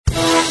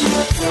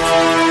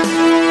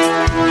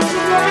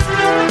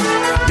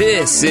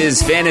This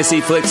is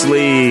Fantasy Flicks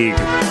League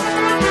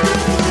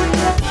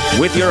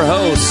with your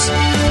hosts,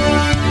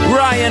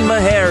 Ryan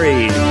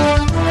Meharry,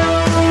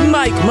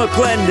 Mike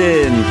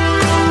McClendon,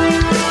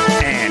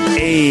 and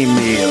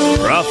Amy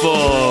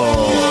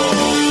Ruffle.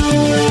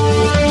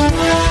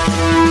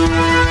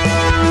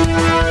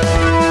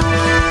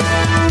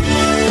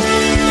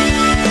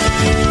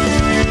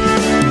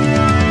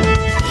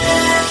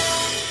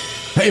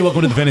 Hey,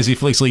 welcome to the Fantasy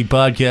Flicks League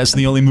podcast,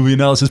 the only movie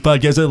analysis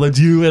podcast that lets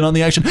you in on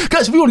the action.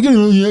 Guys, if you want to get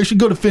in on the action,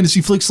 go to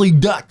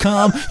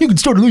fantasyflicksleague.com. You can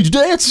start a league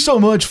today. It's so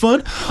much fun.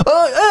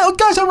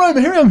 Guys, I'm Ryan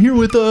Meharry. I'm here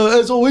with,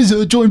 as always,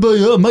 joined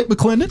by Mike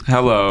McClendon.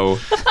 Hello.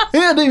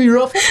 And Amy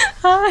Ruffle.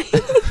 Hi.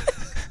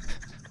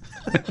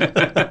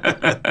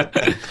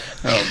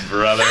 Oh,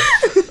 brother.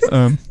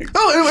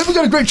 We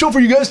got a great show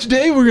for you guys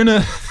today. We're going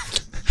to...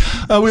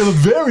 we have a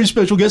very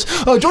special guest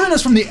joining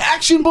us from the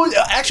Action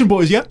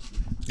Boys, yeah?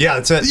 Yeah,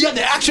 that's it. Yeah,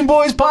 the Action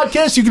Boys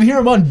podcast. You can hear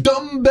them on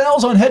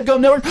Dumbbells on HeadGum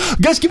Network.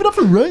 Guys, give it up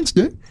for Ryan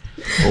Stone.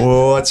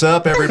 What's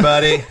up,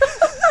 everybody?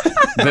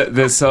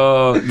 This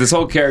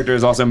whole character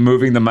is also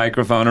moving the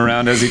microphone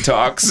around as he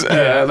talks.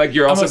 Like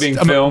you're also being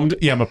filmed.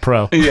 I'm a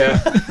pro.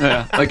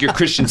 Yeah. Like you're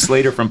Christian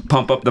Slater from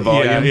Pump Up the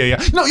Volume. Yeah.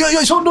 So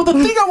the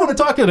thing I want to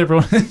talk to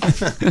everyone.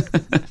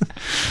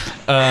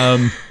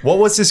 What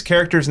was his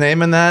character's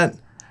name in that?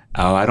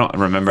 Oh, I don't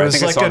remember. I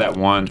think I saw that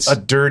once. A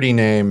dirty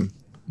name.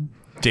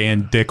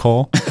 Dan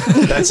Dickhole.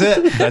 That's it.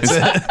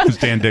 It's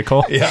Dan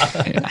Dickhole.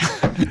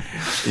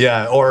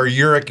 Yeah. Or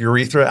uric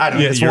urethra. I don't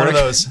know. It's one of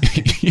those.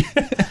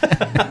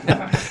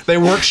 They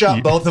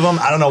workshop both of them.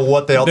 I don't know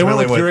what they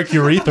ultimately went with. Uric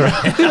urethra.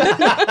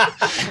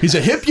 He's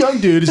a hip young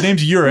dude. His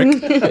name's Uric.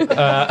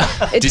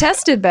 It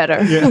tested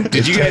better. Yeah.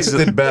 Did you guys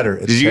did better?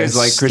 Did you guys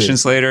like Christian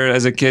Slater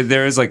as a kid?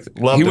 There was like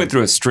he went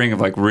through a string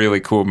of like really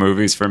cool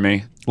movies for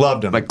me.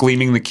 Loved him. Like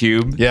Gleaming the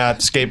Cube. Yeah,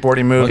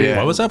 skateboarding movie. Yeah.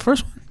 What was that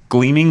first one?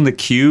 Gleaming the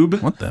Cube.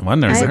 What the? I've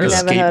never I've heard of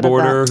never that. heard of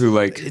Skateboarder that. who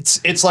like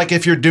It's like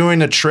if you're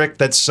doing a trick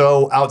that's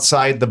so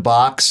outside the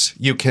box,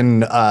 you can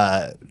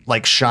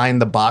like shine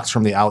the box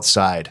from the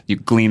outside. you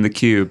gleam the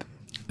cube.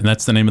 And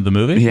that's the name of the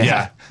movie?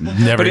 Yeah.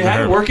 Never But it even had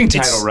heard a of working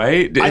title,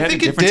 right? It I had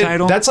think a it different did.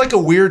 title. That's like a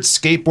weird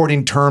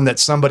skateboarding term that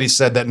somebody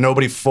said that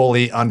nobody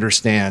fully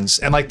understands.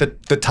 And like the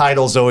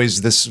title's always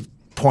this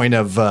point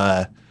of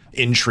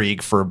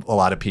intrigue for a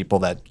lot of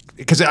people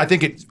because I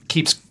think it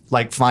keeps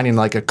like finding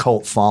like a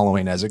cult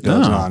following as it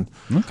goes on.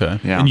 Okay.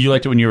 Yeah. And you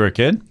liked it when you were a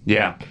kid?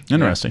 yeah.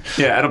 Interesting.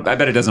 Yeah, I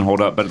bet it doesn't hold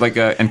up, but like,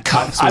 and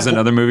Cuffs was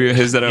another movie of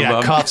his that I Yeah,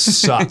 love. Cuffs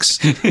sucks.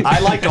 I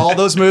liked all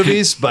those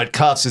movies, but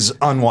Cuffs is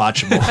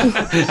unwatchable.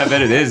 I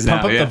bet it is now.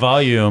 Pump Up yeah. the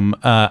Volume.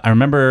 I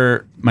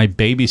remember my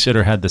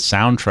babysitter had the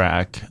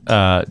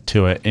soundtrack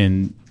to it,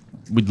 and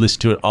we'd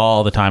listen to it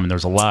all the time, and there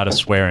was a lot of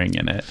swearing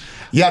in it.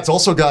 Yeah, it's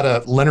also got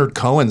a Leonard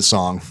Cohen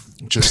song.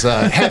 Just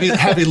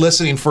heavy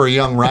listening for a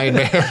young Ryan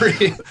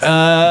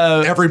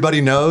Meharry. Everybody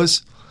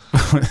knows.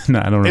 No,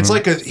 I don't remember. It's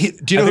like do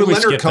you know who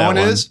Leonard Cohen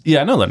is? Yeah,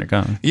 I know Leonard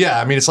Cohen.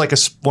 Yeah, I mean, it's like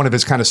one of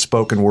his kind of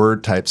spoken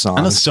word type songs.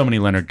 I know so many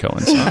Leonard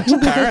Cohen songs. All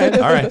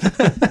right.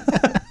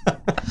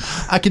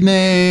 I could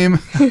name.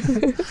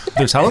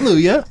 There's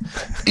Hallelujah.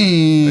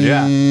 And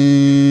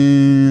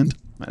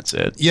that's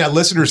it. Yeah,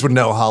 listeners would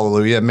know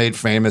Hallelujah, made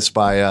famous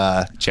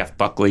by Jeff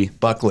Buckley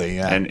Buckley.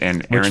 Yeah.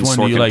 and Which Aaron one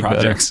do you Sorkin like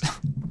projects.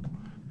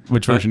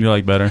 Which version do you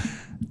like better?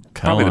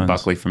 Probably the Cohen's.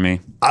 Buckley for me.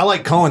 I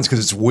like Cohen's because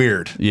it's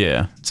weird.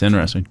 Yeah, it's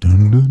interesting.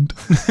 Dun, dun,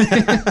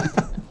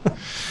 dun.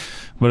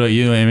 What about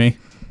you, Amy?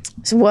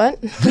 So what?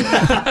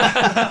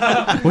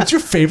 What's your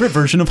favorite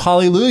version of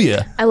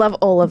Hallelujah? I love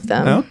all of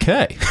them.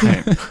 Okay.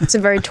 It's a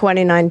very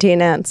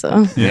 2019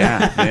 answer.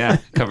 Yeah.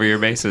 Cover your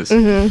bases.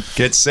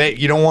 Get safe.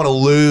 You don't want to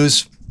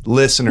lose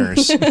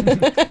listeners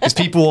because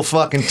people will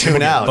fucking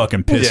tune out.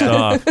 Fucking pissed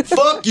off.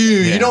 Fuck you.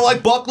 You don't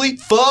like Buckley?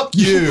 Fuck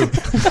you.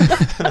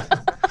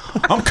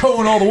 I'm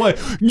Cohen all the way.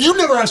 You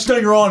never have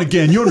Stanger on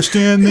again. You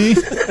understand me?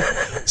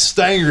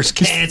 Stanger's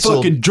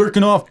canceled. Fucking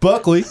jerking off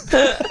Buckley.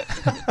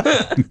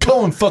 And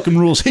Cohen fucking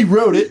rules. He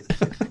wrote it.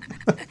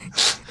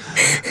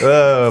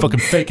 Fucking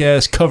fake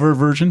ass cover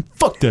version.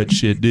 Fuck that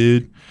shit,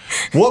 dude.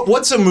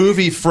 What's a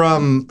movie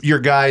from your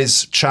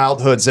guys'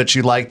 childhoods that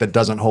you like that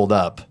doesn't hold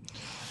up?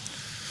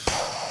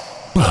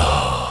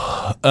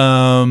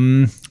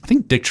 I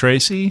think Dick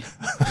Tracy.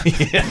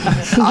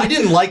 I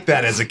didn't like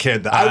that as a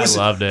kid. I was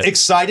loved it.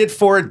 excited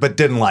for it, but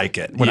didn't like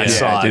it when I Yeah,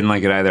 saw I it. didn't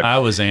like it either. I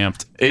was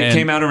amped. It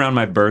came out around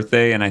my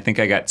birthday, and I think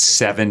I got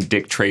 7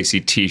 Dick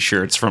Tracy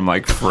T-shirts from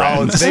like Oh,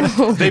 friends. they I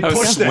was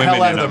pushed the swimming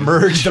hell out in of the them.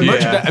 merch. The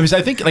merchandise,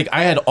 I think like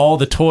I had all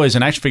the toys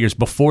and action figures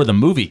before the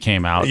movie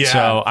came out. Yeah.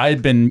 So I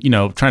had been,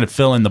 trying to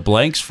fill in the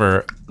blanks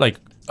for like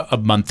a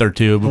month or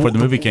two before the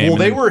movie came. Well,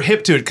 and they then- were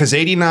hip to it because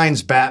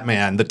 89's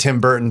Batman, the Tim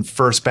Burton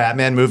first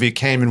Batman movie,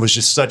 came and was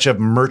just such a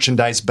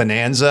merchandise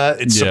bonanza.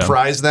 It Yeah.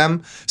 surprised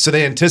them. So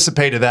they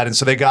anticipated that. And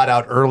so they got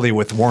out early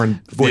with Warren.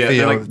 With Yeah, the,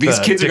 they're like, these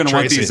the kids are Dick going to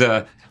want Tracy. these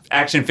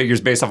action figures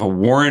based off of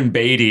Warren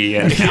Beatty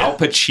and Al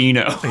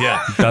Pacino.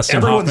 Yeah.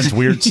 Dustin Hoffman's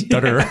weird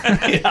stutter.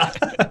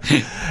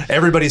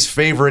 Everybody's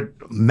favorite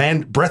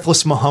man,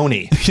 Breathless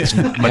Mahoney.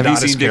 Have you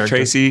seen Dick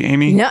Tracy,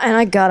 Amy? No, and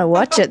I gotta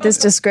watch it. This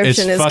It's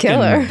description is fucking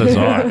killer.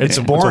 bizarre. It's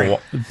boring.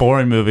 It's a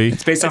boring movie.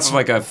 It's based off of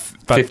like a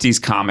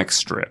 50s comic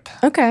strip.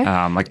 Okay.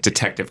 Like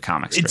detective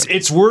comic strip.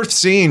 It's worth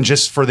seeing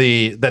just for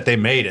that they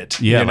made it.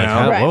 Yeah, you like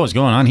know? Right. what was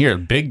going on here?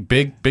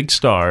 Big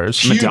stars.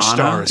 Huge Madonna.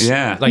 stars.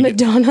 Yeah. Like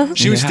Madonna.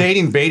 She was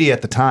dating Beatty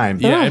at the time.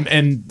 yeah,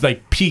 and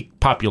like peak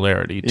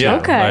popularity too. Yeah.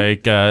 Okay.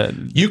 Like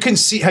You can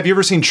see. Have you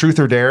ever seen Truth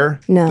or Dare?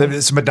 No.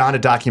 It's a Madonna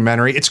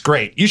documentary. It's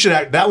great. You should.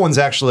 That one's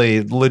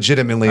actually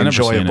legitimately I've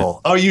never seen enjoyable.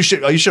 Oh, you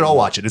should. You should all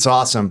watch it. It's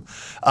awesome.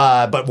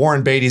 But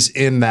Warren Beatty's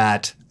in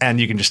that, and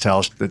you can just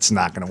tell it's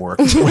not going to work.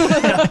 He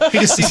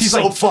just seems he's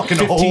so like fucking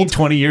 15, old.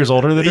 20 years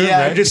older than her.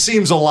 Yeah, right? it just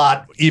seems a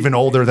lot even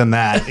older than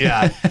that.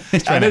 Yeah,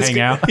 trying to hang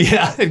out.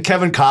 Yeah, and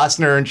Kevin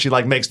Costner, and she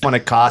like makes fun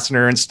of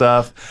Costner and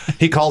stuff.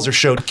 He calls her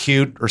show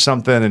cute or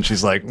something, and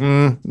she's like,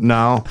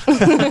 no.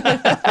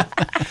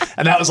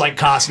 And that was like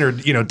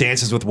Costner,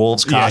 Dances with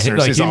Wolves. Yeah, Costner.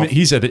 like She's all-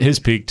 he's at his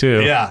peak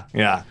too.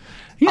 yeah.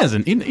 He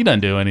doesn't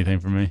do anything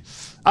for me.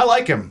 I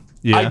like him.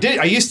 Yeah.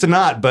 I used to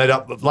not,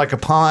 but like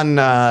upon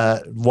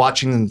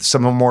watching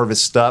some more of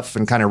his stuff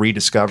and kind of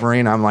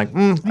rediscovering, I'm like,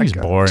 He's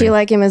boring. Do you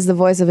like him as the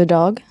voice of a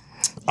dog?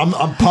 I'm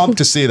pumped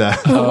to see that.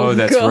 Oh,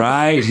 that's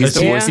right. He's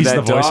the voice of He's that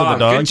the voice of the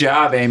dog. Good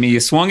job, Amy. You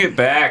swung it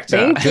back.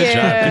 Thank you. Good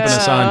job keeping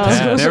us on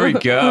task. There we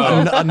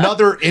go.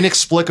 Another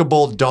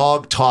inexplicable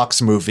dog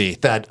talks movie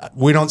that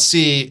we don't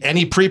see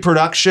any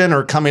pre-production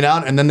or coming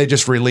out, and then they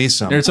just release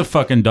them. There's a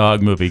fucking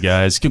dog movie,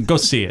 guys. Go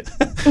see it.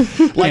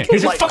 Like,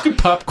 Here's like- your fucking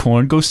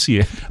popcorn. Go see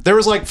it. there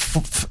was like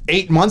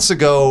 8 months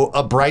ago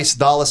a Bryce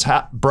Dallas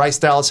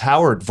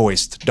Howard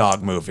voiced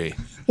dog movie.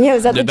 Yeah,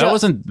 was that the That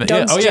wasn't. Yeah,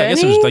 Dog's oh yeah, I guess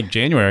it Journey? was like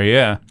January.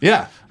 Yeah.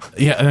 Yeah.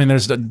 Yeah, I mean,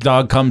 there's the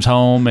dog comes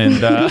home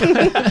and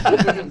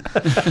a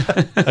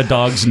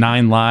dog's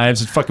 9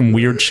 lives. It's fucking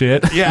weird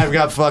shit. Yeah, I've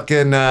got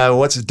fucking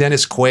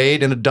Dennis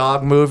Quaid in a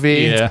dog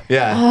movie.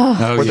 Yeah.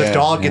 Oh, Where the yeah,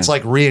 dog gets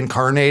like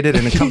reincarnated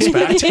and it comes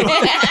back to him.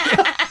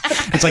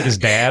 It's like his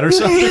dad or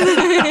something.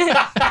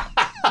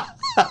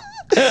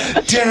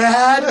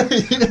 Dad.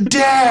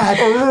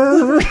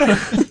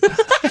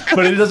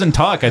 But it doesn't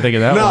talk, I think,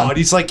 in that No, one. and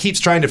he's like keeps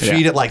trying to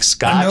feed it like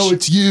scotch.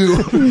 it's you.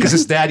 Because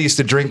his dad used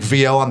to drink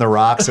VO on the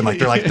rocks, and like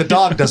they're like the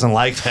dog doesn't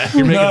like that.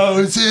 You're making No,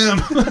 it's him.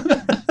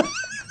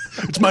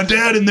 It's my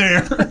dad in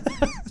there.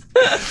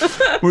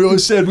 We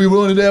always said we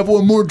wanted to have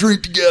one more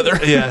drink together.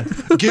 Yeah.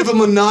 Give him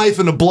a knife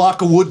and a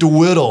block of wood to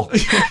whittle.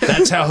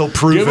 That's how he'll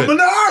prove Give it. him a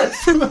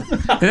knife.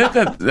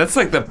 That's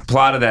like the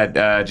plot of that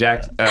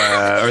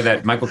or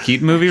that Michael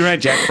Keaton movie, right?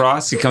 Jack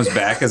Frost. He comes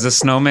back as a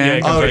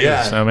snowman. Oh,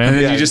 yeah. So, And man.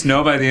 then you just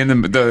know by the end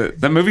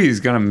the movie is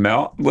gonna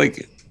melt.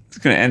 Like it's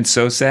gonna end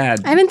so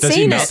sad. I haven't Does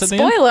he seen it. melt at the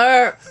end?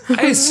 Spoiler.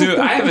 I assume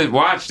I haven't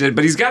watched it,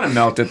 but he's gotta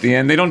melt at the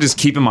end. They don't just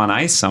keep him on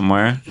ice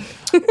somewhere.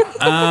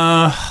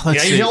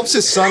 Let's He see. helps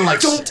his son like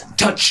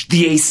Touch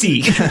the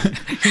AC.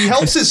 he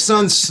helps his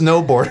son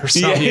snowboard or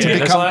something to there's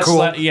a become lot of cool.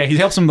 sled- yeah, he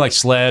helps him like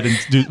sled and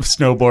do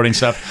snowboarding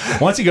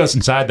stuff. Once he goes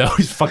inside, though,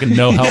 he's fucking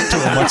no help to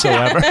him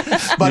whatsoever.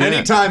 But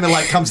anytime it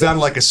like comes down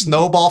to like a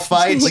snowball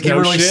fight, it's like he No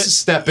really shit.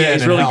 step in. Yeah,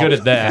 he's and really help. good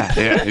at that.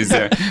 Yeah, he's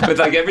there. But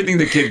like everything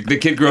the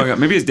kid growing up,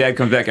 maybe his dad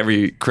comes back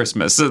every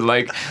Christmas. So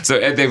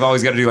they've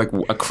always got to do like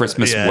a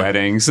Christmas Yeah.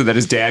 wedding so that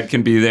his dad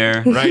can be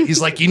there. Right? He's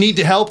like, you need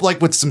to help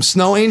like with some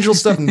snow angel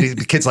stuff. And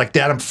the kid's like,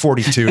 Dad, I'm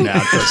 42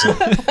 now. It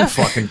doesn't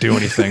fucking do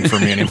anything for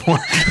me anymore.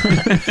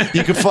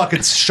 You can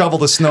fucking shovel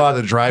the snow out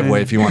of the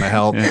driveway if you want to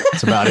help.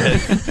 That's about it.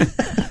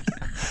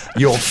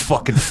 You old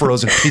fucking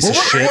frozen piece of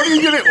shit. What are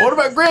you gonna? What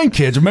about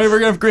grandkids? Am I ever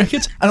gonna have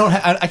grandkids?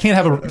 I can't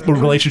have a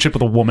relationship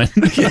with a woman.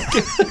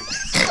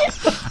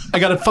 I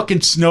got a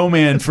fucking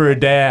snowman for a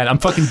dad. I'm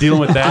fucking dealing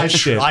with that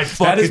shit.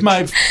 That is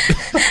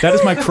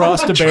my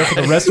cross to bear for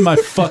the rest of my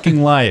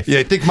fucking life. Yeah,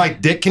 you think my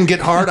dick can get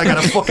hard? I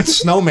got a fucking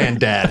snowman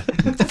dad.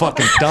 I'm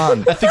fucking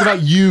done. I think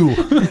about you. I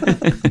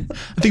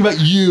think about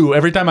you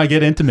every time I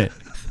get intimate.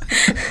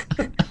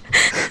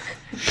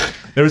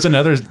 There was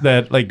another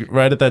that, like,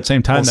 right at that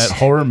same time, that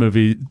horror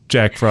movie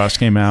Jack Frost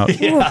came out.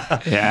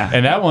 Yeah.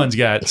 And that one's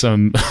got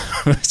some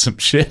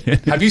shit in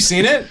it. Have you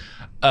seen it?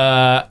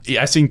 Yeah,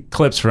 I've seen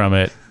clips from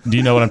it. Do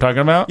you know what I'm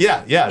talking about?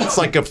 Yeah. It's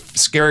like a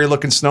scary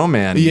looking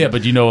snowman. Yeah,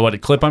 but do you know what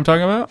clip I'm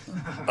talking about?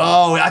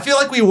 Oh, I feel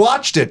like we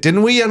watched it.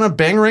 Didn't we on a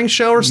Bang Ring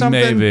show or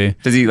something? Maybe.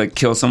 Does he like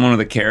kill someone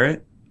with a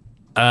carrot?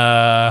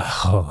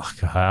 Oh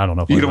God, I don't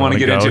know. If You I don't want to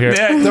get into here.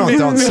 it.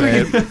 Don't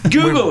say it.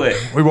 Google it.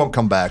 We won't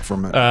come back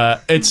from it.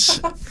 It's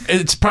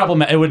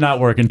problematic. It would not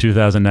work in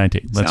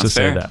 2019. Let's Sounds just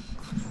say fair. that.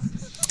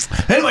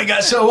 Anyway,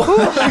 guys, so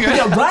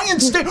yeah, Ryan,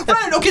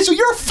 okay, so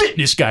you're a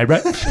fitness guy,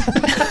 right?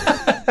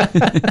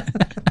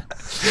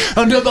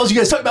 Those you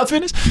guys talk about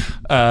fitness?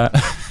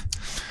 Did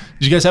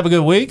you guys have a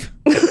good week?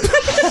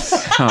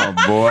 Oh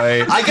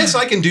boy. I guess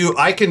I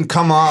can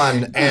come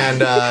on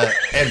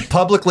and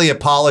publicly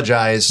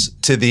apologize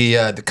to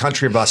the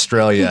country of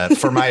Australia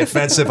for my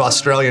offensive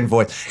Australian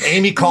voice.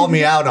 Amy called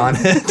me out on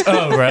it.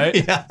 Oh, right.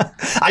 Yeah.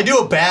 I do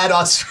a bad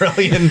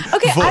Australian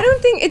Okay, voice. I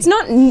don't think it's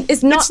not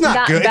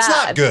that good. bad. It's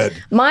not good.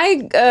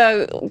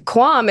 My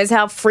qualm is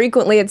how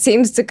frequently it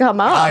seems to come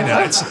up. I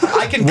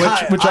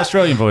know. Which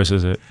Australian voice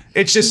is it?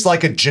 It's just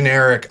like a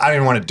generic. I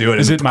didn't want to do it.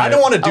 Is it my- I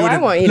don't want to do Oh, it. I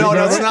want you to no, do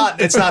it's it. not.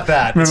 It's not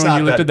that. Remember it's when not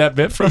you lifted that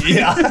bit from me?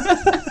 Yeah.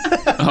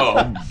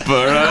 Oh,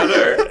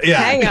 brother.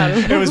 Yeah. Hang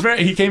on. It was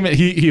very. He came in.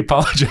 He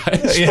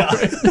apologized. Yeah.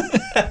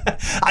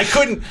 I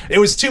couldn't. It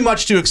was too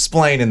much to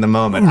explain in the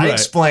moment. I Right.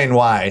 explained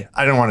why.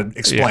 I don't want to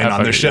explain Yeah,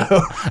 on the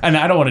show. And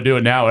I don't want to do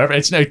it now.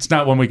 It's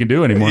not one we can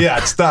do anymore. Yeah,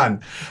 it's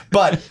done.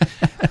 But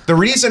the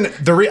reason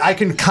I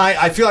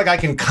feel like I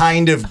can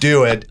kind of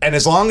do it, and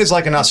as long as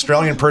like an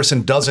Australian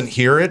person doesn't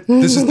hear it,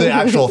 this is the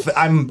actual.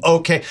 I'm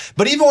okay.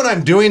 But even when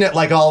I'm doing it,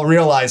 like I'll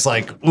realize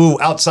like, ooh,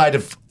 outside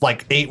of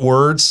like 8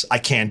 words, I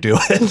can't do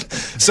it.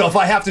 So if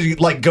I have to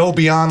like go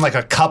beyond like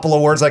a couple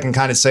of words, I can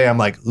kind of say I'm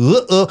like,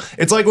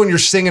 it's like when you're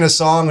singing a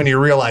song and you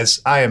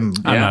realize I'm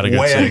not a good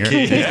way out singer. of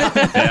key.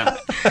 Yeah.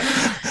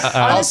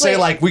 I'll say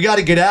like, we got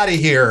to get out of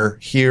here.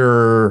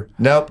 Here,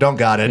 nope, don't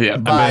got it. Yeah.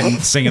 Bye. I've been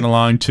singing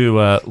along to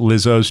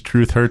Lizzo's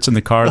 "Truth Hurts" in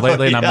the car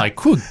lately, and I'm yeah. like,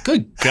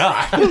 good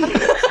God.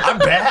 I'm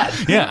bad.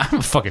 Yeah, I'm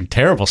a fucking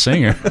terrible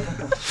singer.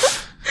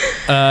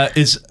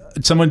 Is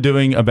someone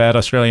doing a bad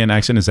Australian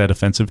accent, is that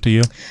offensive to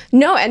you?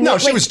 No, and No,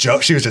 like, she was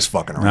joke. She was just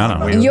fucking around. I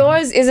know. Weird.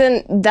 yours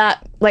isn't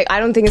that like I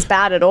don't think it's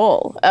bad at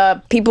all.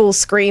 People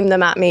scream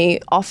them at me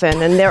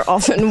often, and they're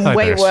often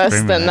way they're worse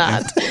screaming than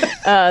at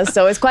that.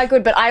 So it's quite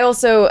good. But I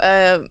also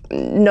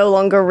no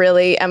longer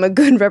really am a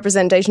good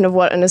representation of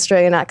what an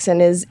Australian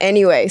accent is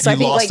anyway. So You I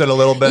think lost like, it a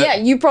little bit? Yeah,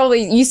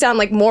 you sound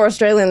like more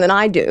Australian than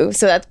I do.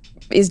 So that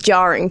is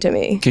jarring to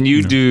me. Can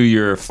you do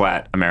your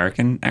flat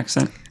American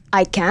accent?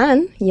 I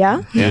can,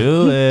 yeah.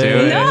 Do it. Do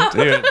it.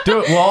 Do it. Do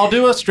it. Well, I'll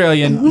do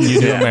Australian. You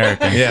do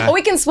American. Yeah. Or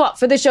we can swap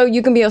for the show.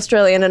 You can be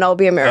Australian and I'll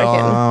be American.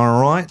 All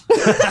right.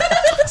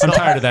 I'm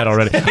tired of that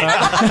already.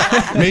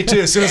 Me too.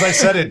 As soon as I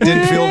said it,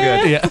 didn't feel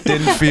good. Yeah.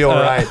 Didn't feel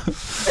right.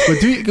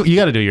 But you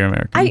got to do your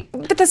American.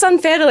 But that's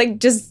unfair to like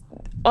just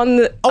on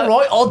the. All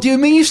right, I'll do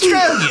me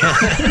Australian.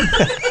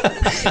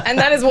 And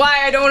that is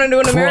why I don't want to do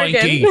an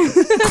Crikey.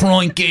 American.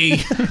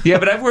 Crikey. Yeah,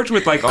 but I've worked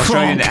with like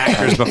Australian Crunk.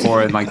 actors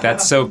before, and like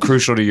that's so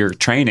crucial to your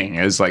training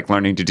is like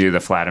learning to do the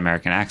flat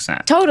American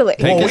accent. Totally.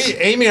 Well,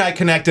 Amy and I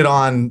connected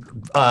on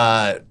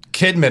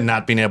Kidman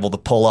not being able to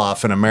pull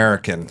off an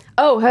American.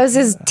 Oh, hers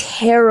is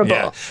terrible.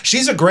 Yeah,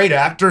 she's a great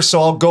actor,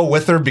 so I'll go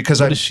with her because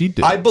does she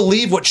do? I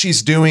believe what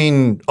she's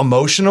doing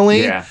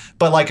emotionally. Yeah.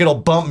 But like it'll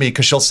bump me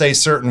because she'll say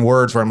certain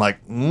words where I'm like,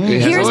 It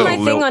has a Here's little my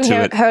thing lilt on to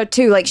her, it. her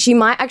too. Like she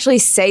might actually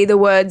say the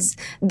words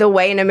the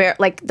way in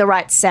America, like the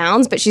right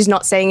sounds, but she's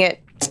not saying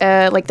it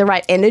like the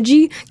right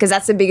energy, because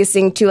that's the biggest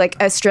thing too. Like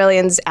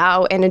Australians,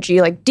 our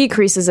energy like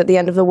decreases at the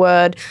end of the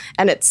word,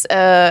 and it's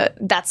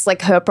that's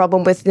like her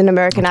problem with an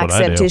American That's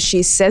what I accent do. is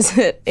she says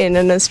it in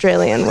an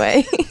Australian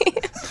way.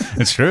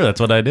 It's true. That's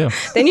what I do.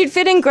 Then you'd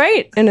fit in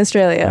great in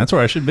Australia. That's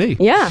where I should be.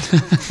 Yeah.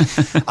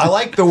 I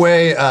like the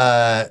way.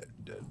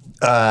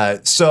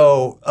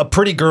 So a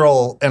pretty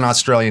girl in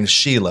Australian is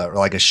Sheila, or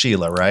like a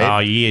Sheila, right? Oh,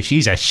 yeah.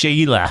 She's a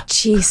Sheila.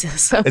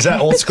 Jesus. Is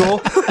that old school?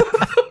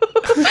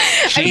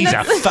 She's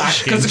a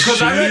fucking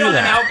Because I read on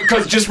an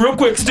because just real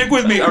quick, stick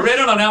with me. I read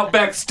on an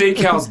Outback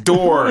Steakhouse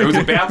door. It was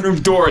a bathroom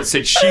door. It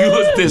said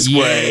Sheila's this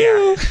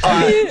way.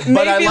 But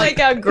Maybe I like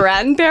our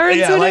grandparents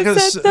yeah, would like have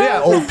said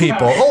that. old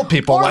people,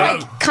 Or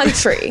like like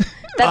country.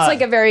 That's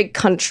like a very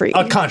country.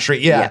 a country,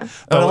 yeah.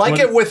 But I like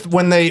when- it with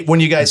when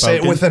you guys say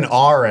it Pumpkin? with an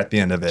R at the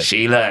end of it.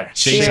 Sheila.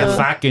 She's a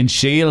fucking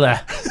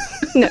Sheila.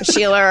 No,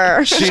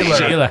 Sheila.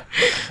 Sheila.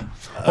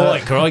 Oh,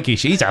 crikey,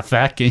 she's a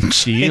fucking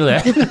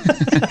Sheila.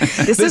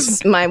 This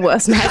is my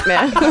worst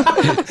nightmare.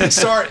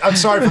 Sorry, I'm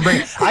sorry for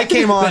bringing. I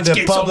came on to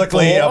get some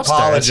publicly balls,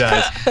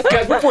 apologize.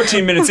 Guys, we're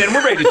 14 minutes in.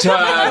 We're ready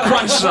to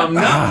crunch some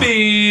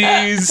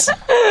nubbies.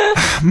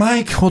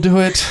 Mike, we'll do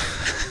it.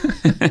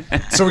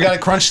 So we got to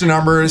crunch the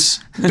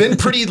numbers. Been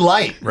pretty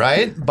light,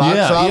 right? Box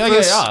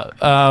office.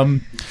 Yeah.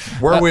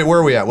 Where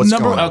are we at? What's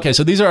going on? Okay,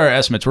 so these are our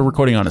estimates. We're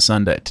recording on a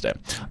Sunday today.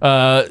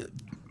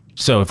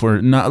 So if we're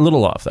not a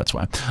little off, that's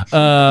why.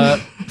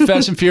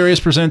 Fast and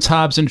Furious presents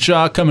Hobbs and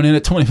Shaw coming in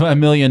at $25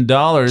 million.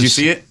 Did you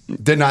see it?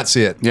 Did not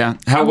see it. Yeah.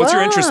 What's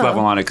your interest Wow.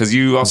 level on it? Because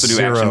you also do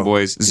Zero. Action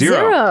Boys.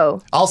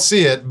 Zero. I'll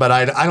see it, but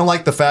I don't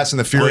like the Fast and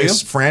the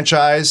Furious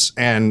franchise,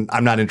 and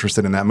I'm not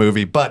interested in that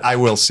movie. But I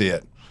will see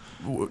it.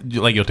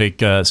 Like you'll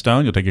take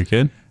Stone, you'll take your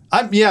kid?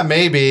 Yeah,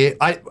 maybe.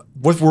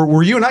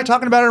 Were you and I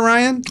talking about it,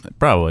 Ryan?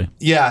 Probably.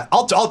 Yeah,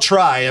 I'll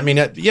try. I mean,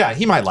 yeah,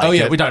 he might like Oh,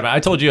 yeah, it. we talked about it.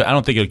 I told you, I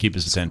don't think it'll keep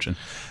his attention.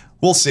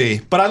 We'll see.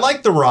 But I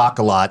like The Rock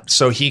a lot,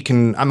 so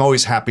I'm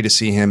always happy to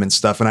see him and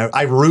stuff. And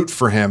I root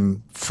for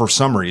him for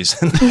some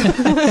reason.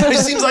 He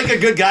seems like a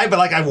good guy, but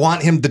like I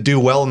want him to do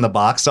well in the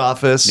box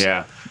office.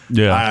 Yeah.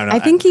 Yeah. I don't know. I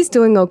think he's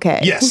doing okay.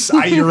 Yes,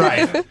 you're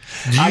right.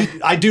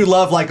 I do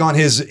love like on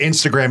his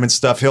Instagram and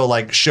stuff. He'll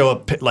like show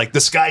up like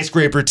the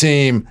skyscraper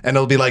team, and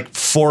it'll be like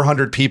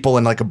 400 people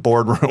in like a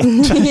boardroom.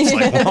 It's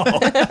like,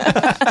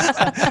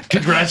 whoa.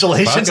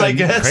 Congratulations, I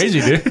guess.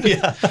 Crazy, dude.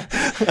 Yeah.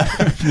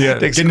 Yeah.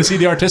 Getting to see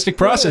the artistic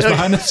process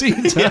behind the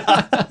scenes.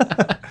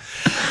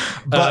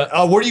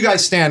 But where do you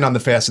guys stand on the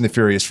Fast and the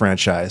Furious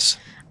franchise?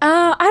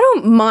 I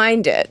don't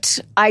mind it.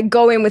 I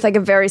go in with like a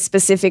very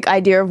specific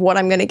idea of what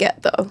I'm going to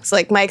get, though. It's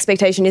like my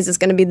expectation is it's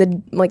going to be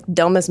the like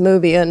dumbest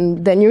movie,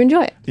 and then you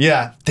enjoy it.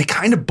 Yeah, they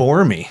kind of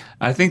bore me.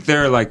 I think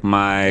they're like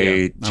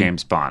my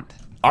James Bond.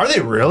 Are they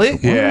really?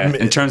 Yeah,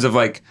 in terms of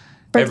like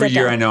Break every that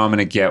year down. I know I'm going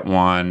to get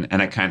one,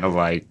 and I kind of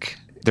like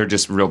they're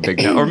just real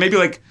big. Or maybe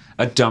like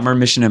a dumber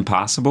Mission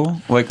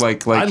Impossible. Like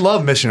I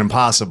love Mission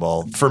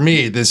Impossible. For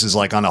me, this is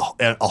like on a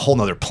whole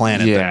nother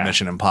planet Yeah. than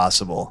Mission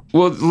Impossible.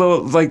 well,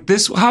 like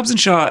this Hobbs and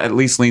Shaw at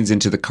least leans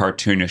into the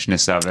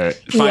cartoonishness of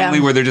it. Finally,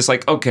 Yeah. where they're just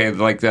like, okay,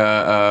 like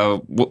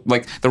the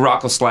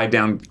Rock will slide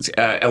down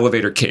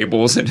elevator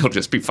cables and he'll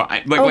just be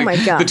fine. Like, Oh like my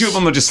the gosh. two of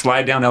them will just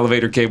slide down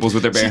elevator cables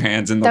with their bare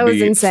hands and they'll That was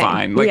be insane.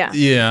 fine. Like,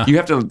 Yeah. you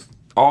have to.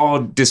 All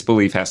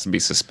disbelief has to be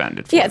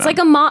suspended. For Yeah, it's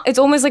them. like it's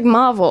almost like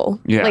Marvel.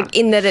 Yeah. Like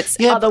in that it's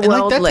and, otherworldly.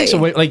 like, that takes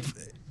away, like,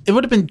 it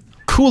would have been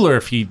cooler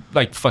if he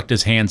like fucked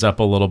his hands up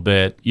a little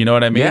bit. You know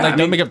what I mean? Yeah, like, I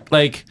don't mean- make it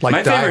like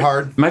Like Die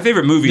Hard. My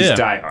favorite movie is Yeah.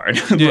 Die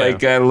Hard. Yeah.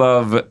 Like I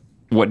love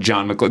what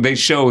John McClane. They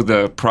show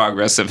the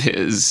progress of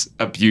his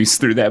abuse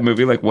through that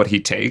movie, like what he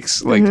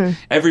takes. Like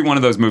every one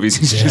of those movies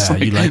is just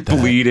you like that.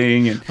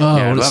 bleeding and oh,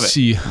 yeah, I let's love it.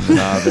 see. I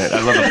love it.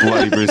 I love a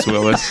bloody Bruce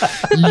Willis.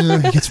 Yeah,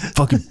 he gets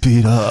fucking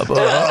beat up.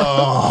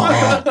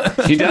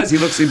 He does. He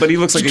looks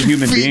like a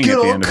human being at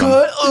the end of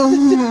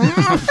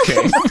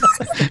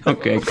it.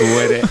 Okay,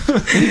 quit it.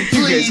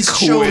 Please guys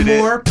show quit it.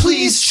 more.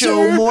 Please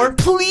show more.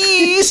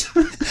 Please,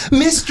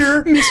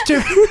 Mr.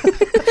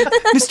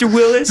 Mr.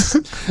 Willis.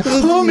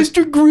 Oh,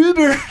 Mr.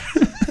 Gruber.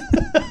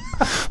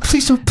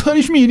 Please don't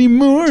punish me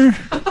anymore.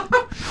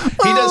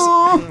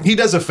 He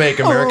does a fake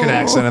American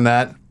accent in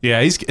that.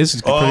 Yeah, this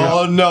is pretty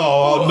Oh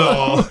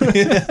no!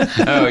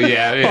 Oh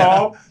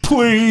yeah.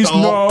 please,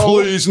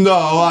 Please no!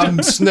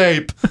 I'm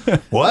Snape.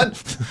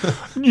 What?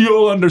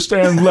 You'll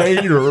understand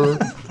later.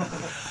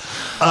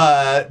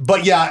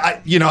 But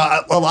yeah,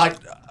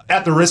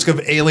 at the risk of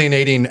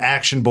alienating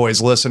Action Boys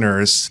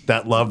listeners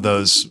that love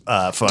those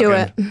fucking Do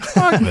it.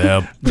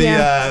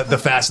 Yeah. the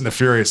Fast and the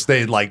Furious,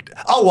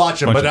 I'll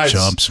watch them, Bunch but of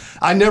chumps.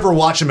 I never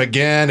watch them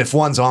again if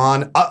one's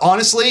on.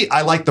 Honestly,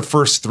 I like the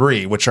first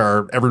three, which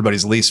are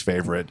everybody's least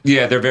favorite.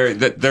 Yeah,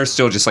 they're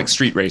still just like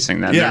street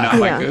racing then. Yeah. They're not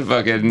like Yeah.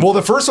 fucking Well,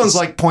 the first one's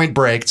like Point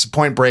Break. It's a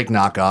Point Break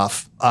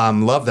knockoff.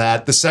 Love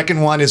that. The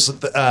second one is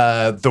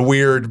the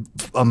weird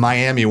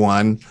Miami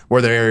one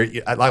where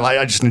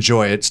I just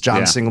enjoy it. It's John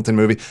Yeah. Singleton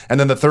movie. And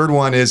then the third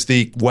one is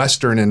the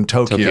Western in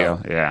Tokyo.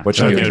 Tokyo, yeah. Which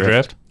Tokyo I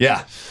Drift.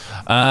 Yeah.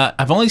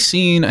 I've only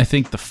seen, I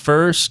think, the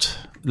first,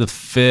 the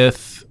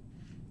fifth,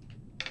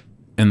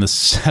 and the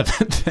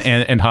seventh,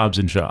 and Hobbs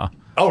and Shaw.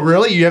 Oh,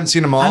 really? You haven't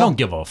seen them all? I don't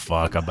give a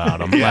fuck about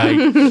them.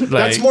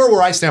 That's more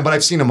where I stand, but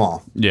I've seen them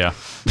all. Yeah.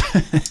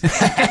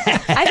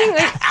 I think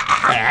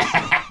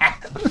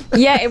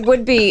yeah, it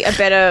would be a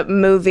better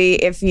movie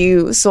if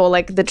you saw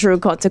like the true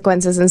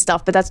consequences and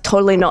stuff, but that's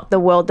totally not the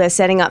world they're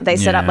setting up. They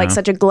set up Yeah. like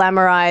such a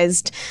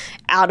glamorized,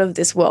 out of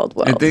this world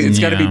world. It's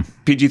got to Yeah. be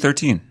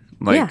PG-13.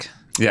 Like,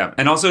 yeah.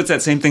 And also it's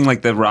that same thing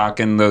like The Rock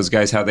and those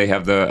guys, how they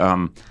have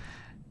the,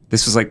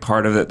 this was like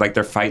part of it, like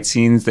their fight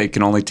scenes, they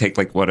can only take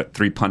like,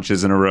 3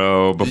 punches in a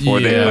row before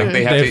they have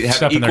They to have have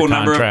stuff in their equal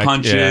number of contract,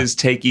 punches,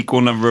 take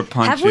equal number of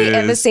punches. Have we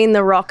ever seen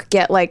The Rock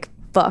get like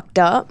fucked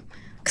up?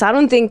 Because I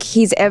don't think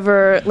he's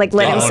ever like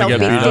let Oh, himself get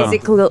be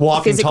beat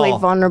up. physically Tall.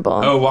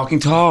 vulnerable. Oh, Walking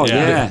Tall,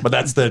 yeah. But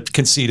that's the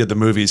conceit of the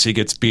movies. He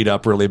gets beat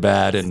up really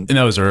bad and And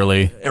that was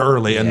early.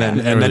 early, and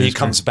then Early he is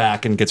comes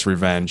back and gets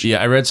revenge.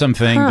 Yeah, I read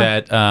something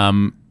that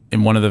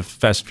in one of the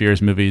Fast and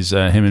Furious movies,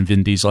 him and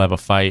Vin Diesel have a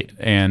fight,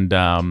 and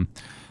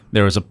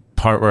there was a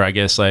part where I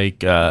guess like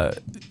The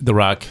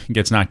Rock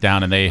gets knocked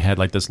down, and they had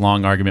like this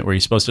long argument where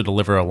he's supposed to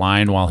deliver a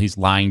line while he's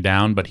lying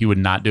down, but he would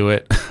not do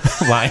it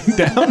lying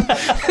down.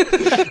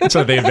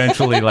 So they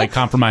eventually like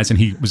compromised, and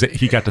he was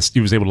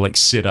able to like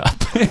sit up.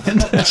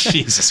 And,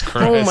 Jesus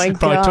Christ. Oh my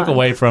probably god! took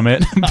away from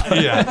it.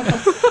 Yeah.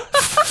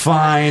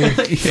 Fine.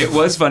 It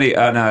was funny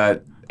on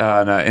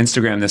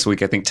Instagram this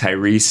week. I think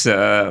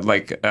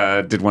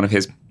Tyrese did one of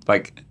his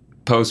like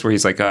posts where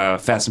he's like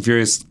Fast and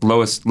Furious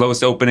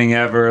lowest opening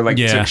ever. Like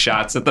Yeah. took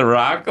shots at The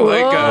Rock. Whoa.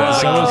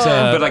 So was,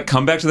 but like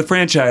come back to the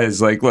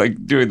franchise. Like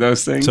doing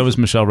those things. So was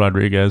Michelle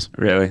Rodriguez.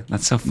 Really,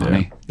 that's so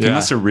funny. He Yeah.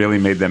 must have really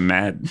made them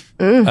mad.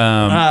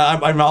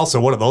 I'm also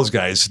one of those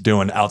guys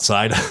doing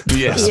outside.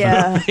 Yes.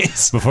 Yeah.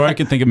 Before I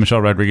could think of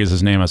Michelle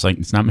Rodriguez's name, I was like,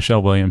 it's not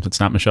Michelle Williams, it's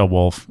not Michelle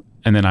Wolf,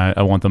 and then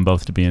I want them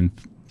both to be in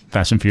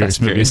Fast and Furious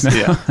Fast and movies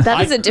Furious, now. yeah.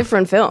 That is a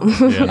different film.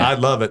 I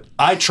love it.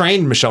 I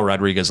trained Michelle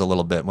Rodriguez a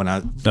little bit when I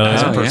as a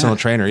yeah? personal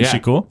trainer. Yeah. Is she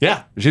cool?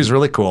 Yeah, she's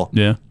really cool.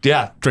 Yeah.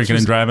 Yeah. Drinking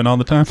and driving all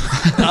the time.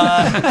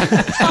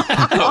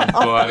 Oh,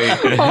 buddy.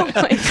 Oh my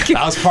God.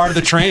 That was part of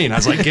the training. I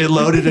was like, get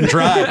loaded and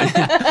drive.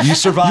 You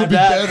survive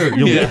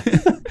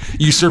that.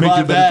 You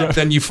survive that,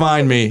 then you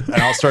find me, and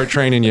I'll start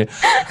training you.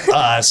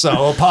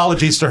 So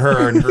apologies to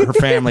her and her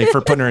family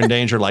for putting her in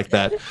danger like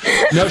that.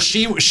 No,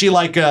 she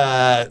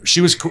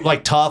was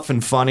like tough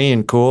and funny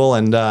and cool,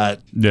 and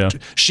Yeah.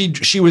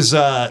 she was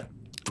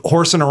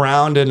horsing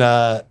around in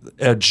a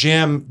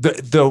gym.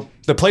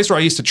 The place where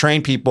I used to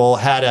train people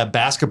had a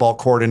basketball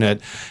court in it,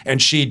 and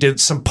she did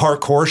some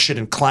parkour shit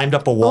and climbed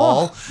up a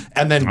wall,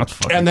 and then That's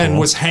fucking cool.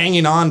 was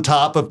hanging on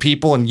top of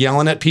people and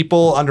yelling at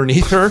people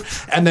underneath her,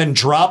 and then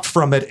dropped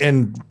from it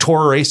and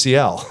tore her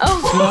ACL.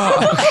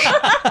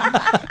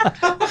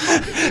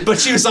 But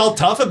she was all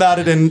tough about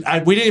it, and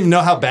we didn't even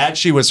know how bad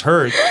she was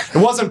hurt. It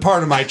wasn't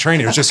part of my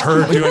training. It was just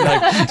her doing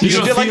like she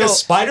did like a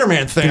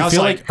Spider-Man thing. Did I it was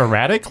feel like,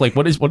 erratic? Like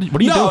what are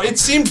you no, doing? it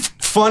seemed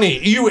funny.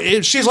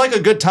 She's like a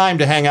good time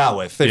to hang out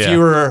with. If Yeah. you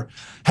were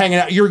hanging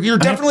out, you're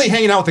definitely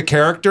hanging out with the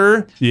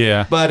character.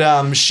 Yeah. But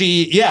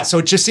so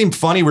it just seemed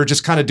funny. We were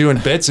just kind of doing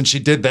bits, and she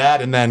did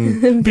that, and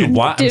then Dude,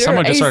 why? Did her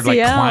Someone just started like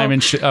ACL.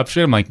 climbing up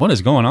shit. I'm like, what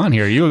is going on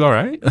here? Are you all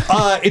right?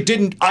 it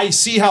didn't. I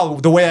see how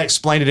the way I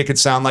explained it, it could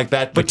sound like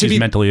that. But Like she's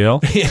mentally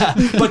ill. yeah,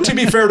 but to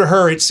be fair to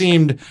her,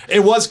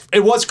 it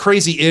was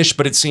crazy-ish,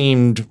 but it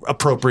seemed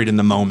appropriate in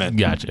the moment.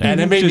 Gotcha.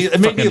 And it made Just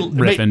me fucking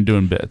riffing,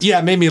 doing bits. Yeah,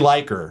 it made me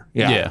like her.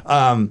 Yeah.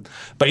 Yeah.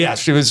 But yeah,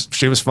 she was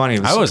funny.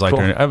 It was I always like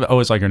cool. her. I've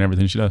always liked her in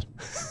everything she does.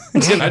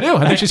 I do.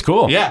 I think she's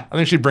cool. Yeah, I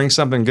think she'd bring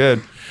something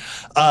good.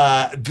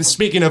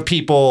 Speaking of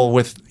people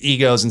with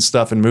egos and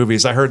stuff in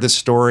movies, I heard this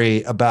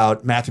story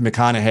about Matthew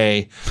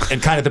McConaughey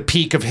and kind of the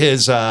peak of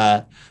his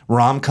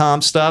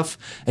rom-com stuff.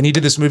 And he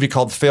did this movie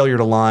called Failure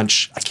to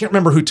Launch. I can't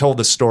remember who told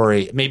the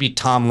story. Maybe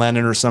Tom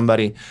Lennon or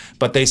somebody.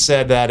 But they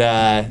said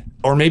that,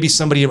 or maybe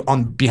somebody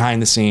on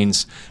behind the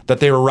scenes, that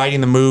they were writing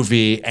the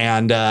movie.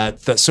 And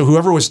so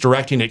whoever was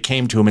directing it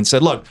came to him and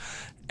said, look,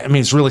 I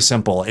mean, it's really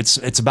simple.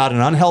 It's about an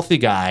unhealthy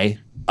guy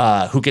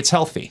who gets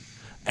healthy.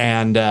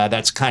 And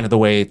that's kind of the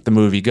way the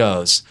movie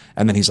goes.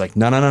 And then he's like,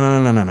 no.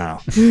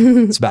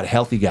 It's about a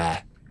healthy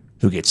guy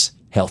who gets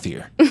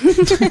healthier. And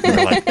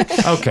we're like,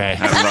 okay.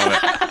 I love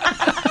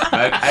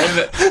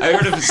it. I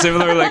heard of a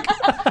similar like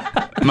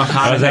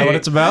McConaughey. Is that what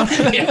it's about?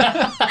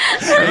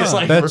 It's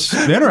like, That's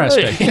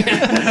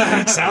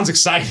interesting. sounds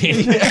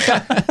exciting.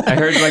 I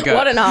heard like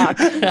What an arc.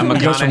 a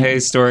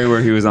McConaughey story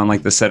where he was on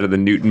like the set of the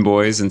Newton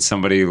Boys, and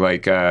somebody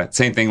like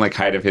same thing, like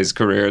height of his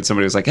career, and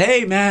somebody was like,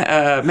 "Hey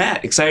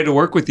Matt, excited to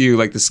work with you.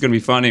 Like this is gonna be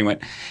funny." He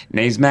went,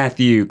 "Name's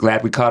Matthew.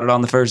 Glad we caught it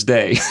on the first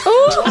day."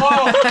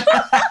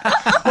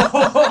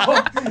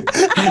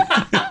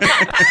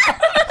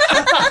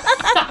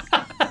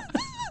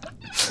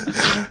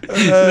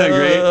 Isn't that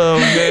great? Oh,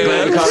 man.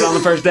 Glad we caught it on the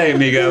first day,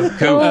 amigo.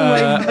 Cool.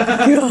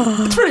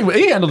 It's pretty.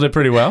 He handled it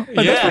pretty well. Like,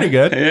 that's Yeah. pretty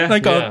good. Yeah.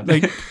 Like,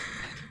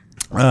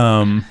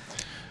 Yeah.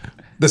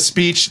 The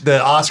speech,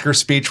 the Oscar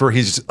speech where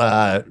he's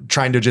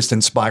trying to just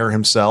inspire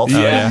himself.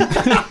 yeah.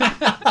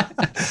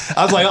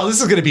 I was like, oh, this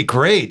is going to be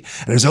great.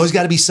 And there's always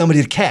got to be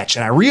somebody to catch.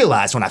 And I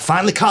realized when I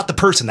finally caught the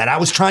person that I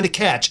was trying to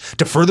catch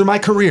to further my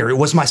career, it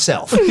was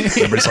myself.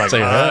 Everybody's like,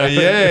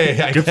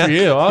 yay. Good for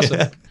you.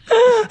 Awesome.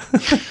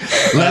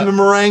 Lemon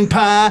meringue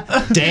pie,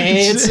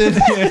 dancing,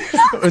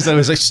 It was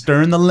like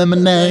stirring the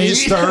lemonade.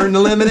 stirring the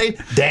lemonade,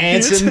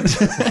 dancing.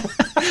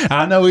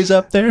 I know he's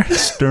up there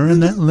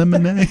stirring that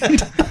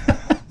lemonade.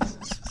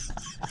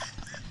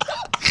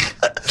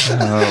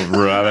 Oh,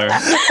 brother.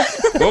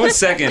 What was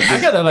second? I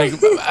gotta like.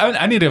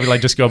 I need to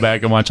like just go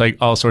back and watch like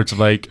all sorts of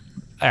like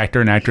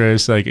actor and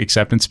actress like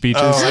acceptance speeches.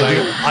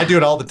 I do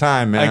it all the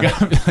time, man. got-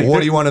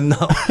 What do you want to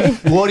know?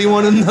 What do you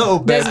want to know,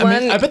 There's Ben?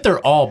 one. I bet they're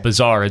all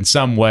bizarre in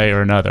some way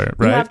or another,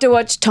 right? You have to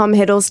watch Tom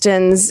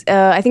Hiddleston's,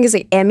 I think it's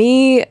like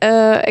Emmy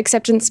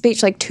acceptance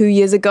speech like 2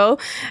 years ago,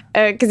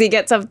 because he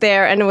gets up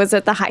there and it was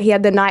at he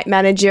had the night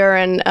manager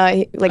and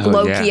like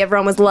Loki, yeah.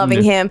 everyone was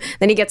loving him.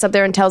 Then he gets up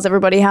there and tells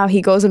everybody how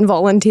he goes and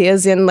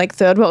volunteers in like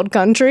third world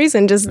countries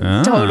and just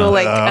total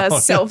like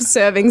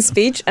self-serving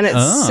speech, and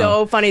it's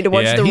so funny to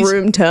watch Yeah, the he's-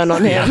 room turn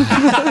on him.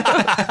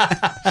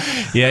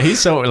 Yeah, he's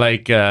so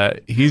like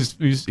he's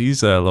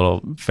a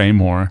little fame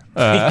whore.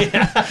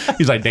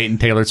 He's like dating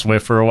Taylor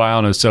Swift for a while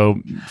and it was so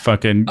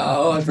fucking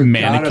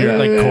manicured,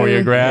 like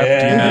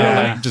choreographed, you know,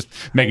 like just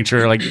making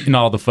sure like in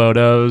all the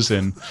photos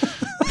and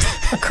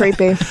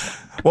Creepy.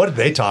 What did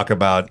they talk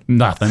about?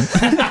 nothing.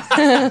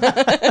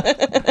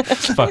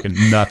 Fucking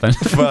nothing.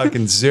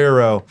 Fucking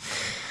zero.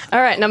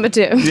 All right, number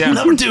 2. Yeah.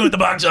 Number 2 at the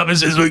box office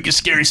this week is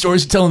Scary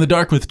Stories to Tell in the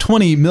Dark with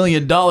 $20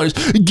 million.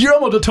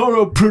 Guillermo del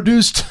Toro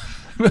produced.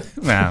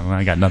 Nah,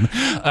 I got nothing.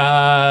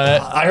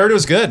 I heard it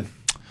was good.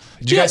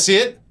 Did you guys see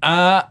it?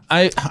 I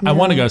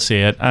want to go see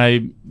it.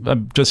 I'm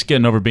just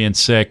getting over being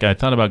sick. I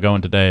thought about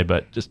going today,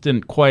 but just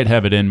didn't quite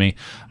have it in me.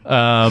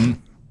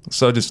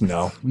 So just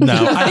no. No,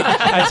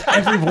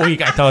 every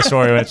week I tell a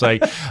story where it's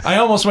like, I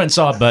almost went and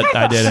saw it, but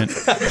I didn't.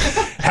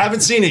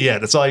 Haven't seen it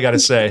yet. That's all you got to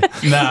say.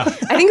 No, I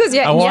think it was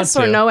yes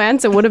or to. no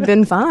answer would have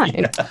been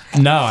fine.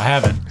 no, I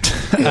haven't.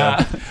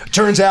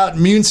 Turns out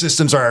immune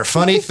systems are a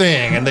funny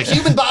thing, and the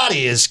human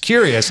body is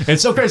curious.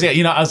 It's so crazy.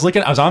 You know, I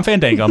was on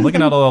Fandango. I'm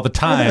looking at all the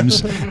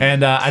times,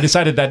 and I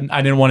decided that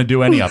I didn't want to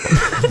do any of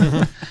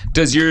them.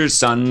 Does your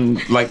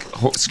son like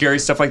scary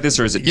stuff like this,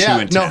 or is it too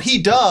intense? No,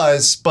 he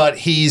does, but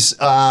he's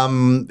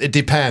it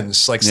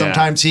depends. Like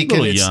sometimes he A can.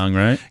 little young,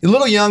 right? A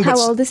little young. How but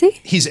old is he?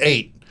 He's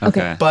 8.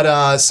 Okay.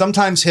 But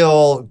sometimes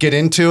he'll get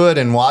into it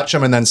and watch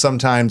them, and then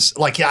sometimes,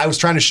 like, I was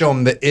trying to show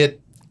him the It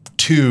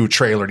 2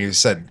 trailer, and he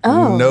said,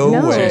 Oh, "No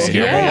no. way,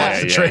 Yeah, never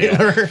watch the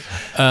trailer."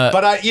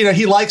 But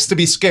he likes to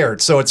be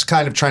scared, so it's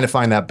kind of trying to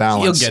find that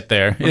balance. You'll get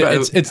there.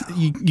 It's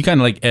you kind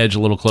of like edge a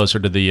little closer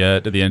to the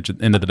end of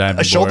the diving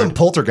I showed board. him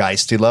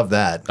Poltergeist. He loved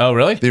that. Oh,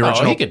 really? The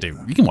original.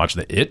 You can watch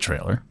the It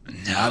trailer.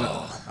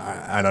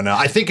 I don't know.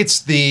 I think it's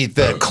the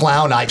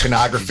clown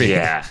iconography.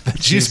 Yeah.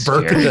 She's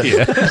Birkin.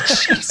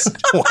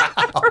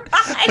 Wow.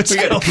 We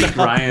got to keep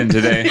Ryan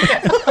today.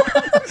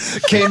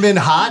 Came in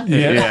hot.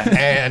 Yeah.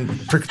 And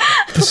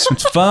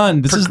It's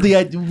fun. This is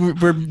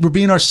we're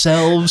being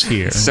ourselves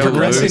here. So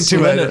progressing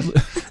loose.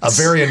 to a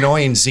very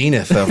annoying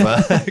zenith of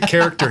a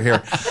character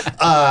here.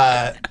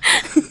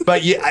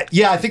 But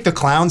I think the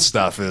clown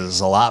stuff is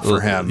a lot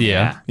for him.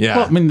 Yeah. Yeah.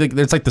 Well, I mean,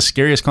 it's like the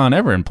scariest clown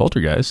ever in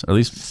Poltergeist. At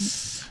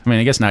least, I mean,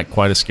 I guess not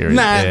quite as scary.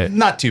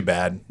 Not too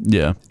bad.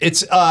 Yeah.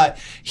 It's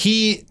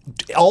he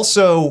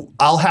also,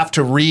 I'll have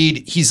to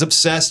read, he's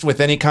obsessed with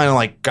any kind of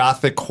like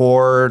gothic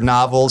horror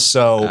novels,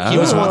 so he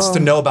always wants to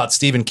know about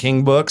Stephen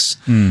King books,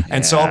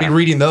 and so I'll be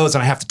reading those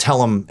and I have to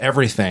tell him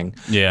everything.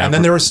 Yeah. And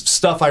then there was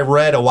stuff I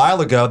read a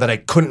while ago that I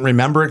couldn't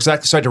remember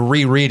exactly, so I had to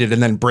reread it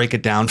and then break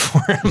it down for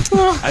him.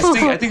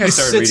 I think I started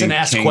sits reading and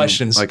asks King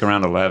questions. like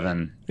around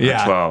 11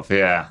 Yeah. or 12.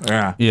 Yeah.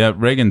 Yeah. Yeah,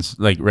 Reagan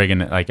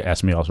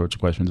asked me all sorts of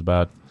questions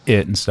about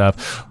it and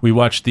stuff. We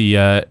watched the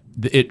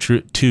It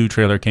 2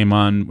 trailer came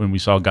on when we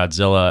saw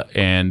Godzilla,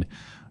 and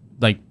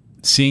like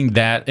seeing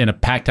that in a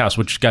packed house,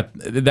 which got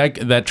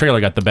that trailer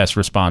got the best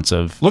response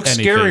of Looks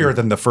anything. scarier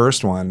than the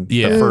first one.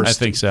 Yeah, the first, I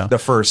think so. The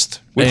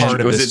first Was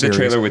part of it this the series.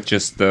 trailer with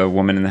just the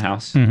woman in the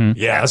house?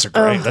 Yeah, that's a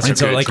great. That's a And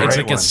so good, like great it's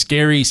like one. a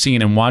scary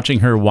scene, and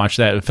watching her watch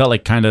that, it felt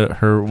like kind of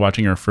her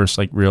watching her first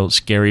like real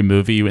scary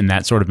movie in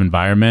that sort of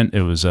environment.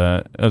 It was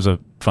a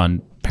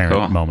fun parent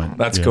Cool. moment.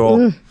 That's Yeah.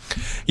 cool.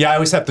 Yeah, I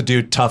always have to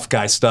do tough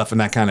guy stuff, and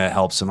that kind of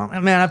helps him. I'm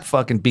like, man, I'd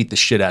fucking beat the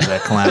shit out of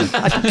that clown.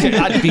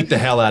 I'd beat the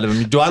hell out of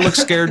him. Do I look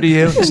scared to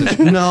you? He says,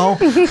 no.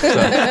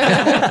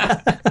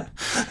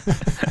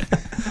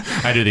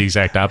 I do the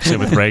exact opposite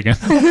with Reagan.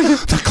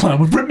 The clown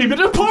would rip me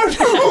apart.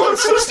 Oh, I'm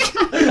so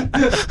scared.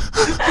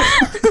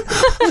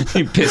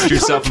 You pissed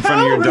yourself in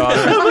front of your daughter.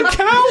 I'm a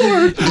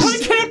coward. I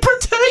can't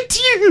protect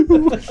you.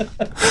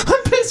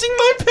 I'm pissing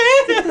my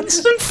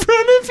pants in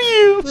front of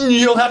you.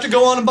 You'll have to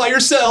go on by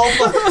yourself.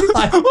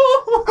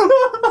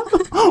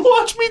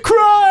 Watch me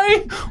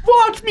cry.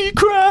 Watch me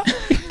cry.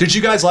 Did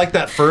you guys like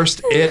that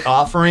first It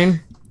offering?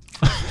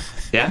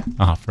 Yeah.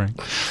 Offering.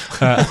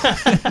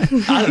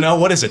 I don't know.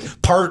 What is it?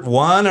 Part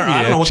 1? Or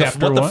I don't know what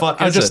the fuck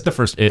is just it? the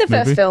first It The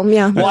first movie. film,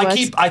 yeah. Well,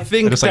 otherwise. I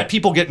think Just that like-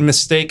 people get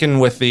mistaken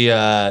with the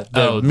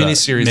the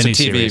miniseries, the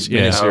TV miniseries,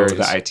 yeah. miniseries. Oh,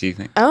 the IT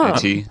thing. Oh.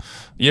 IT.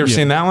 You ever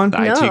seen that one? The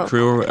No. IT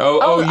crew.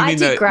 Oh, you mean IT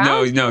the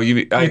Ground? no? You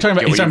mean You're talking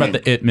about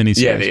the It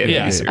miniseries. Yeah, the It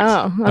Yeah. miniseries.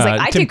 Oh, I was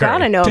like, Tim IT Ground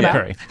Curry. I know Tim about.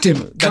 Curry. Tim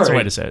That's the Curry.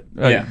 way to say it.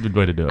 Yeah. Good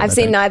way to do it. I've I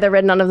seen think. neither,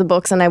 read none of the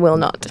books, and I will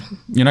not.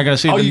 You're not going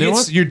to see the new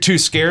one? You're too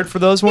scared for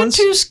those ones?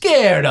 Too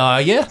scared, are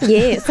you?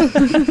 Yes.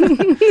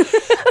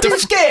 Too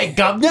scared,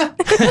 governor.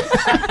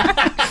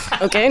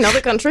 Okay,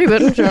 another country,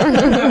 but sure.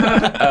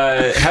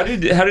 How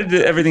did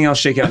everything else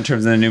shake out in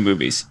terms of the new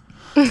movies?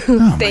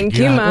 Thank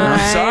you, God. Mike.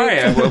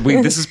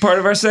 Sorry, this is part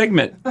of our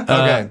segment.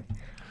 Okay.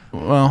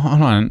 Well,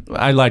 hold on.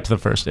 I liked the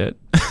first It.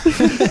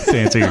 To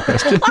answer your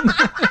question.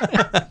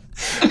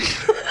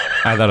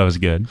 I thought it was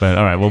good, but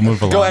all right, we'll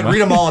move along. Go ahead,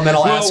 read them all, and then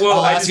I'll I ask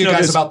just you know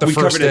guys this- about the we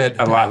first covered it It.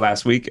 a lot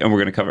last week, and we're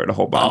going to cover it a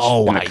whole bunch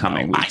in the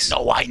coming weeks.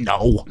 I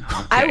know.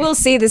 I will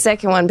see the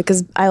second one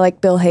because I like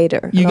Bill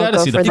Hader. You and I'll gotta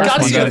go see the for first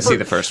that one. You got to see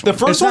the first one. The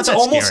first It's not one's that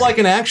almost scary. like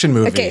an action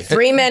movie. Okay,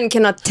 3 men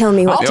cannot tell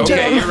me what to do.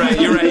 Okay,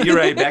 you're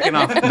right. Backing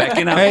up.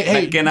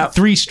 Backing up.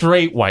 3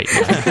 straight white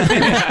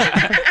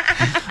men.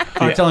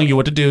 I'm telling you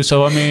what to do,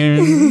 so I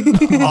mean,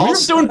 we're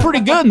doing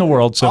pretty good in the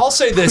world. So I'll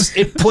say this: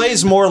 it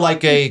plays more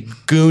like a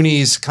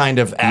Goonies kind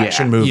of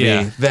action movie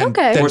Yeah. than,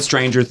 Okay. than Or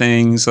Stranger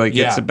Things. Like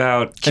Yeah. it's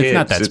about kids. it's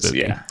not that spooky.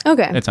 Yeah.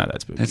 Okay. It's not that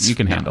spooky. You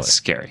can handle It's it.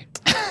 scary.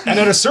 And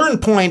at a certain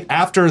point,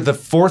 after the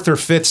 4th or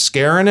 5th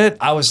scare in it,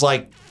 I was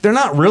like, they're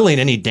not really in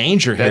any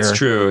danger here. That's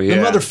true, yeah.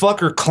 The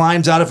motherfucker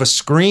climbs out of a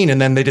screen, and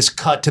then they just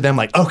cut to them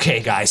like, okay,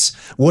 guys,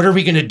 what are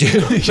we going to do?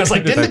 I was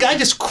like, didn't the guy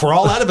just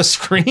crawl out of a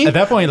screen? At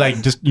that point, like,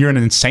 just you're in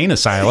an insane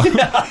asylum.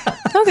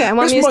 Okay, I'm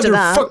This used to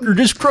that. motherfucker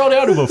just crawled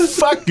out of a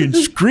fucking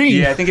screen.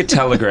 Yeah, I think it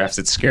telegraphs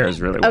its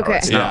scares really well. Okay.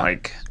 It's not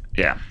like,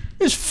 yeah.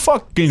 This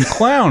fucking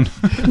clown.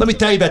 Let me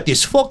tell you about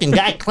this fucking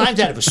guy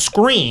climbs out of a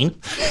screen.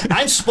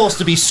 I'm supposed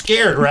to be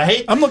scared,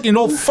 right? I'm looking at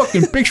old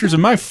fucking pictures of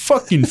my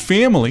fucking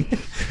family.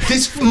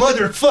 This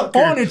motherfucker.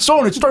 On its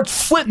own, it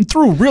starts flitting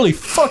through really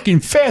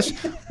fucking fast.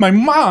 My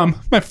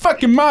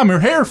fucking mom, her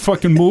hair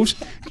fucking moves.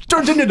 It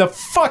turns into the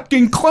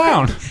fucking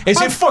clown.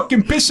 I'm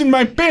fucking pissing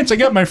my pants. I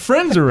got my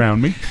friends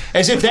around me.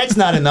 As if that's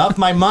not enough,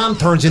 my mom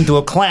turns into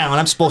a clown.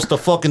 I'm supposed to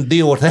fucking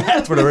deal with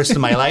that for the rest of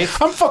my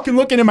life. I'm fucking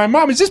looking at my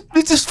mom. Is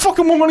this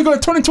fucking woman going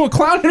to turn into a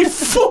clown any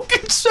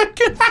fucking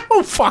second? I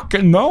don't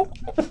fucking know.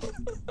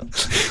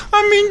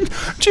 I mean,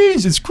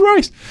 Jesus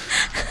Christ.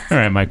 All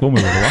right, Mike, we'll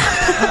move it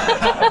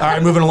along. All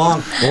right, moving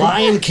along.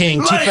 Lion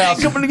King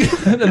 2000. Coming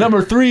in at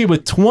number 3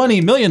 with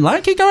 20 million.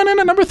 Lion King going in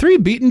at number 3,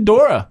 beating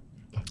Dora.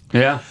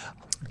 Yeah.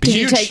 Did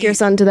you take your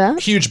son to that?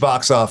 Huge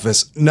box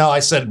office. No, I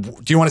said,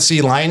 do you want to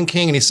see Lion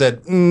King? And he said,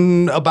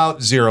 about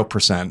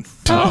 0%.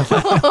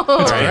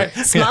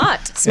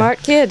 Smart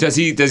kid. Does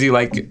he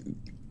like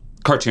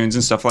cartoons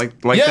and stuff like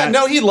Yeah, that?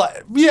 no,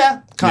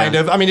 kind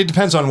of. I mean, it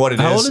depends on what it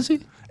is. How old is he?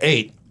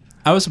 8.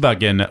 I was about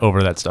getting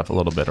over that stuff a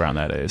little bit around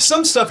that age.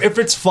 Some stuff, if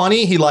it's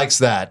funny, he likes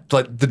that.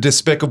 Like the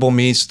Despicable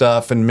Me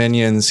stuff and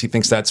Minions, he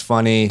thinks that's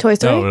funny. Toy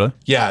Story? Oh, really?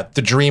 Yeah,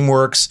 the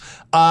DreamWorks.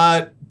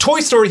 Toy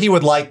Story he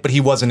would like, but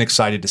he wasn't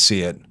excited to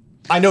see it.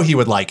 I know he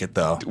would like it,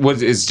 though.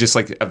 What is just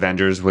like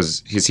Avengers?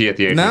 Is he at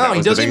the age? where that No, he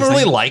was the doesn't even biggest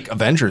really thing? like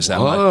Avengers that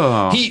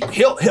Oh. much.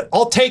 He'll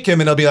I'll take him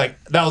and he'll be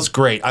like, that was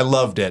great. I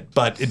loved it.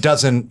 But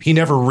he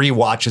never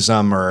rewatches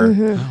them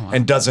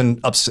and doesn't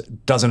obsess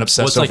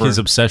What's over like his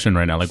obsession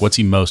right now? Like, what's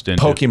he most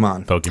into?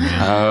 Pokemon. Pokemon.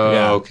 Oh,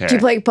 Yeah. okay. Do you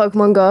play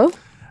Pokemon Go?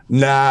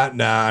 Nah.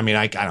 I mean,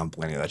 I don't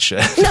play any of that shit.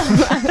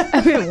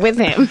 With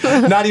him.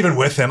 Not even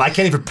with him. I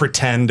can't even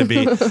pretend to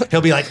be.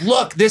 He'll be like,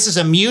 look, this is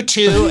a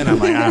Mewtwo. And I'm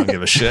like, I don't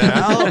give a shit.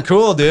 Oh,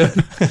 cool, dude.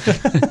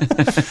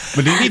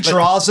 But he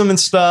draws them and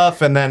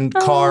stuff and then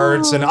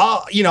cards. And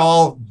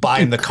I'll buy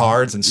him the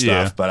cards and stuff.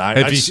 Yeah. But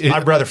If you-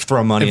 I'd rather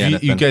throw money at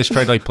Have it. you guys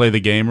tried to like play the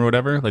game or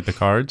whatever? Like the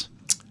cards?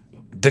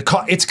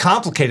 It's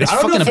complicated. It's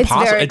I don't know fucking if- It's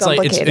impossible. very It's like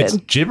it's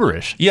complicated.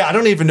 gibberish. Yeah, I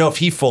don't even know if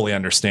he fully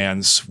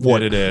understands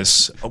what it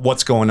is,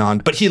 what's going on.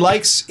 But he's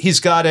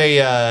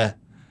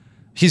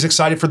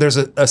excited for there's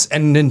a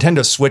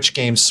Nintendo Switch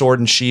game, Sword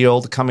and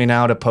Shield, coming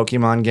out, a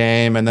Pokemon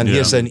game, and then he Yeah.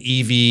 has an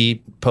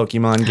Eevee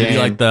Pokemon game. Do you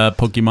like the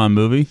Pokemon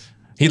movie?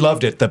 He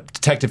loved it. The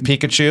Detective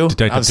Pikachu.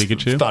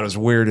 Pikachu? Thought it was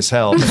weird as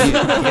hell.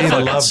 But he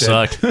loved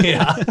sucked. it.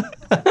 Yeah.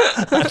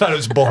 I thought it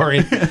was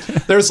boring.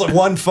 There's like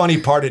one funny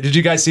part. Did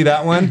you guys see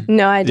that one?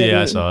 No, I didn't.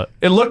 Yeah, I saw it.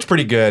 It looked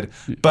pretty good,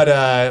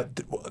 but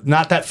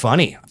not that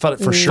funny. I thought it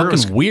for sure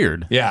was Fucking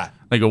weird. Yeah.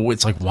 Like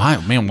it's like why are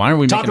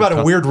we Talk making about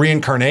a weird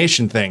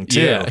reincarnation thing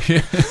too. Yeah.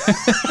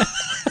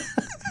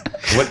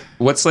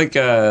 What's like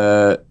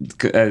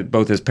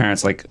both his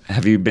parents, like,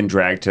 have you been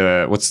dragged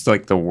to, what's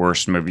like the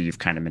worst movie you've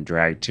kind of been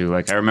dragged to?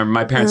 Like, I remember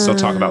my parents still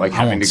talk about like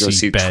having won't to go see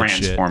see bad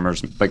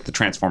Transformers, like the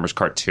Transformers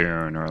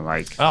cartoon, or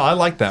like Oh, I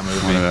like that movie.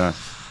 one of the,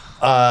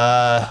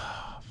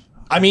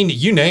 I mean,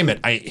 you name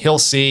it. He'll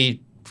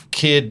see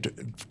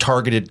kid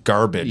targeted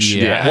garbage.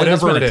 Yeah.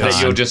 Whatever There's it been a is.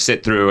 that you'll just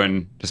sit through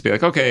and just be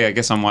like, okay, I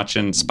guess I'm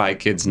watching Spy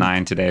Kids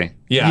 9 today.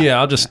 Yeah. Yeah,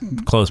 I'll just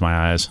close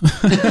my eyes.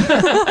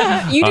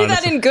 You do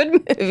that in good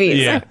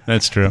movies.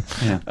 That's true.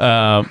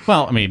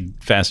 Well, I mean,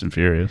 Fast and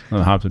Furious,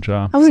 Hobbs and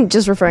Shaw. I wasn't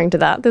just referring to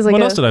that. There's like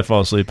What else did I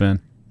fall asleep in?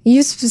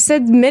 you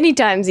said many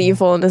times that you've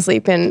fallen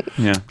asleep in.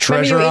 Yeah.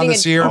 Treasure Remember you on the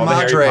eating Sierra all the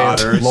Harry Madre,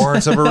 Potters.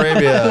 Lawrence of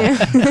Arabia.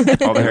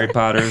 All the Harry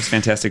Potters,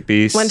 Fantastic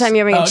Beasts. One time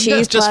you're having a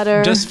cheese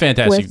platter. Just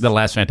Fantastic. with- The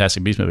last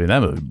Fantastic Beast movie. That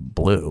movie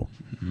blew.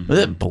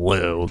 It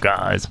blew,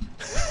 guys.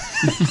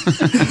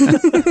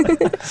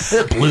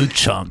 It blew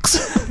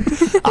chunks.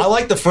 I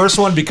like the first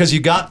one because you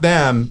got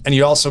them and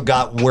you also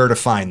got where to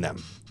find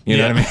them. You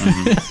know what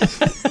I mean?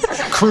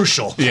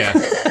 Crucial. Yeah.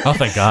 Oh,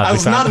 thank God.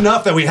 It's not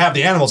enough that we have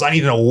the animals. I need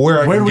to know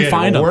where Where do we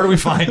find them? Where do we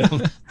find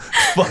them?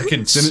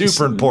 Fucking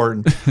super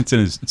important. It's in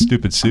his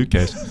stupid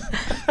suitcase.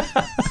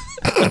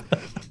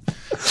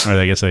 Or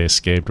I guess they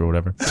escaped or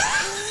whatever.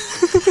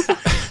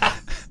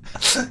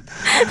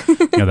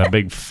 Yeah, that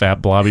big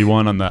fat blobby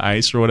one on the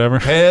ice or whatever.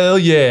 Hell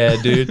yeah,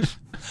 dude.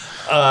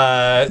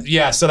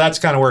 Yeah, so that's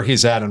kind of where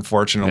he's at,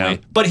 unfortunately. Yeah.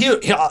 But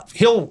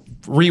he'll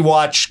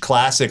rewatch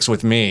classics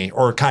with me,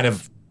 or kind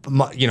of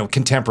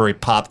contemporary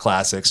pop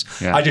classics.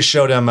 Yeah. I just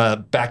showed him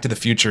Back to the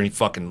Future, and he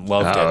fucking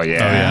loved Oh, it.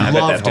 yeah. I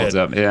bet Loved that holds it.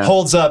 up. Yeah.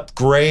 Holds up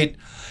great.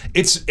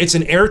 It's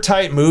an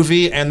airtight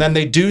movie, and then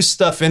they do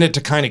stuff in it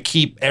to kind of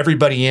keep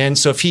everybody in.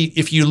 So if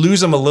you lose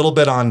them a little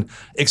bit on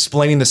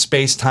explaining the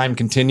space-time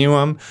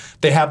continuum,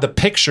 they have the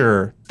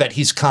picture that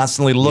he's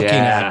constantly looking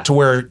Yeah. at to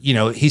where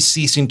he's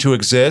ceasing to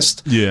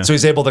exist. Yeah. So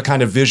he's able to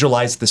kind of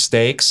visualize the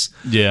stakes.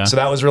 Yeah. So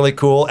that was really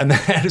cool. And then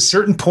at a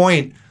certain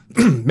point,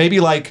 maybe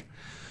like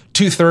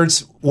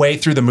 2/3 way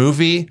through the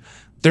movie,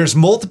 there's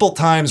multiple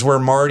times where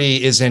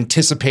Marty is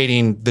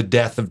anticipating the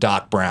death of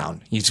Doc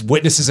Brown. He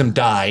witnesses him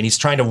die, and he's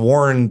trying to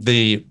warn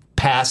the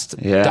past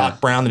Yeah. Doc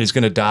Brown that he's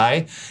going to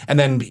die. And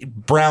then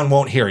Brown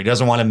won't hear. He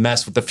doesn't want to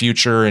mess with the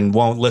future and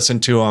won't listen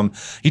to him.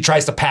 He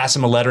tries to pass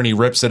him a letter and he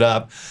rips it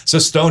up. So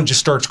Stone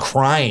just starts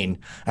crying.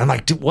 And I'm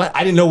like, dude, what?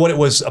 I didn't know what it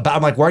was about.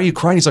 I'm like, why are you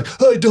crying? He's like,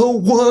 I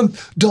don't want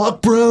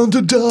Doc Brown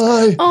to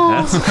die.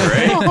 That's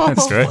great.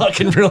 That's great.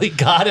 Fucking really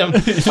got him.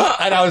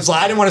 And I was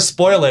like, I didn't want to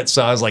spoil it.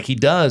 So I was like, he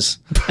does.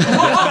 No.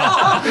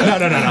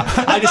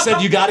 I just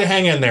said, you got to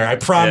hang in there. I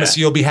promise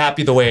you'll be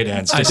happy the way it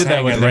ends. I Just did that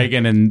hang with in there.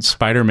 Reagan and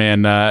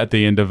Spider-Man at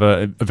the end of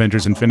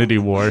Avengers Infinity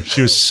War.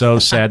 She was so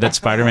sad that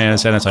Spider-Man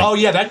is dead. It's like, Oh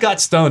yeah, that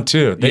got Stone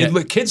too. Yeah.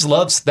 Kids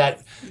loves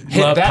that.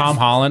 love that- Tom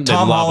Holland. They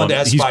Tom love Holland him.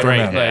 as He's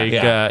Spider-Man. great. Like,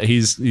 Yeah.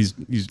 he's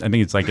I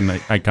think it's like an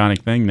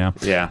iconic thing now.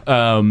 Yeah.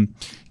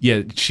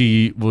 Yeah,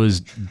 she was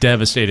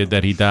devastated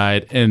that he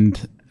died,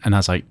 and I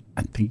was like,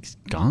 I think he's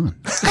gone.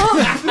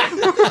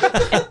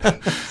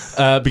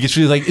 Because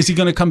she was like, is he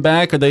going to come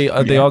back? Are they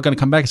all going to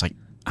come back? It's like,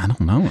 I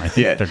don't know. I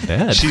think Yeah. they're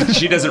dead.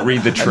 She doesn't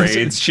read the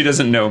trades. She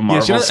doesn't know Yeah,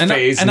 Marvel's she does-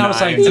 phase and I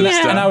was like, nines and, and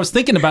stuff. and I was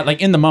thinking about,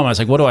 like, in the moment, I was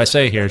like, what do I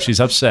say here? She's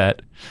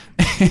upset,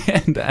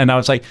 and I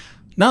was like,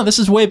 no, this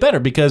is way better,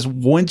 because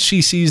once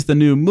she sees the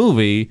new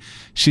movie,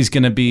 she's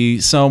going to be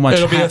so much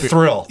It'll be a happier.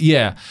 thrill.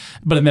 Yeah,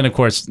 but then of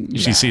course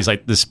she sees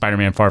like the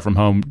Spider-Man Far From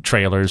Home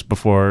trailers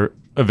before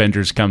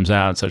Avengers comes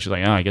out, so she's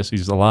like, oh, I guess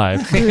he's alive.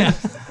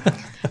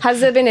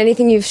 Has there been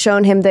anything you've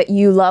shown him that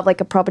you love,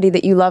 like a property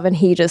that you love and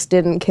he just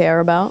didn't care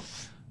about?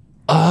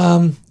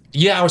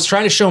 Yeah, I was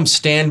trying to show him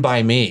Stand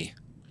By Me.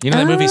 You know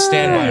the movie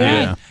Stand By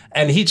Yeah. Me?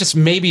 And he just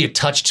maybe a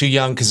touch too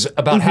young, because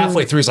about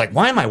halfway through he's like,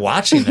 why am I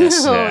watching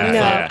this? Oh, Yeah. no.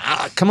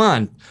 Yeah. Come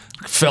on.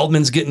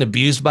 Feldman's getting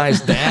abused by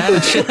his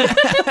dad.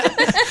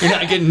 You're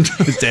not getting...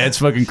 His dad's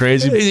fucking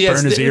crazy.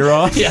 Yes, Burn his ear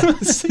off. Yeah.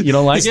 You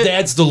don't like His it?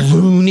 dad's the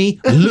loony.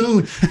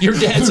 Your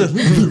dad's a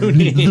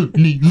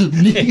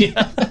loony.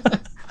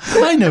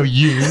 I know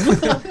you.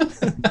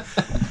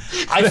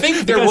 I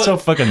think there That's was... so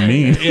fucking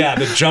mean. Yeah,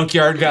 the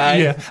junkyard guy.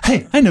 Yeah.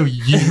 Hey, I know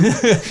you.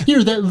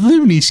 You're that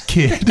Looney's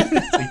kid.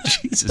 It's like,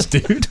 Jesus,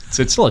 dude.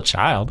 So it's still a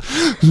child.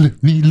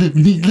 Looney.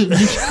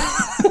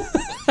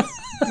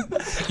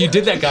 You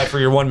did that guy for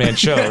your one-man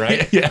show,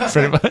 right? Yeah,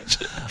 pretty much.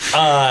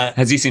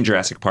 Has he seen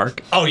Jurassic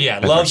Park? Oh yeah,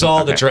 loves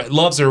all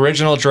loves the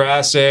original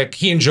Jurassic.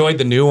 He enjoyed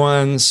the new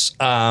ones,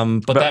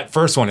 but that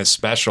first one is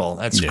special.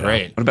 That's Yeah.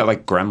 great. What about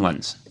like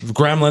Gremlins?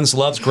 Gremlins,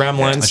 loves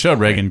Gremlins. I showed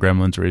Reagan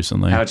Gremlins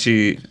recently. How'd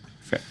she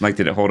like?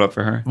 Did it hold up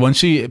for her?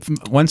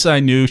 Once I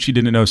knew she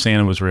didn't know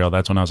Santa was real,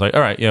 that's when I was like,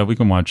 all right, yeah, we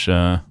can watch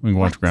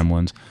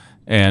Gremlins.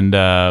 And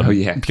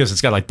yeah. because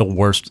it's got like the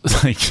worst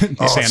like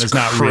Santa's It's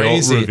not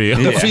crazy. real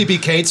reveal. The Phoebe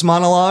Cates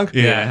monologue.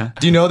 Yeah.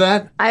 Do you know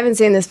that? I haven't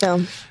seen this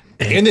film.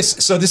 In this,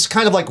 so this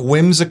kind of like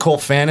whimsical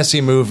fantasy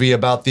movie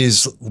about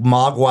these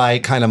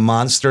Mogwai kind of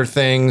monster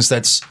things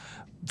that's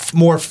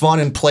more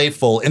fun and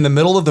playful. In the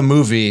middle of the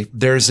movie,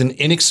 there's an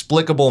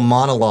inexplicable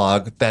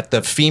monologue that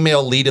the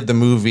female lead of the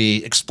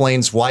movie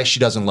explains why she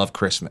doesn't love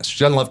Christmas.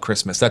 She doesn't love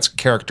Christmas. That's a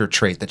character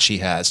trait that she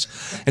has.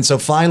 And so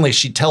finally,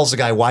 she tells the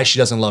guy why she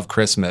doesn't love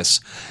Christmas.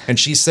 And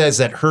she says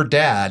that her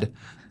dad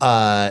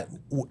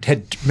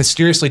had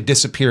mysteriously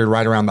disappeared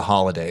right around the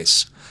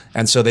holidays.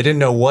 And so they didn't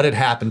know what had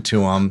happened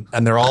to him,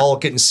 and they're all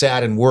getting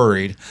sad and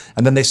worried.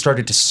 And then they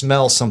started to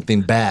smell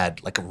something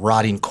bad, like a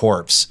rotting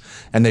corpse,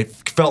 and they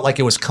felt like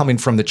it was coming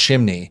from the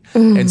chimney.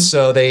 And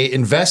so they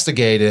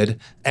investigated,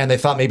 and they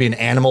thought maybe an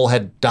animal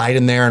had died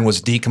in there and was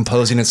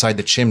decomposing inside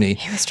the chimney.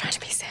 He was trying to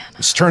be Santa.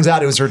 It turns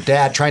out it was her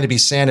dad trying to be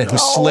Santa who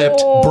slipped,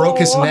 broke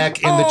his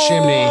neck in the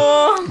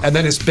chimney, and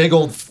then his big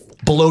old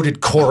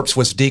bloated corpse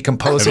was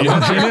decomposing.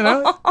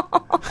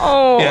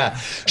 Yeah.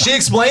 She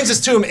explains this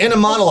to him in a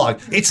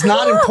monologue. It's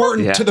not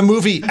important to the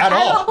movie at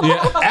all.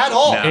 At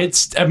all. No.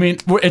 It's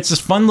this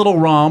fun little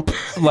romp,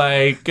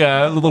 like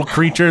little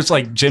creatures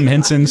like Jim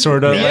Henson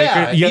sort of.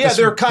 Yeah, like, you got this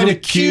they're kind really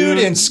of cute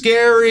and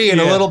scary and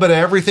a Yeah. little bit of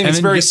everything. And It's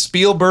then very you-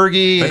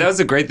 Spielbergy. But that was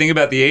the great thing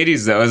about the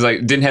 '80s, though. Is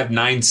like didn't have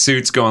 9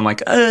 suits going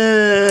like.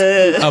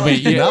 I mean,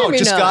 yeah. no, it Maybe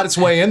just not. got its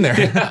way in there.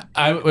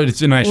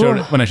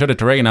 When I showed it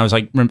to Reagan, I was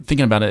like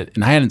thinking about it,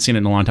 and I hadn't seen it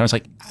in a long time. I was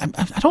like,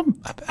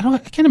 I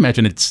can't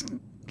imagine it's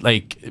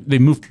like they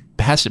moved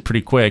past it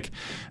pretty quick,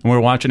 and we're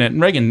watching it,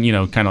 and Reagan,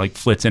 kind of like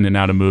flits in and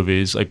out of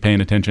movies, like paying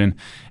attention,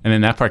 and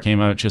then that part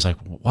came out, and she was like,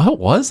 "What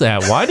was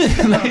that? Why did?"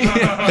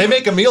 They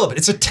make a meal of it.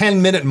 It's a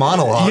 10-minute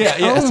monologue. Yeah,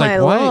 Oh it's my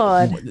like,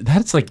 why? Lord.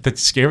 That's like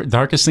the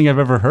darkest thing I've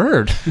ever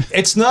heard.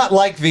 It's not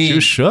like She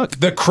was shook.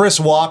 the Chris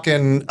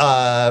Walken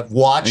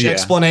watch Yeah.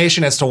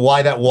 explanation as to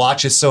why that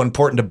watch is so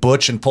important to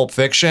Butch and Pulp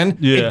Fiction.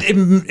 Yeah.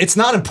 It's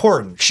not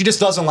important. She just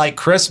doesn't like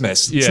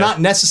Christmas. It's Yeah.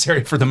 not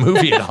necessary for the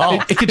movie at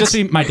all. It could just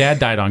be my dad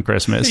died on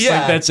Christmas.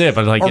 Like, that's it.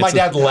 But like, or my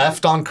it's- dad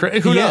left on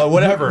Christmas. Who Yeah, knows?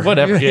 Whatever.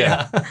 whatever,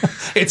 yeah.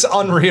 It's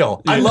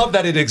unreal. I love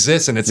that it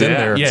exists and it's in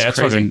there. Yeah, it's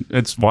crazy. fucking,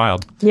 it's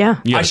wild. Yeah.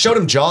 I showed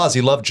him Jaws.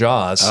 He loved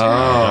Jaws. Oh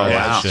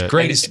wow! shit.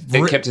 Great. And He's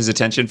it kept his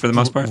attention for the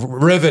most part.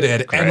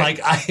 riveted. And like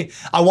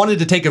I wanted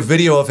to take a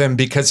video of him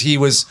because he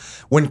was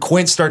when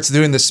Quint starts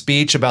doing the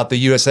speech about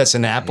the USS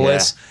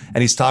Annapolis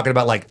and he's talking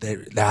about like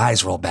their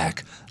eyes roll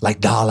back like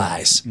doll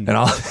eyes and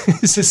all.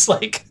 It's just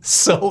like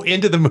so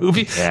into the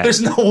movie. Yeah.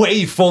 There's no way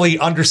he fully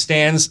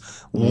understands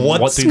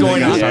what's the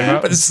going on. guy's talking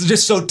about? But it's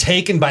just so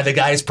taken by the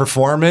guy's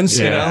performance,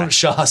 you Yeah. know,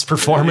 Shaw's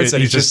performance,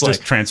 and He's he's just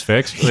like,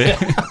 transfixed.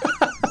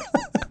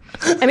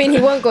 I mean, he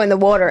won't go in the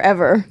water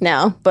ever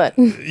now, but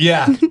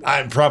yeah,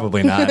 I'm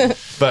probably not.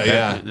 But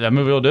yeah. That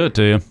movie will do it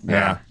to you.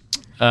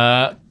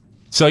 Yeah.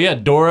 So yeah,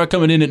 Dora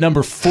coming in at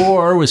number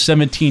 4 with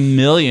 17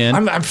 million.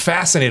 I'm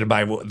fascinated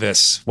by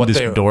this. What this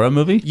they, Dora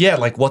movie? Yeah,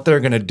 like what they're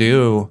going to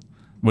do,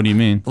 What do you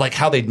mean? like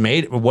how they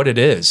made it, what it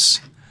is.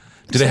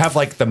 Do they have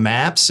like the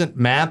maps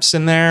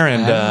in there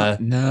and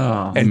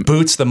No. and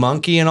Boots the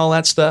monkey and all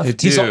that stuff? They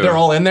do. They're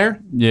all in there?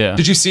 Yeah.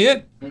 Did you see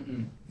it?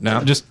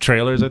 No. Just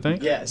trailers, I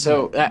think. Yeah,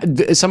 so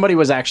somebody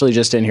was actually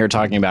just in here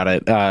talking about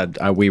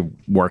it. We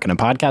work in a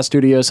podcast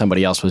studio.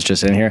 Somebody else was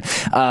just in here.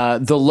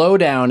 The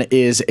lowdown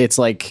is it's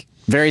like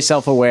very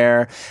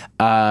self-aware.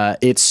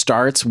 It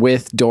starts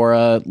with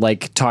Dora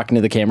like talking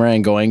to the camera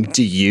and going,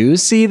 "Do you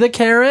see the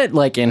carrot?"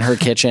 like in her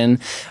kitchen,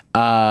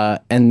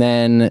 and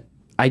then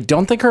I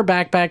don't think her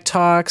backpack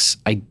talks.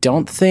 I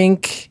don't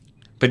think.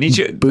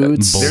 Benicio,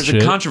 Boots. there's a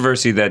Bullshit.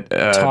 controversy that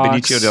Talks.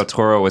 Benicio del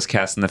Toro was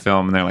cast in the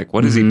film, and they're like,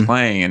 "What is he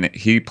playing?" And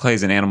he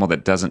plays an animal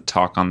that doesn't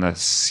talk on the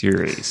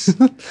series.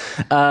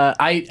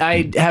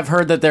 I have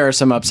heard that there are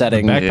some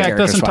upsetting. Backpack character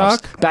doesn't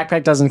swaps. talk?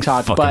 Backpack doesn't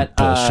talk, Fucking but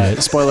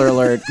bullshit. spoiler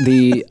alert: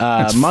 the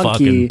monkey,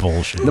 fucking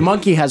bullshit. the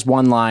monkey has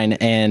one line,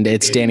 and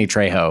it's Danny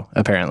Trejo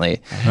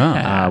apparently,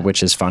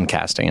 which is fun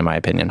casting in my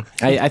opinion.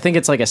 I think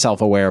it's like a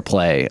self-aware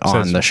play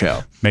on the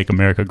show. Make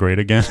America Great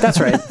Again. That's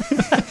right.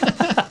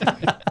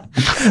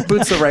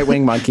 Boots the right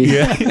wing monkey.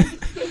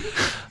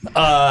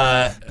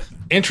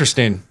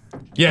 Interesting.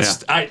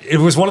 Yes, it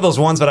was one of those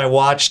ones that I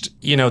watched.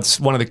 You know, it's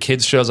one of the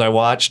kids shows I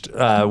watched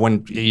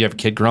when you have a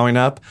kid growing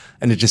up,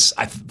 and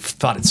I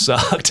thought it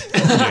sucked.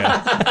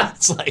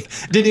 It's like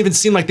didn't even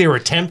seem like they were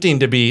attempting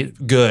to be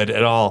good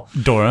at all.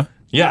 Dora.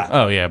 Yeah,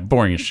 Oh yeah,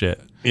 boring as shit.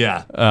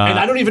 yeah. And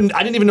I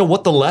didn't even know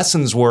what the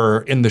lessons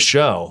were in the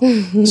show.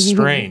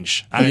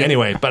 Strange.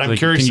 Anyway, but I'm Like,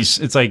 curious.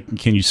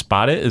 can you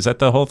spot it? Is that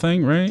the whole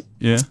thing? Right?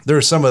 Yeah.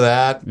 There's some of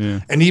that,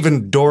 and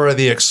even Dora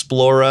the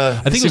Explorer.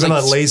 I think it was even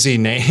like a lazy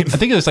name. I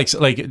think it was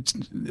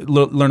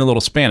learn a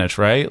little Spanish,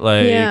 right?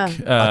 Like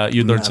Yeah.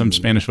 you learned some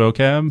Spanish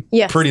vocab.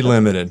 yeah. Pretty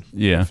limited.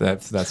 Yeah.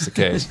 if that's the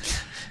case.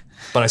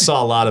 But I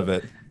saw a lot of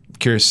it.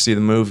 Curious to see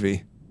the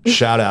movie.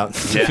 Shout out.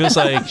 It feels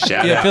like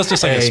it feels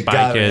just like a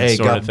Spy Kids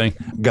sort of thing.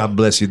 God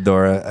bless you,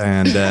 Dora,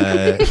 and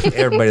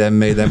everybody that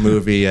made that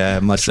movie.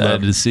 Much love,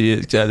 Excited to see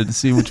it. Excited to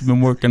see what you've been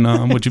working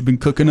on, what you've been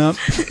cooking up.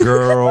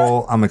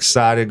 girl. I'm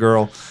excited,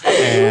 girl,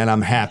 and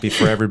I'm happy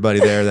for everybody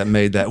there that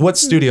made that. What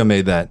studio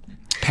made that?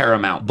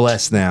 Paramount.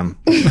 Bless them.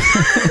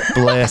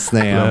 Bless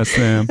them. That's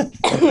them.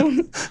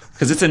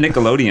 Because it's a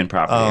Nickelodeon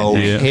property. Oh,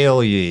 Yeah.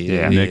 hell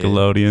yeah.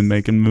 Nickelodeon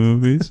making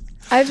movies.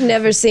 I've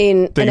never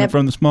seen Taking it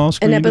from the small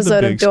screen an to the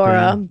episode big of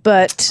Dora, screen.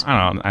 but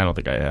I don't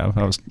think I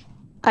have.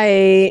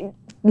 I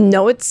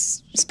know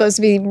it's supposed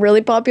to be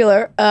really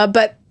popular,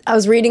 but I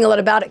was reading a lot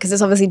about it because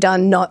it's obviously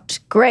done not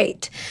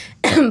great.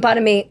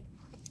 Pardon me.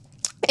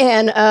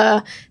 And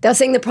they were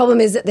saying the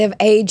problem is that they've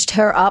aged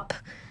her up.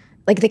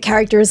 Like the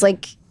character is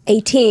like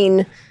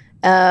 18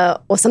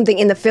 or something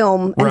in the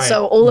film. And Right.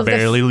 so all of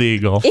Barely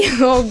legal.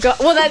 Oh god!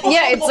 Well,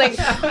 it's like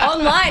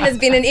online has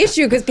been an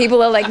issue because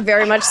people are like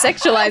very much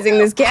sexualizing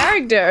this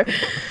character,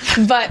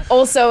 but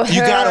also her,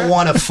 You gotta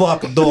want to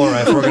fuck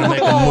Dora if we're gonna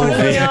make a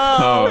movie.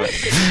 Oh,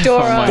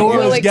 Dora will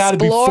Dora's gotta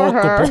be explore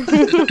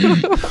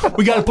her.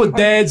 We got to put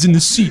dads in the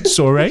seats,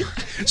 all right?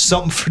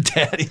 Something for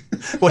Daddy.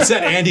 What's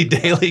that Andy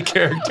Daly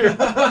character?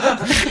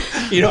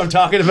 You know what I'm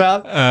talking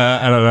about?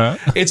 I don't know.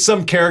 It's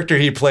some character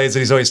he plays,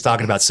 and he's always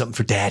talking about something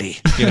for Daddy.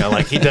 You know,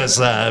 like he does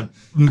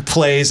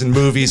plays and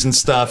movies and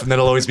stuff, and then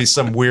it'll always be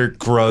some weird,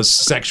 gross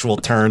sexual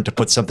turn to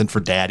put something for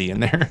Daddy in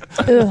there.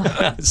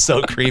 It's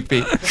so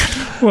creepy.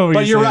 What were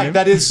But you you're saying? right.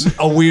 That is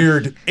a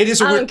weird. It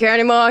is a I don't weird. care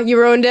anymore. You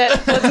ruined it.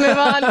 Let's move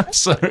on.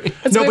 Sorry.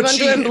 Let's move on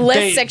to a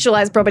less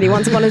sexualized property.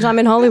 Once upon a time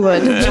in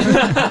Hollywood.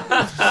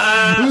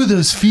 Ooh,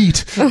 those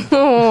feet.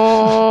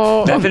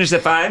 that finished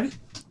at 5?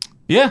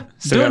 Yeah,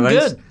 Still doing got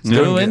legs? good.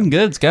 Doing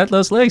good. It's got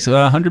those legs.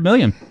 100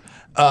 million.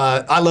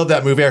 I love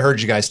that movie. I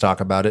heard you guys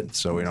talk about it,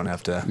 so we don't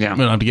have to. Yeah. We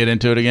don't have to get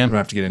into it again. We don't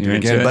have to get into You're it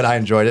into again. it? But I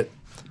enjoyed it.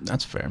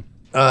 That's fair.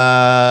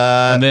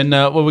 And And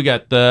then what we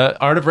got? The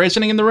Art of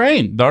Racing in the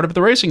Rain. The Art of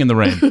the Racing in the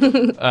Rain.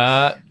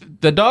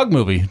 The dog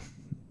movie.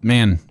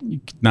 Man, you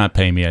could not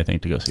pay me, I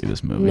think, to go see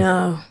this movie.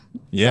 No.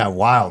 yeah,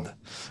 wild.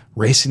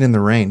 Racing in the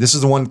Rain. This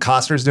is the one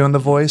Costner's doing the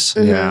voice.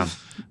 Yeah.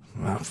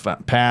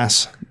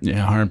 Pass.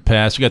 Yeah, hard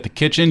pass. We got The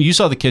Kitchen. You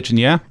saw The Kitchen,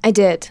 yeah? I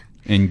did.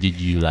 And did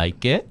you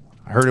like it?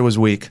 I heard it was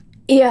weak.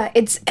 Yeah,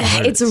 it's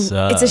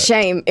it a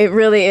shame. It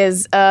really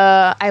is.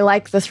 I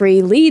like the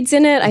 3 leads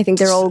in it. I think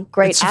they're all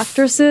great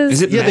actresses.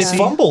 Is it Yeah, messy? they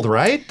fumbled,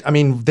 right? I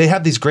mean, they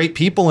have these great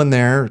people in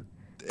there.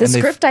 The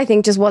script, I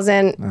think, just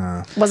wasn't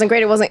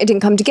great. It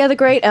didn't come together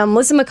great.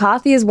 Melissa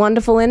McCarthy is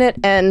wonderful in it,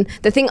 and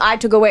the thing I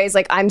took away is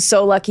like I'm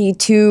so lucky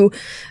to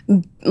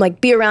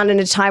like be around in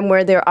a time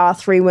where there are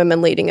 3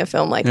 women leading a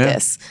film like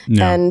this.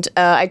 Yeah. And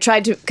I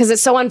tried to because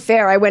it's so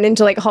unfair. I went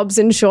into like Hobbs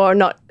and Shaw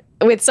not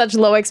with such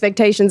low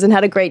expectations and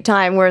had a great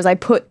time, whereas I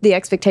put the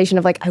expectation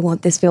of like, I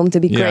want this film to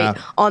be Yeah.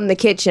 great on the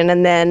kitchen,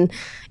 and then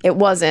it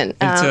wasn't.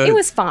 It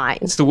was fine.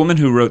 It's the woman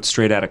who wrote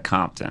Straight Outta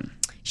Compton.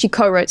 She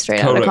co-wrote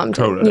Straight Outta Compton.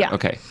 Co-wrote it. Yeah.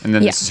 Okay. And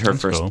then Yeah. this is her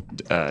first cool.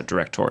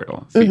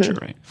 directorial feature,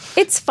 right?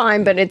 It's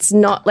fine, but it's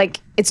not like,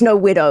 it's no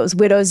Widows.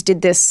 Widows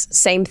did this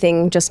same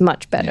thing, just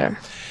much better.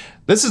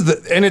 This is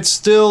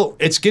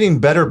it's getting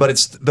better, but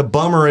it's the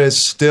bummer is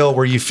still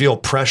where you feel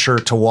pressure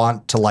to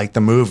want to like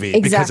the movie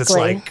because it's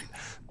Exactly. like,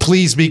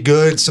 please be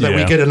good so that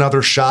we Yeah. get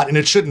another shot, and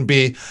it shouldn't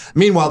be.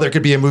 Meanwhile, there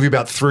could be a movie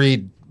about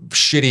 3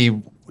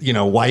 shitty,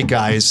 white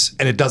guys,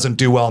 and it doesn't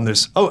do well, and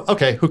there's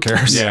okay, who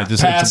cares? Yeah,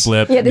 just Pass. it's a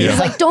blip. Yeah, this is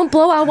like, don't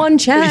blow our one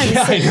chance.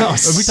 Yeah, I know.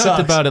 We talked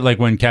about it like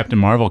when Captain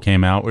Marvel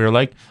came out. We were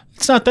like,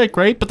 it's not that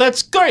great, but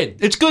that's great.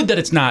 It's good that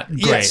it's not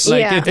great. Yes.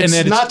 Like, Yeah. and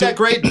then It's not that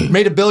great.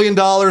 Made $1 billion.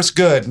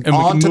 Good. we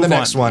On can to the move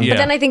next on. one. Yeah.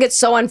 Then I think it's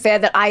so unfair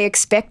that I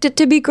expect it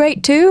to be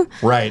great too.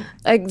 Right.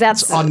 Like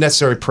that's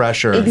Unnecessary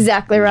pressure.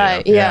 exactly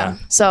right. Yeah. Yeah.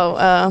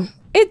 So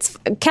it's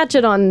catch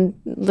it on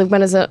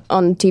when is it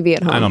on TV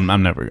at home?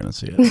 I'm never gonna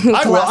see it.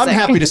 I'm Classic.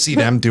 happy to see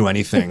them do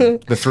anything.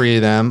 The 3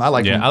 of them. I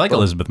like. Yeah, them. I like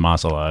Elizabeth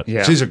Moss a lot.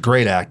 Yeah. She's a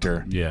great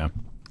actor. Yeah.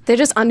 They're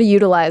just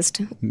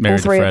underutilized. all Married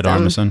to 3 Fred of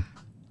them. Armisen.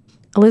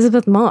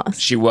 Elizabeth Moss.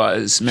 She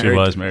was married. She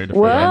was married to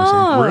Fred Whoa.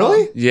 Armisen.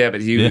 Really? Yeah,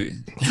 but Yeah.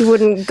 You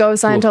wouldn't go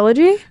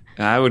Scientology?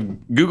 I would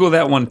Google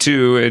that one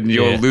too, and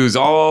you'll Yeah. lose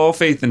all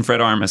faith in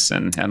Fred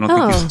Armisen. I don't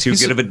think he's too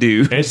good of a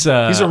dude. It's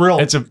He's a real.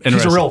 It's he's a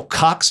interesting. real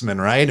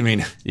cocksman, right? I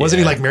mean, wasn't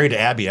he Yeah. like married to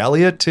Abby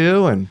Elliott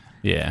too? And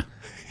Yeah.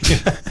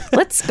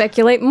 Let's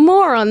speculate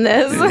more on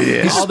this.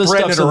 he's All this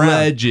spreading stuff's it around.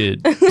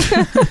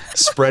 alleged.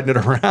 Spreading it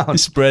around.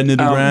 Spreading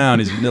it around.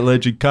 He's an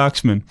alleged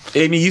coxman.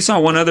 Amy, you saw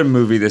one other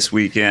movie this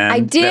weekend. I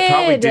That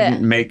probably did.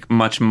 didn't make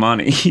much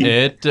money.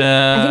 It.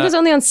 I think it was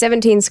only on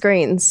 17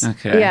 screens.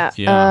 Okay. Yeah.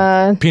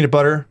 Yeah. Peanut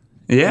butter.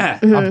 Yeah.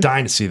 I'm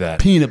dying to see that.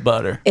 peanut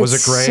butter. Was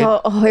It's it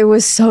great? it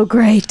was so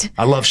great.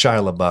 I love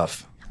Shia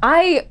LaBeouf.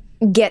 I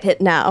get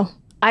it now.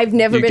 I've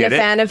never You been a get it?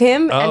 fan of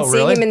him, and seeing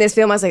really? him in this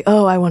film, I was like,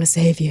 "Oh, I want to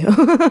save you."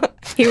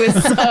 He was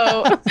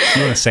so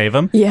You want to save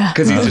him? yeah.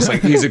 Because he's just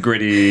like, he's a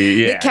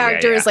gritty. Yeah, The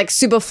character yeah, yeah. is like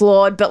super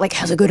flawed, but like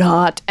has a good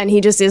heart, and he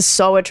just is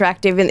so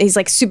attractive, and he's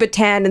like super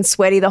tanned and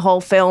sweaty the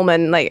whole film,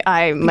 and like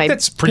my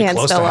That's pretty pants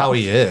close to fell how off.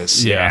 he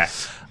is. Yeah.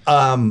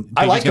 I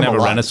like He's him gonna a have a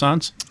lot.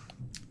 renaissance.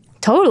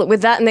 Totally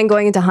with that, and then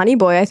going into Honey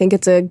Boy, I think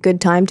it's a good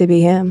time to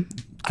be him.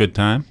 Good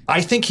time. I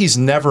think he's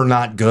never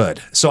not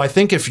good. So I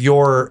think if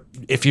you're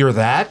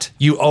that,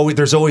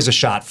 there's always a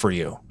shot for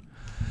you.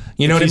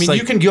 You know what I he's mean? like-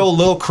 You can go a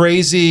little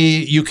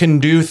crazy. You can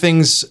do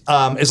things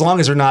as long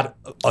as they're not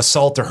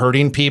assault or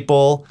hurting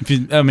people.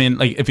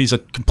 If he's a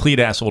complete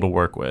asshole to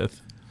work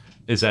with,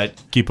 is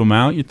that keep him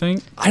out? You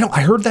think?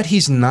 I heard that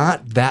he's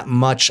not that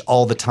much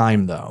all the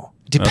time though.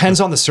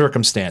 Depends on the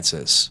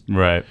circumstances.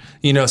 Right.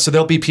 So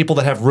there'll be people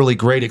that have really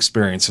great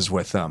experiences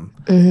with them.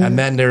 And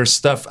then there's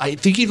stuff I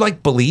think he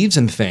believes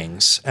in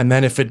things. And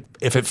then if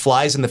it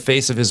flies in the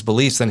face of his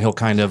beliefs, then he'll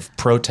kind of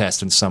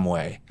protest in some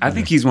way. I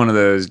think he's one of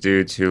those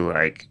dudes who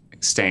like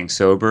staying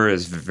sober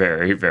is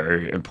very,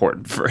 very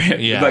important for him.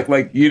 Yeah.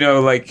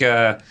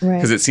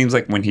 Because it seems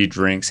like when he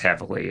drinks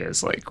heavily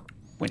is like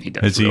when he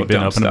does. Has he real been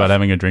dumb open stuff. about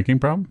having a drinking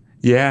problem?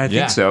 Yeah, I think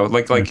Yeah. so.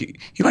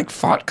 He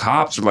fought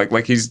cops or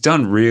like he's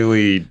done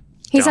really.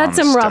 He's had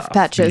dumb some rough stuff.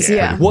 patches,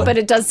 yeah. What- But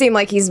it does seem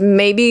like he's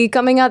maybe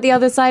coming out the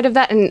other side of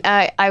that. And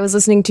I was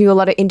listening to a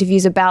lot of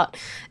interviews about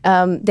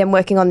them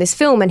working on this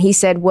film, and he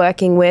said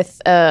working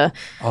with that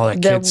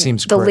kid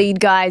seems the great. lead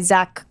guy,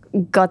 Zach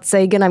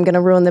Gottsagen. I'm going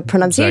to ruin the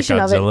pronunciation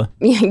of Godzilla?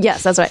 it.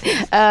 Yes, that's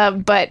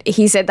right. But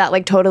he said that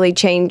like totally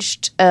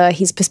changed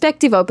his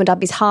perspective, opened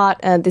up his heart.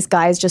 This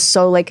guy is just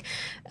so like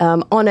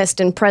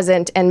honest and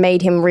present, and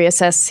made him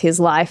reassess his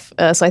life.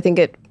 So I think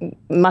it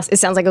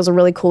sounds like it was a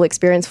really cool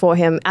experience for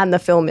him, and the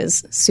film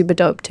is super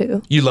dope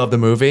too. You love the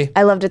movie?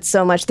 I loved it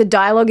so much. The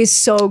dialogue is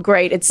so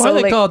great. It's Why so do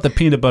they like call it the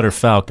peanut butter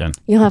falcon?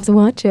 you'll have to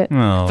watch it.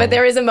 Oh. But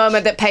there is a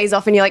moment that pays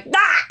off, and you're like,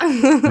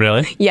 ah,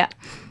 Really? yeah.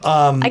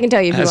 I can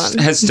tell you if you want.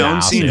 Has Stone Nah,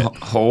 I'll seen see it.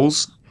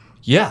 Holes?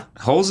 Yeah.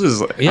 Holes is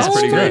that's Oh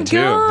pretty my good too.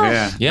 gosh.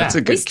 Yeah, Yeah. That's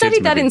a good. We kids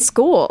studied that movie. in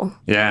school.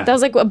 Yeah. That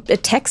was like a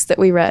text that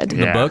we read. The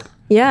Yeah. book?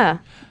 Yeah.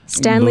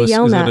 Stanley Louis-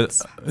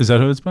 Yelnats. Is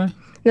that who it's by?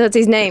 No, that's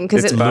his name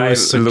because It's it. by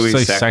Louis Louis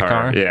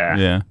Sekar. Yeah.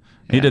 Yeah.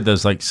 He did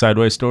those like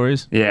sideways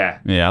stories. Yeah.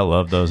 Yeah, I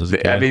love those as a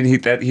kid. I mean,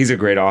 he's a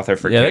great author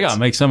for yeah, they kids. gotta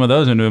make some of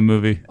those into a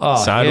movie.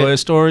 Oh, sideways yeah.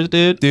 stories,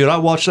 dude. Dude, I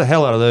watched the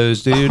hell out of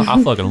those, dude.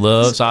 I fucking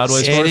love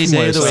sideways Any stories.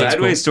 day of the week.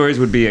 Sideways Stories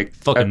would be a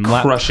Fucking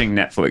lap- crushing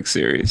Netflix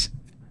series.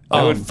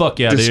 Oh, fuck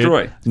yeah,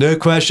 Destroy. dude. No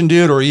question,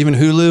 dude, or even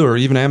Hulu or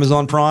even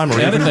Amazon Prime or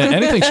even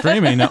Anything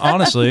streaming,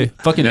 honestly.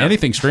 Fucking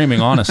anything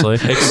streaming, honestly.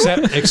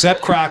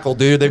 except Crackle,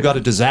 dude. They've got a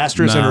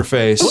disastrous No.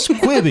 interface.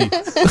 Quibi.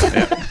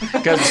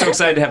 Guys, I'm so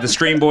excited to have the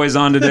Stream Boys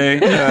on today.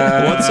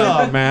 What's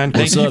up, man?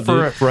 Thank What's you up,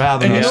 for dude?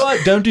 having And you us. know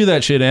what? Don't do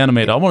that shit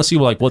animated. I want to see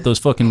what those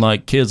fucking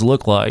like kids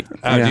look like.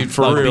 Dude,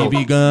 for like real.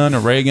 BB gun or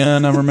ray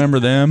gun. I remember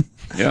them.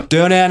 Yeah.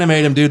 Don't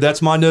animate him, dude.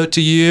 That's my note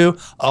to you.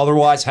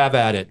 Otherwise, have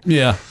at it.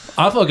 Yeah.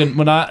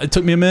 It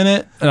took me a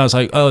minute and I was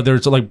like, oh,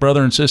 there's like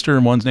brother and sister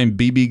and one's named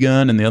BB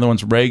Gun and the other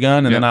one's Ray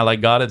Gun. And then I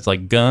like got it. It's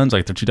like guns,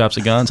 like they're two types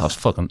of guns. I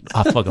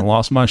fucking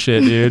lost my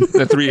shit, dude.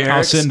 The three Erics.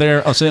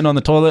 I was sitting on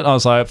the toilet. I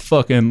was like,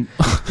 I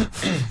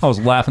was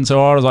laughing so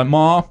hard. I was like,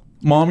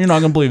 Mom, you're not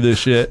going to believe this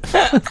shit.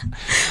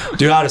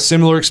 Dude, I had a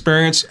similar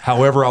experience.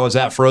 However, I was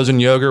at Frozen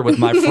Yogurt with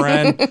my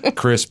friend,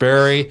 Chris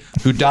Berry,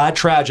 who died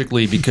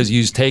tragically because he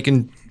was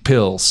taking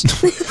pills.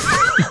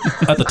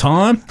 At the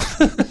time?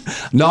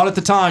 Not at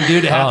the time,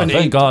 dude. It happened.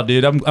 Thank God,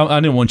 dude. I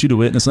didn't want you to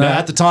witness that.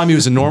 At the time, he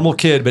was a normal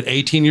kid, but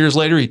 18 years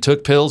later, he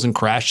took pills and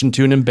crashed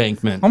into an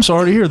embankment. I'm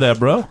sorry to hear that,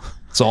 bro.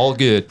 It's all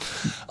good.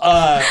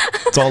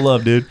 It's all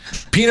love, dude.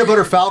 Peanut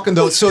Butter Falcon,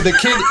 though. So the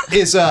kid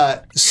is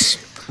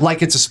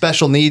like it's a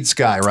special needs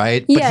guy,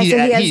 right? Yeah, so he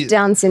has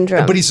Down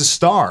syndrome. But he's a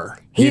star.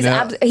 He's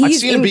I've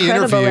he's seen him be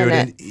incredible interviewed.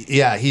 in it. And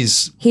yeah, he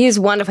is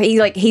wonderful.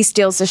 He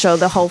steals the show,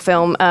 the whole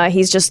film.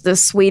 He's just the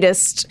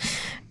sweetest.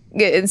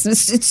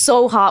 It's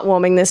so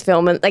heartwarming, this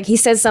film, and like he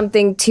says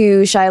something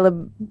to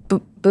Shia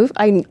LaBeouf.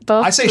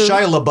 I say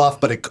Shia LaBeouf,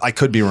 but I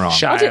could be wrong.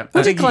 Shia.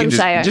 We'll just call him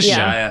Shia. Just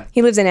yeah. Shia.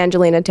 He lives in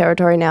Angelina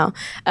territory now.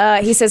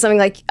 He says something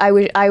like, I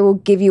will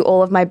give you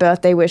all of my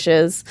birthday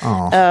wishes.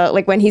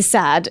 Like when he's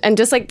sad. And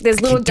just like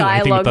there's little Do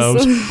anything with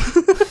dialogues.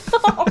 those.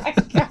 Oh my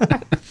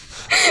God.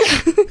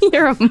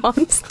 You're a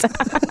monster.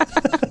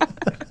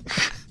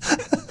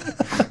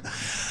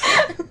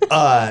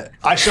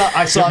 I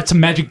saw Some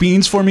magic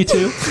beans for me,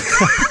 too.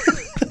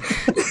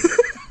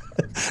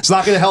 It's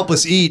not going to help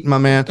us eat, my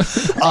man.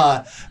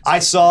 I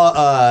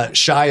saw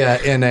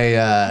Shia in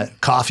a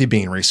Coffee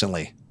Bean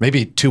recently,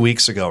 maybe 2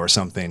 weeks ago or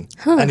something.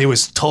 And he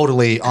was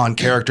totally on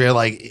character. He had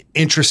like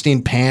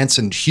interesting pants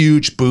and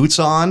huge boots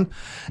on,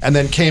 and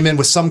then came in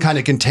with some kind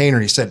of container.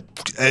 He said,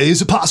 hey,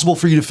 is it possible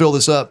for you to fill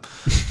this up?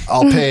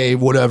 I'll pay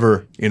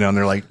whatever. And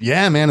they're like,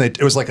 yeah, man.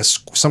 It was like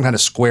some kind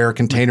of square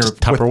container.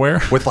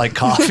 Tupperware? with like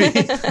coffee.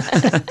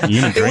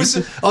 It was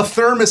a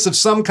thermos of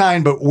some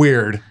kind, but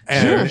weird.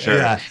 And, Sure.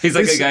 Yeah, He's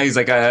like a guy. He's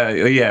like,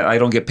 I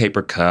don't get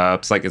paper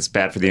cups. Like it's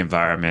bad for the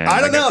environment. I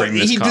don't Like, know. bring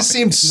this He coffee. just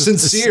seemed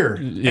sincere,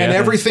 and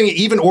everything.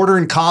 Even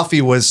ordering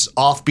coffee was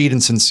offbeat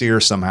and sincere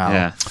somehow.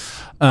 Yeah.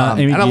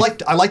 Amy, And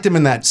I liked him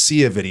in that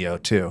Sia video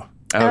too.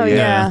 Oh,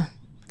 yeah.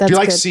 That's Do you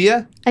like good.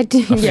 Sia? I do.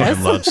 I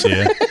Yes. love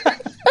Sia.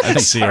 I think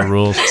Sia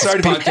rules.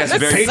 Sorry to be Podcast is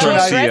very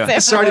patronizing.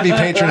 aggressive. Sorry to be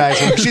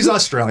patronizing. She's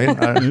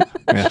Australian.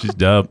 She's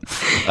dope.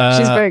 She's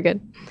very good.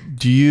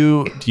 Do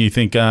you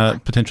think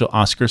potential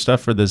Oscar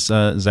stuff for this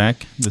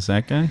Zach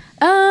guy?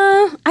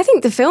 I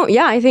think the film,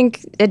 I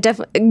think it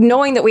definitely,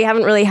 knowing that we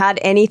haven't really had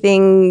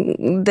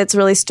anything that's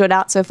really stood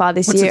out so far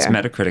this What's year. its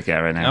Metacritic at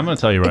right now? I'm gonna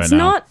tell you right It's now.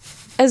 not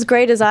as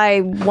great as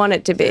I want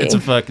it to be. It's a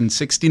fucking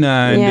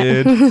 69, Yeah.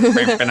 dude.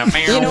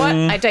 You know what?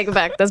 I take it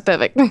back. That's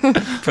perfect. For the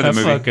That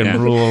movie. fucking yeah.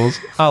 rules.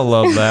 I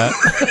love that.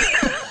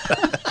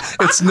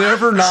 It's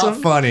never not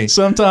funny.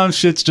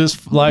 Sometimes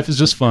life is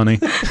just funny.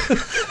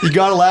 You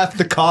gotta laugh at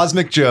the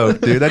cosmic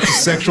joke, dude. That's a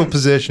sexual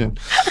position.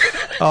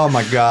 Oh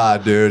my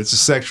god, dude! It's a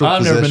sexual I've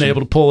position. never been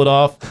able to pull it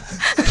off.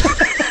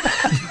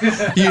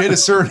 You hit a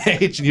certain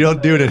age and you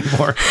don't do it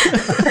anymore.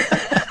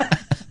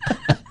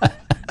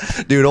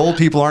 Dude, old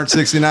people aren't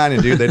 69,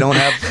 and dude, they don't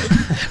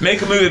have.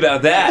 Make a movie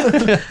about that.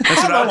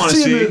 That's what I want to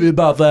See a movie see.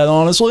 about that,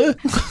 honestly.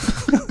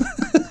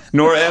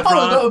 Nora I think that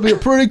would Ephron. be a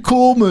pretty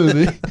cool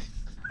movie.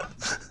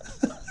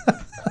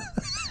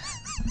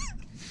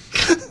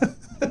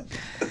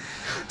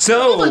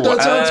 So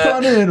That sounds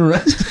kind of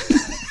interesting.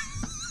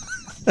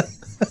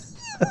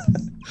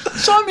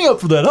 Sign me up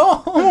for that.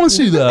 Oh, I want to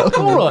see that.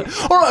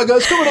 All right,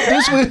 guys, coming up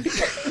this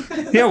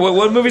week. yeah,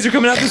 what movies are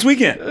coming out this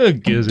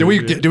weekend? Do we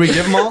give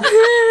them all?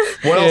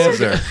 What else is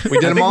there? We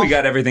did I them think all. we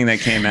got everything that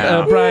came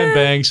out. Brian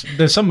Banks.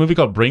 There's some movie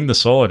called Bring the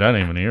Soul. I don't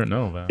even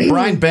know about.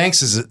 Brian Banks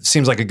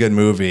seems like a good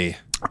movie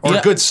or Yeah.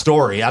 a good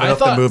story. I don't know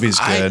if the movie's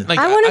good.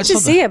 I wanted to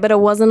see it, but it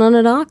wasn't on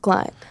a dark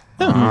light.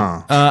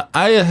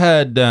 I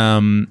had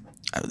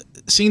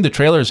seen the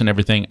trailers and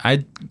everything.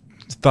 I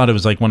thought it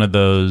was like one of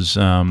those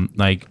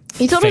like.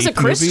 You thought it was a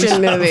faith movies.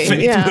 Christian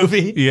movie. Yeah.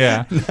 movie.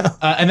 Yeah,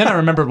 and then I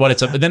remembered what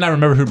it's. Then I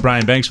remember who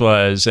Brian Banks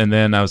was, and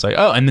then I was like,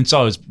 oh, and then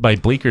saw it was by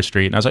Bleecker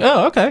Street, and I was like,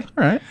 oh, okay,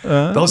 all right.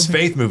 Those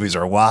faith movies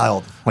are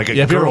wild. Like a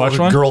Yeah, have you ever watched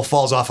one? girl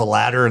falls off a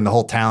ladder and the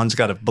whole town's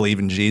got to believe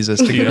in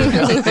Jesus. To get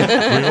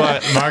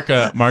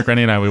Mark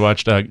Rennie and I we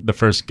watched the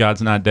first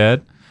God's Not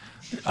Dead.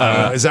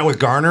 Is that with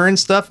Garner and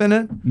stuff in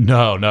it?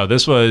 No,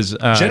 this was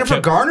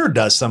Jennifer Garner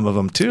does some of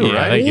them too, Yeah,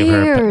 right? they give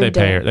her, they pay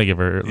her, Weird. they give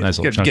her a nice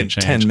little chunk Get of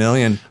change. 10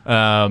 million.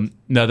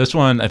 No, this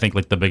one I think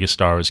like the biggest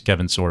star was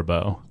Kevin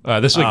Sorbo.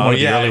 This is like Oh, one of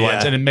the yeah, early yeah.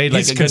 ones, and it made like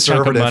He's a good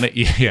chunk of conservative.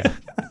 money. Yeah,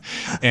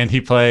 and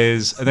he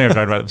plays. I think I've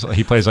talked about this.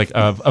 He plays like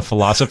a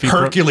philosophy.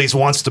 Hercules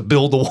wants to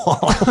build a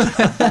wall.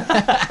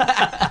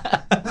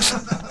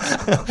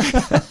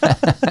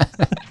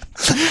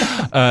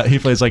 He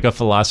plays like a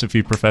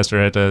philosophy professor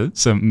at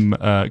some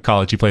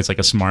college. He plays like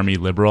a smarmy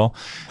liberal,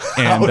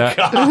 and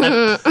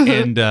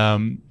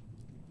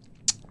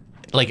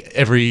like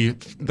every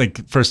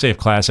first day of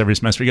class, every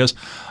semester, he goes,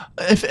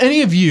 if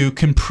any of you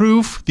can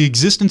prove the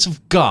existence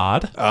of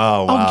God,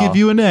 I'll give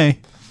you an A.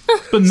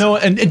 But no,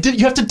 and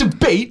you have to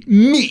debate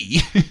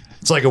me.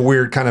 It's like a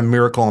weird kind of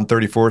Miracle on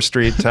 34th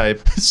Street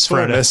type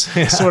premise.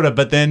 Yeah. Sort of.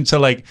 But then, so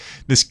like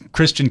this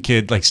Christian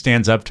kid like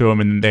stands up to him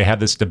and they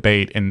have this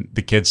debate and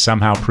the kid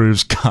somehow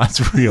proves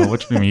God's real,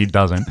 which I mean, he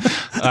doesn't.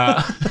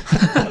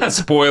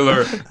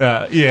 Spoiler.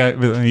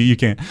 Yeah, you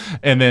can't.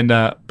 And then,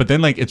 but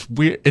then like it's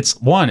weird. It's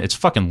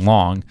fucking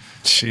long.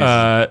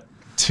 Jesus.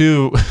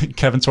 2,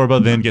 Kevin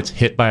Sorbo then gets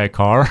hit by a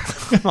car.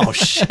 Oh,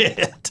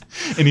 shit.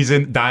 And he's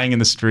dying in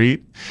the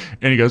street.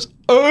 And he goes,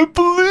 I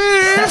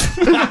believe.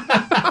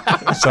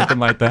 Something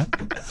like that.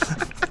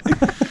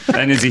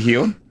 And is he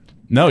healed?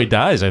 No, he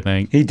dies, I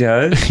think. He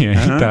does? Yeah,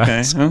 he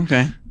dies.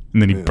 Okay.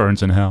 And then he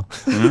burns in hell.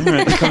 All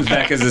right. He comes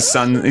back as his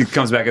son. He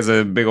comes back as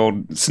a big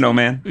old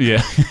snowman.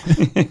 Yeah.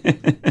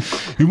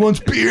 He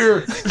wants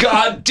beer.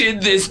 God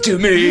did this to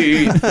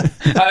me.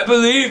 I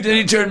believed and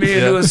he turned me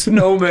into a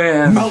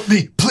snowman. Melt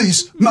me,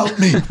 please. Melt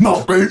me.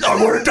 Melt me. I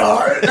want to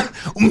die.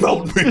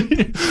 Melt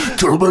me.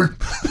 Kill me.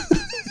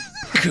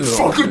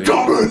 Fucking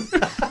kill me.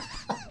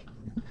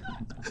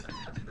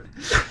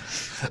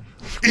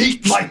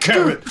 Eat my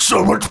carrot.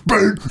 So much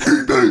pain.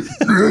 Eat me.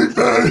 Eat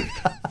me.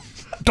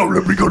 Don't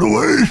let me go to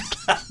waste.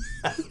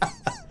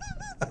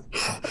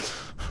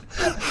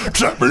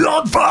 Set me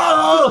on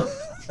fire.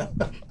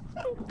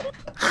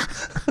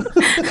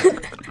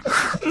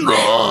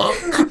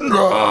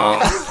 No.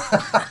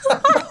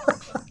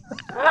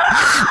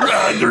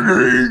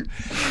 Agony.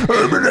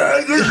 I'm in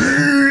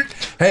agony.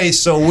 Hey,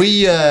 so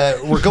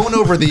we're going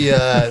over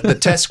the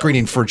test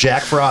screening for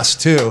Jack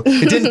Frost 2.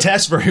 It didn't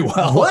test very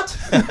well. What?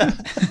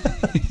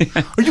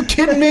 Are you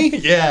kidding me?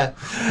 Yeah.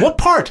 What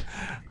part?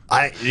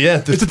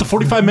 Is it the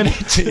 45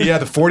 minutes? Yeah,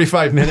 the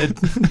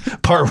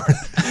 45-minute part where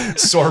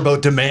Sorbo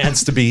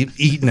demands to be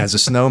eaten as a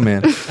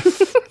snowman.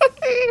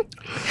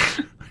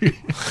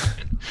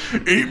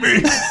 Eat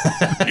me.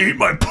 Eat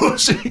my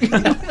pussy.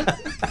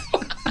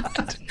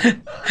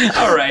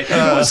 All right.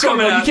 What's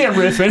coming out? You can't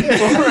riff it.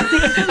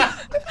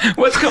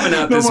 What's coming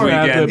out this more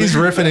weekend? ad-lib. He's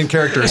riffing in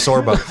character as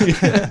Sorbo.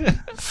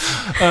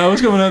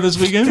 What's coming out this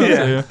weekend?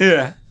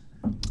 Yeah.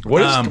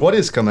 What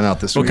is coming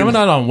out this week? Coming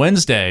out on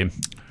Wednesday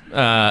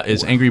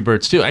is Angry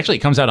Birds 2. Actually,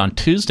 it comes out on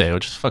Tuesday,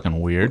 which is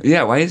fucking weird.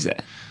 Yeah, why is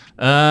that?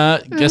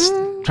 Guess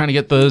trying to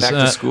get those Back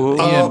to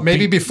school?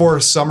 Maybe before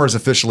summer's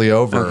officially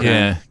over. Okay.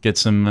 Yeah, get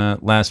some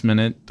last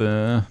minute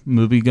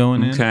movie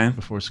going in Okay.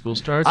 before school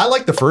starts. I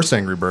like the first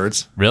Angry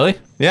Birds. Really?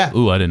 Yeah.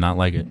 Ooh, I did not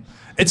like it.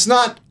 It's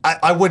not,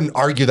 I wouldn't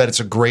argue that it's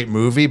a great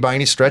movie by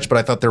any stretch, but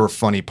I thought there were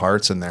funny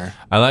parts in there.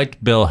 I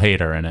liked Bill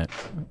Hader in it.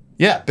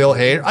 Yeah, Bill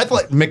Hader. I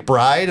thought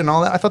McBride and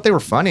all that. I thought they were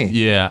funny.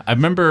 Yeah, I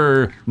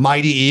remember.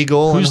 Mighty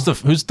Eagle. Who's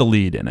the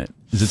lead in it?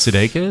 Is it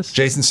Sudeikis?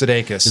 Jason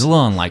Sudeikis. He's a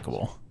little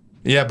unlikable.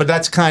 Yeah, but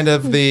that's kind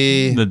of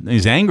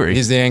He's angry.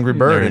 he's the angry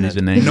bird. in He's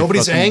it. an angry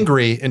Nobody's fucking-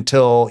 angry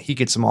until he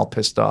gets them all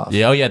pissed off.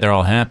 Yeah, oh yeah, they're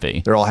all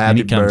happy. They're all happy.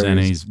 And he comes birds. in and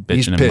he's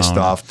bitching and pissed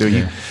moaning. off, dude.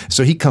 Yeah.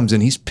 So he comes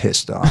in, he's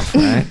pissed off,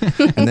 right?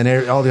 And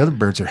then all the other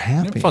birds are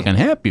happy. They're fucking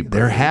happy.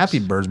 They're birds. happy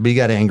birds, but you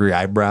got angry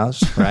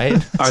eyebrows, right?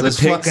 Are So the it's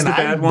pigs fucking the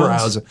bad ones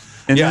eyebrows.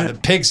 in Yeah, that? the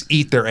pigs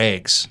eat their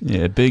eggs.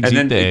 Yeah, pigs And eat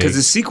then the because the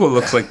eggs. sequel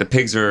looks like the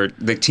pigs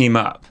they team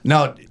up.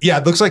 No, yeah,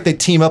 it looks like they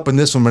team up in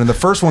this one, but in the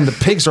first one, the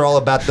pigs are all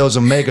about those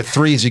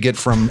omega-3s you get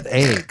from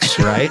eggs,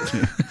 right?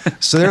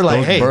 So they're like,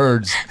 Those hey,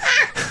 birds.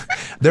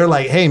 they're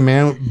like, hey,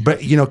 man, but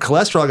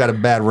cholesterol got a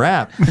bad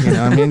rap. You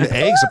know, what I mean, the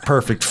eggs are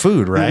perfect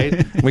food,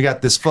 right? We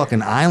got this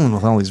fucking island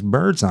with all these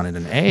birds on it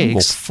and Go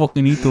eggs.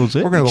 fucking eat those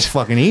eggs. We're gonna go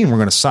fucking eat. And we're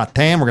gonna saute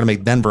them. We're gonna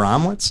make Denver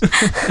omelets.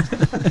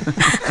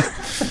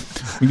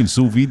 We can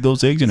sous vide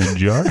those eggs in a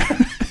jar.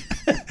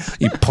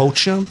 You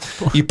poach them.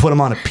 You put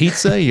them on a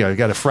pizza. You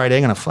got a fried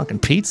egg on a fucking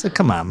pizza.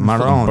 Come on,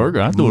 marron.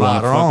 Burger. I do it on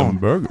a Marron. fucking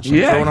burger.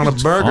 Yeah. Throw it on a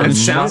burger. fun. It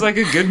sounds like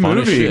a good Fun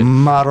as movie. shit.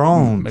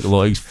 Marron. Make a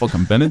little eggs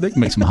fucking Benedict.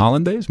 Make some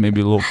hollandaise.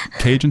 Maybe a little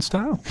Cajun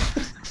style.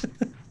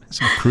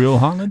 Some Creole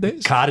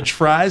hollandaise. Cottage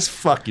fries.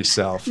 Fuck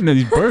yourself. You know,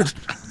 these birds,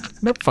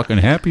 they're fucking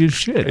happy as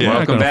shit. We're not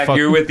Welcome gonna back. fuck-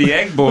 You're with the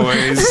Egg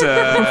Boys,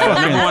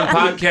 #1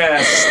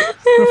 podcast.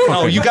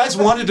 Oh, you guys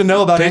wanted to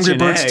know about Angry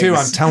Pigeon Birds too.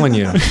 eggs. I'm telling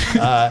you.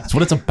 That's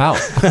what it's about.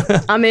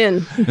 I'm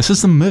in. This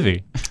is the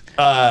movie.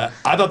 I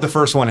thought the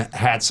first one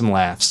had some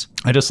laughs.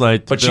 I just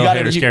like, But but you Bill gotta-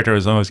 Hader's character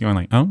was always going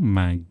like, "Oh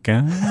my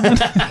god!"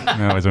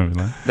 I always remember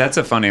that. That's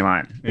a funny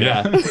line.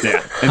 Yeah.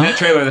 Yeah. In that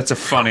trailer, that's a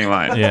funny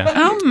line. Yeah,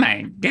 Oh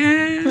my god.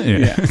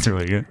 yeah, it's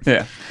really good.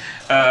 Yeah.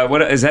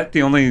 What is that?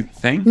 The only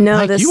thing? No,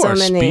 Mike, there's you so are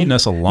many. speeding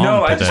us along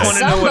No, I today. just wanna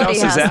know what Somebody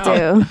else is has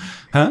out.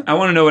 to. I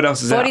want to know what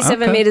else is out.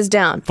 47 Okay. meters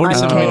down.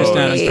 47 on meters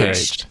down is Caged.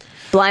 Caged.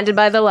 Blinded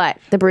by the Light,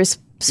 the Bruce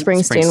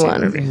Springsteen Springsteen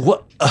one. movie.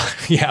 What?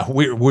 Yeah,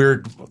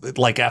 we're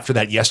like after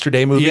that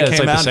Yesterday movie Yeah, came it's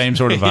like out. the same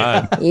sort of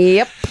vibe.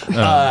 Yep.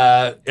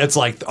 It's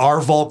like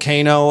our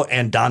volcano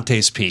and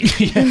Dante's Peak,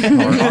 or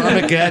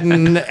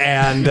Armageddon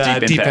and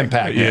Deep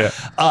Impact. Yeah.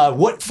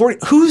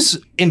 Who's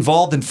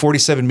involved in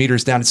 47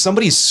 meters down? It's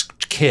somebody's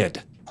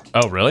kid.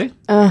 Oh, really?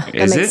 That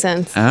Is makes it?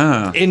 sense.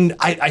 Oh.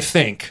 I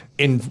think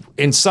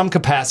in some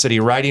capacity,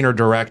 writing or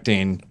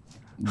directing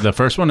The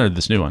first one or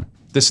this new one?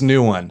 this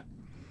new one.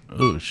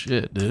 Oh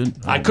shit, dude!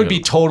 I could be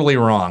totally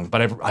wrong,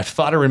 but I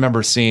thought I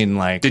remember seeing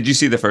like Did you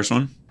see the first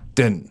one?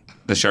 didn't.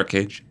 The Shark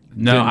Cage?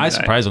 No, Didn't I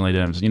surprisingly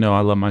didn't. You know, I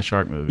love my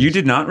shark movies. You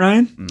did not,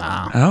 Ryan?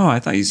 Nah, Oh, I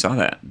thought you saw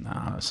that.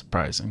 nah,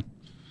 surprising.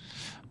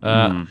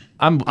 I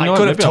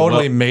could have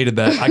totally mated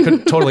that. I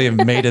could totally have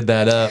mated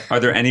that up. Are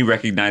there any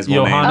recognizable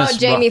Johannes- names? Oh,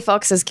 Jamie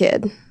Foxx's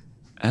kid.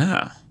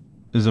 Ah.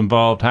 is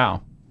involved.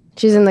 How?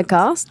 She's in the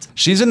cast.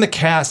 She's in the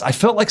cast. I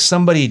felt like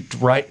somebody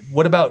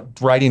What about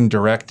writing,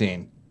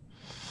 directing?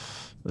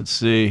 Let's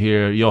see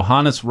here.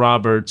 Johannes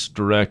Roberts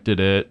directed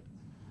it.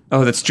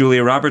 Oh, that's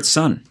Julia Roberts'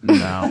 son.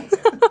 No,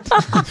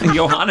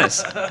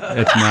 Johannes.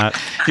 it's not.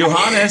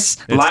 Johannes,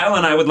 Lyle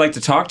and I would like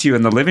to talk to you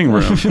in the living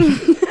room.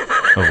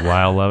 Oh,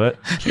 Lyle Lovett.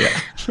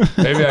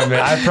 Maybe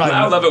I probably.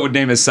 Lyle Lovett would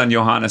name his son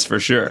Johannes for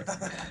sure.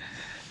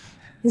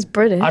 He's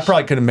British. I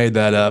probably could have made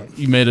that up.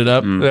 You made it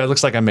up. Yeah, it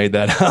looks like I made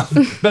that up.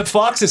 But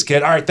Fox's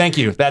kid. All right, thank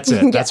you. That's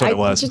it. That's what it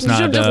was. Just, Not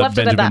should've just left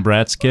it at Benjamin that.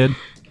 Bratt's kid.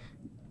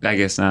 I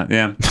guess not,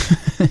 yeah.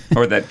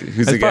 Or that,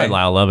 who's That's the guy? probably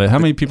Lyle Lovett. How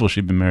many people has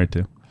she been married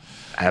to?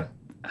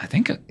 I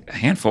think a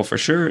handful for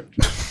sure.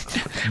 Well,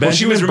 she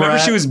Benjamin was, remember,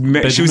 Bratt- she was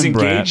Benjamin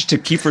Bratt. engaged to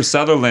Kiefer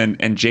Sutherland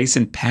and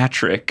Jason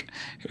Patrick,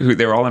 who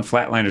they were all in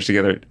Flatliners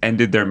together,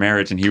 ended their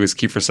marriage, and he was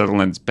Kiefer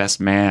Sutherland's best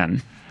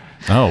man.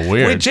 Oh,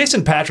 weird. Wait,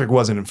 Jason Patrick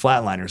wasn't in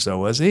Flatliners though,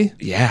 was he?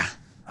 Yeah.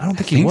 I don't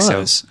think think he so.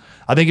 was.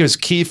 I think it was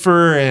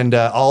Kiefer and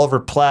Oliver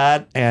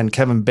Platt and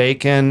Kevin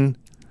Bacon.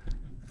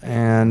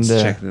 And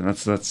Check that.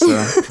 Let's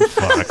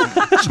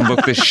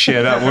look this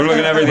shit up. We're looking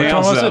at everything Which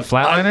one else was it? up.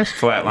 Flatliners?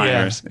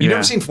 Flatliners. You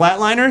never seen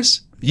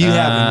Flatliners? You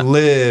haven't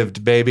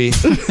lived, baby.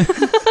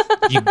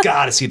 You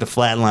gotta see the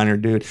Flatliner,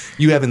 dude.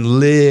 You haven't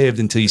lived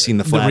until you've seen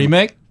the The Flatliner.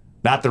 remake?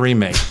 Not the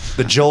remake.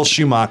 The Joel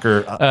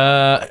Schumacher.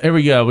 Here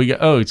we go. We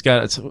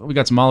got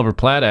some Oliver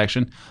Platt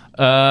action.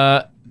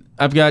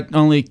 I've got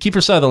only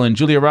Kiefer Sutherland,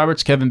 Julia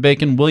Roberts, Kevin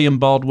Bacon, William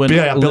Baldwin,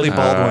 yeah, Billy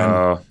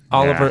Baldwin.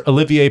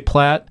 Olivier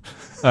Platt.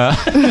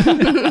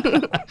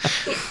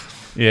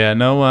 Yeah,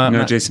 No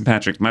no Jason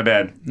Patrick. My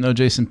bad.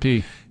 Jason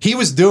P. He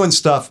was doing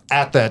stuff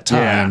at that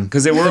Yeah, time.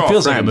 because they were It all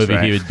feels friends, like a movie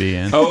right? he would be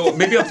in. Oh,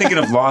 maybe I'm thinking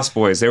of Lost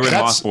Boys. They were in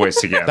Lost Boys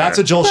together. That's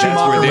a Joel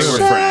Schumacher where they were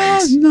movie.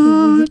 friends.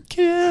 Not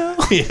kill.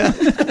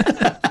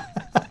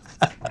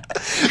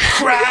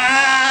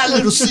 Cry,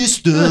 little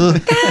sister.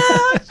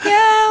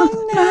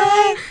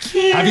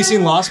 Have you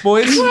seen Lost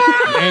Boys, Amy?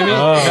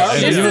 Oh,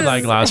 This you would is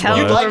like Lost hell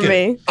Boys. for like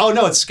me. it? Oh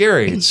no, it's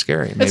scary. It's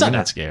scary. It's Maybe not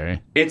that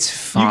scary. It's You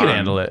fun. can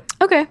handle it.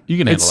 Okay. You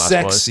can handle It's Lost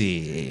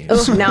sexy.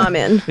 Oh, now I'm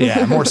in.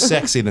 Yeah, more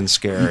sexy than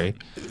scary.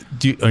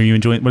 Boys. Are you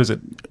enjoying? What is it?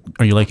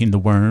 Are you liking the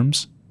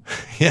worms?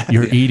 Yeah.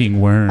 You're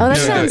eating worms. Oh, that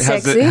sounds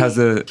sexy. How's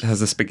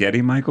the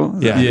spaghetti, Michael?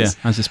 Is Yeah. that- yeah.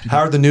 I was just How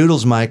are the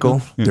noodles,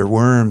 Michael? They're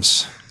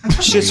worms.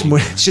 It's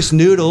just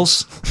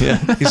noodles. Yeah.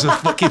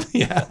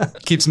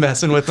 Keeps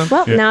messing with them.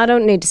 Well, now I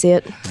don't need to see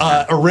it.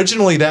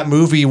 Originally, that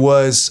movie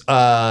was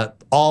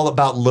all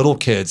about little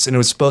kids, and it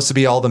was supposed to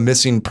be all the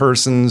missing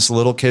persons,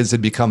 little kids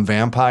had become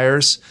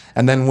vampires.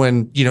 And then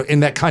when, in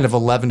that kind of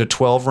 11 to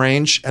 12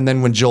 range, and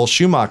then when Joel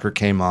Schumacher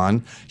came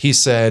on, he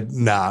said,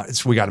 nah,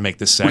 we got to make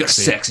this We got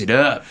sexy. sexied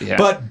up. Yeah.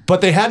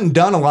 But they hadn't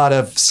done a lot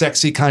of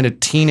sexy kind of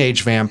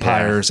teenage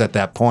vampires at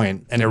that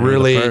point, and it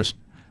first.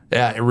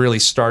 it really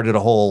started a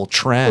whole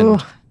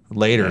trend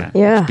later.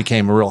 Yeah. It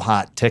became a real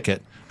hot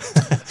ticket.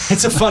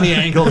 It's a funny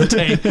angle to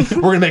take.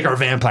 We're gonna make our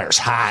vampires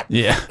hot,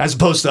 Yeah. as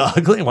opposed to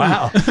ugly.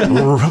 Wow,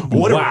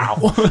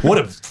 what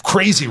a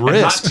crazy And Hot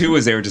risk. too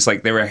was they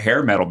were a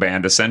hair metal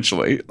band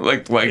essentially.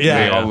 Like Yeah.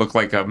 they all look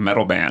like a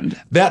metal band.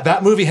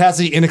 That movie has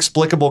the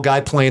inexplicable guy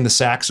playing the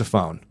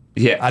saxophone.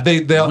 Yeah.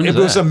 It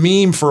was a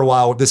meme for a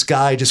while with this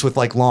guy just with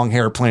like long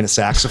hair playing a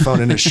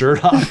saxophone and his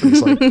shirt off.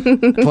 He's like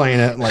playing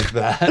it like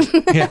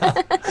that. Yeah.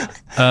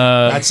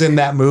 That's in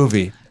that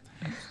movie.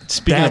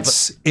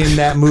 That's in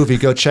that movie.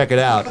 Go check it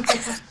out.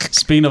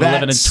 Speaking of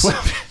 11 and That's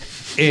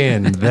 12.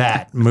 in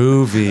that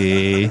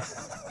movie.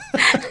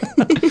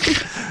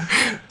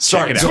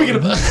 Sorry. Speaking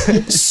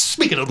of,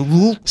 Speaking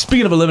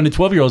of 11 and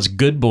 12-year-olds,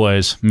 Good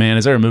Boys. Man,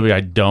 is there a movie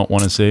I don't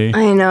want to see?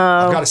 I know.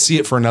 I've got to see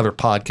it for another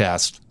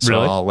podcast, so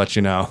Really? I'll let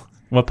you know.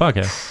 What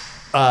podcast?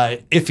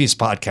 Iffy's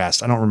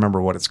podcast. I don't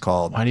remember what it's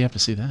called. Why do you have to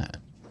see that?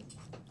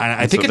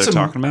 I think what it's they're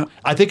talking about?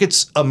 I think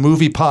it's a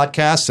movie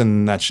podcast,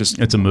 and that's just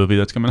It's a movie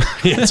that's coming out.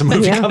 it's a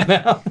movie coming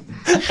out.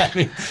 I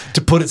mean,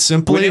 to put it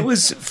simply, When it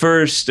was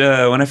first,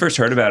 when I first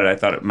heard about it, I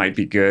thought it might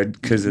be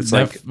good because it's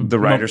That- like the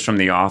writers from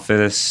The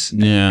Office,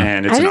 Yeah.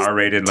 and it's I an just-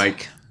 R-rated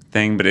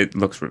thing, but it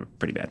looks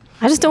pretty bad.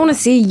 I just don't want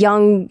to see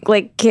young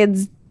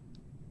kids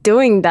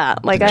doing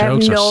that. Like I have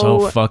Jokes no. are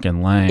so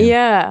fucking lame.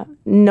 yeah,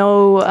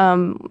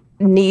 no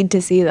need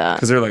to see that.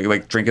 Because they're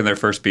like drinking their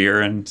first beer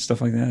and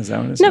stuff like that. Is that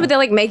what it is? No, but they're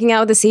making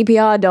out with a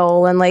CPR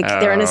doll and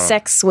they're in a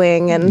sex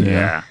swing and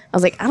yeah. I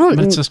was like, I don't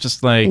But it's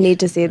just like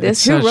need to see this.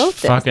 It's Who such wrote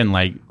this?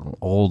 fucking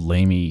old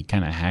lamey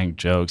kind of Hank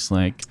jokes.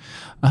 Like,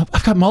 I've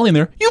got Molly in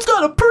there. You've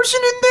got a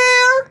person in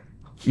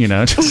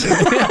there. Just,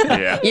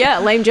 Yeah. Yeah,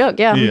 lame joke.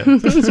 Yeah.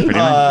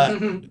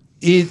 yeah.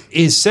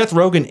 is Seth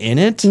Rogen in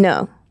it?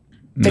 No.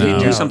 Did he No.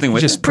 do something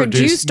with Just it?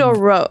 Produced or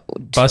wrote?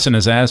 Busting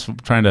his ass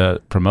trying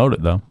to promote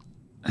it though.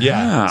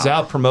 Yeah, he's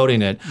out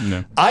promoting it.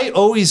 Yeah. I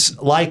always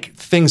like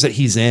things that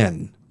he's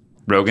in.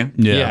 Rogan?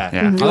 Yeah. Yeah.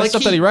 Yeah. I like Like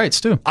stuff that he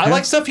writes too. I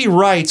like stuff he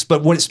writes,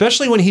 but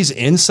especially when he's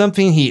in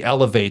something, he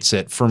elevates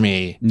it for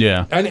me.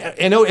 Yeah.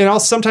 And I'll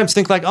sometimes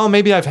think like, oh,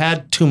 maybe I've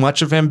had too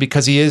much of him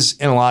because he is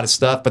in a lot of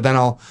stuff. But then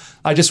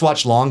I just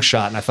watched Long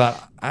Shot and I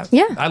thought,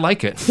 I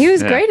like it. He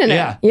was great in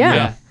Yeah. it. Yeah.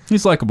 Yeah.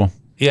 He's likable.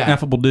 Yeah.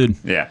 Affable dude.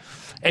 Yeah.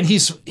 And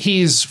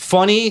he's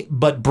funny,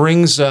 but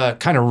brings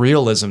kind of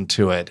realism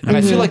to it. And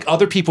I feel like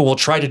other people will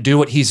try to do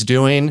what he's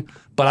doing,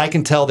 but I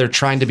can tell they're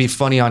trying to be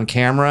funny on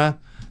camera,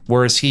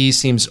 whereas he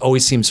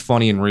always seems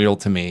funny and real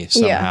to me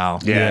somehow.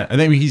 Yeah. I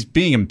think he's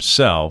being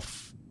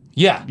himself.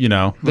 Yeah. You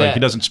know, like Yeah. he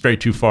doesn't stray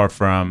too far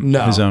from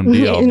No. his own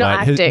deal, He's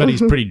not but acting.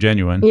 he's pretty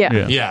genuine.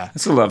 Yeah. Yeah. I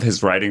also love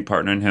his writing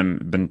partner and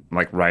him been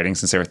like writing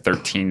since they were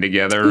 13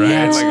 together, right?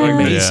 Yeah. Like it's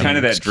Amazing. kind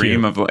of that It's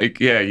dream cute. of like,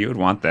 yeah, you would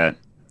want that.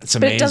 It's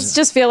But amazing. it does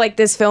just feel like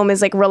this film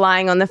is like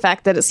relying on the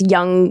fact that it's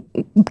young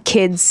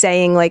kids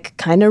saying like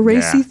kind of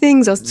racy Yeah.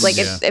 things. Or like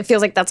it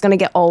feels like that's going to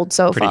get old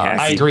so Pretty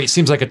fast. hacky. I agree. It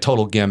seems like a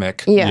total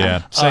gimmick. Yeah.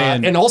 Yeah.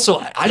 Saying And also,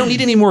 I don't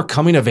need any more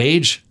coming of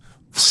age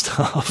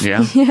stuff.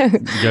 Yeah.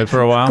 good for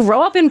a while.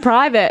 Grow up in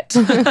private.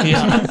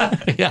 Yeah.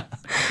 Yeah.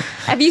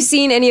 Have you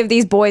seen any of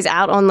these boys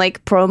out on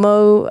like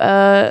promo,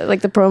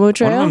 like the promo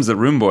trail? One of them's the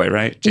room boy,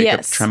 right? Jacob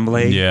Yes.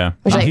 Tremblay. Yeah.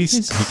 like- he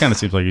kind of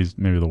seems like he's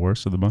maybe the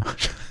worst of the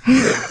bunch.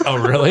 Oh,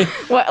 really?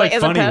 What, like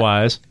as a funny pet?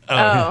 wise.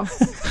 Oh,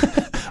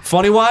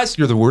 Funny wise,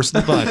 you're the worst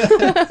of the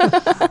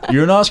bunch.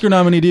 You're an Oscar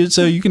nominee, dude,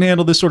 so you can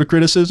handle this sort of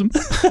criticism.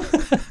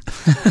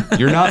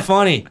 You're not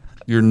funny.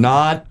 You're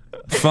not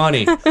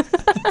funny.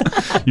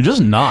 You're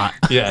just not.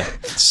 Yeah.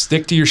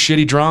 Stick to your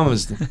shitty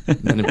dramas.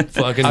 And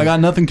fucking. I got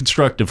nothing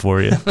constructive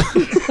for you.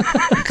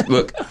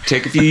 Look,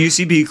 take a few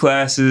UCB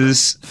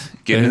classes,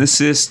 get in the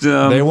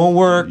system. They won't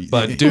work,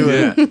 but do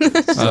it. You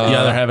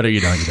either have it or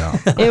you don't. You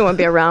don't. he won't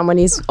be around when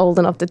he's old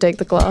enough to take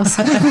the class.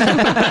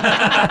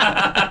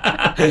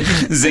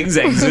 Zing,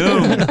 zang,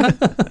 zoom.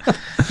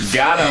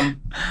 Got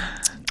him.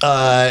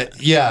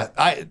 Yeah.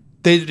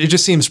 It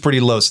just seems pretty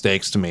low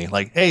stakes to me.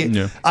 Like, hey,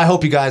 Yeah. I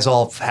hope you guys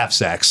all have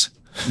sex.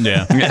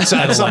 Yeah. At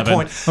some 11.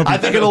 point. I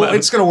think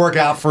it's going to work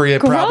out for you,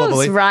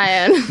 probably. Gross,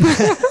 Ryan.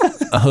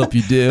 I hope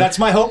you do. That's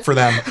my hope for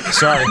them.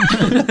 Sorry.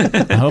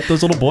 I hope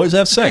those little boys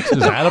have sex. Is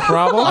that a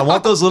problem? I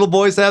want those little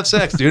boys to have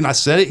sex, dude. And I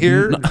said it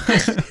here.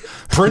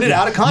 Print it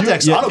out of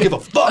context. I don't give a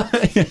fuck.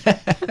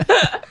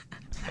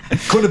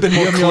 Couldn't have been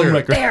more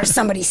clear. They're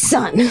somebody's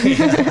son. We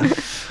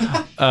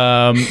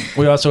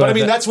also But I have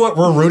mean, that- that's what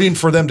we're rooting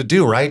for them to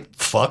do, right?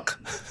 Fuck.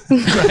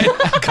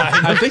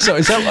 I think so.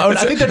 Is that,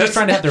 I think they're just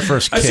trying to have their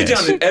first I sit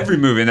kiss. down in every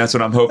movie, and that's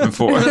what I'm hoping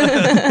for.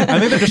 I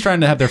think they're just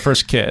trying to have their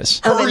first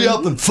kiss. Hurry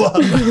up and fuck.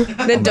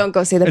 Then don't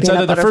go see the It's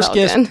either peanut the butter first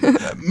kiss, falcon.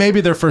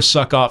 maybe their first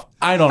suck off.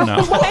 I don't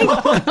know.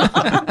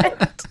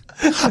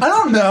 I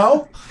don't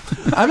know.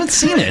 I haven't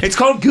seen it. It's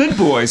called Good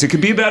Boys. It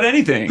could be about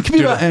anything. It could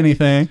be about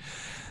anything.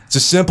 It's a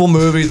simple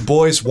movie. The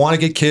boys want to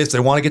get kissed. They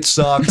want to get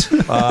sucked.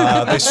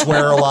 They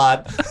swear a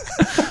lot.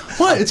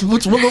 What? It's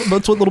what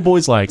little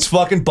boys like. It's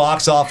fucking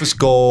box office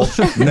gold.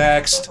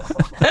 Next.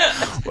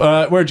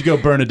 Where'd you go,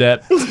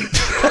 Bernadette?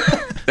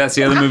 That's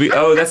the other movie.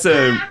 Oh, that's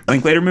the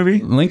Linklater movie?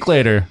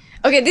 Linklater.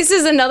 Okay, this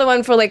is another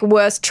one for like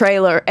worst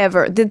trailer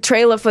ever. The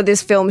trailer for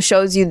this film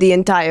shows you the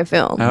entire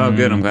film. Oh,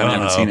 good. I'm glad I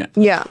haven't seen it.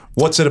 Yeah.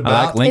 What's it I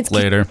about? like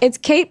Linklater. It's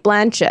Kate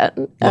Blanchett.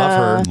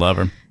 Love her. Love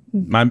her.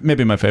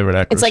 Maybe my favorite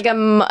actress. It's like a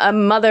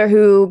mother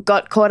who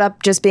got caught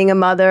up just being a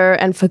mother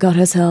and forgot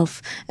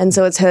herself. And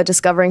so it's her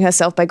discovering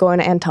herself by going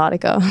to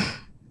Antarctica.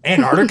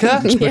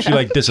 Antarctica? where she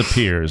like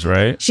disappears,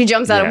 right? She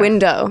jumps out a Yeah.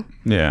 window.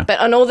 Yeah.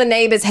 But and all the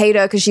neighbors hate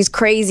her because she's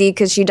crazy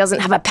because she doesn't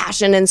have a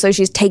passion. And so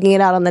she's taking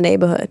it out on the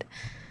neighborhood.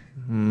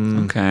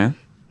 Okay.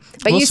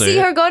 But We'll you see see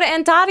it. her go to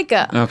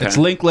Antarctica. Okay. It's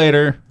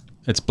Linklater.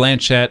 It's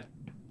Blanchett.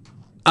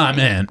 I'm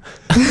in.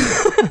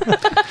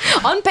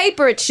 On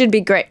paper, it should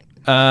be great.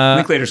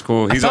 Linklater's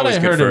cool. He's I thought always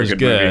I good heard for it a was good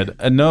good.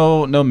 movie.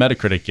 No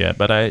Metacritic yet,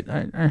 but I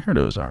heard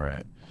it was all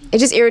right. It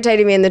just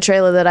irritated me in the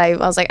trailer that I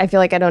was like, I feel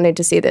like I don't need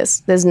to see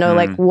this. There's no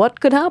like, what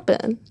could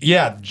happen?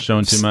 Yeah.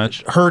 Showing too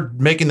much. Her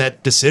making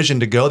that decision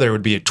to go there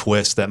would be a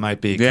twist that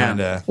might be Yeah.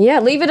 kind of. Yeah,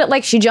 leave it at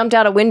like she jumped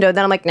out a window.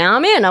 Then I'm like, now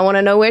I'm in. I want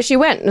to know where she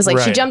went. And it's like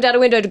she Right. jumped out a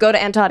window to go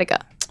to Antarctica.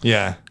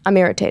 Yeah. I'm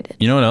irritated.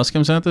 You know what else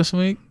comes out this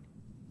week?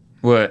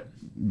 What?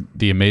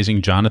 The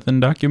Amazing Jonathan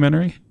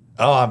documentary.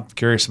 Oh, I'm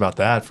curious about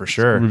that for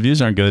sure.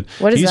 Reviews aren't good.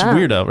 What is He's that?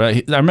 weirdo,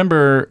 right? I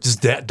remember, He's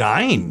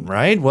dying,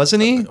 right?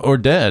 Wasn't he? or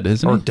dead,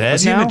 isn't Or he? dead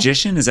Is he a now?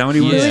 magician? Is that what he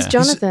was? Who Yeah. is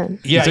Jonathan?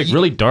 Yeah, It's like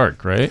really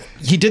dark, right?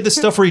 he did the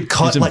stuff where he'd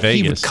cut He's in like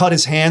he would Vegas. cut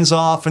his hands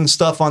off and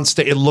stuff on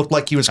stage. It looked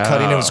like he was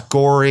cutting. It was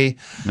gory.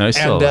 No, he's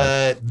still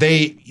And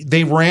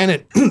they ran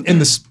it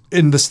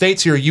in the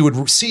States here. You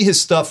would see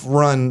his stuff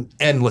run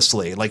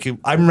endlessly. Like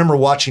I remember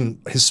watching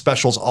his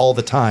specials all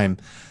the time.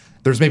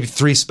 There's maybe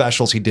 3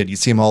 specials he did. You'd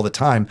see him all the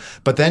time.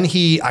 But then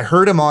I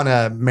heard him on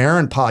a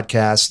Marin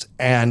podcast,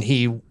 and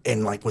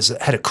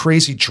had a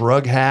crazy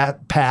drug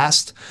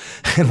past,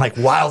 and like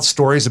wild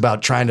stories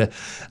about trying to.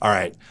 All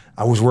right,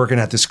 I was working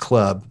at this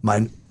club.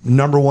 My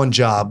number one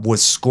job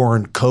was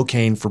scoring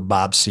cocaine for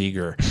Bob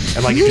Seger.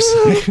 And like, you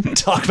just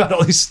talk about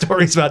all these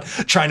stories about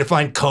trying to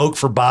find coke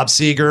for Bob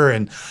Seger.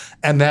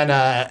 And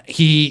then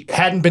he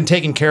hadn't been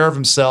taking care of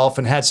himself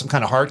and had some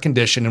kind of heart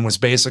condition and was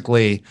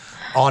basically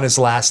on his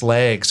last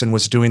legs and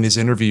was doing these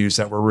interviews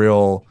that were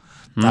real,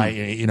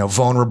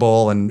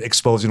 vulnerable and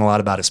exposing a lot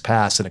about his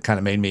past. And it kind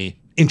of made me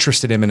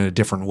interested in him in a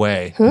different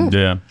way.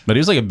 Yeah, but he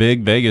was like a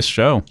big Vegas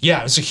show.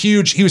 Yeah, he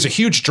was a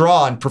huge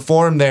draw and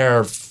performed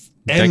there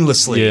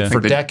endlessly for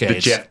decades.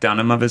 The Jeff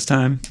Dunham of his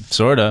time.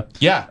 Sorta.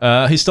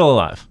 Yeah. He's still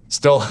alive.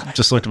 Still.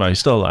 Just looked him up. He's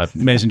still alive.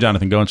 Amazing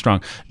Jonathan, going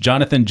strong.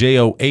 Jonathan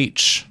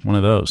J-O-H, one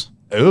of those.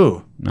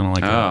 Ooh. I don't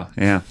like that. Oh,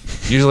 yeah.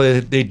 Usually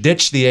they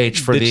ditch the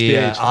H for Ditch the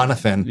the H.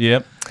 Onathan,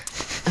 Yep.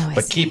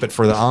 but keep it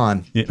for the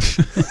on. Yeah.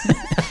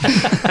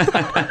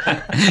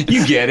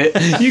 You get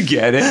it. You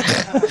get it.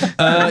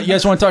 You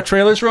guys want to talk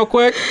trailers real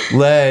quick?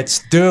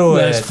 Let's do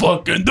it. Let's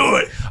fucking do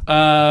it.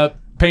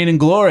 Pain and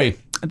Glory.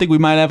 I think we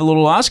might have a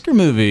little Oscar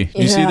movie.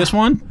 You see Yeah. this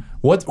one?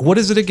 What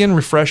is it again?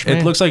 Refresh me.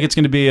 It looks like it's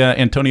going to be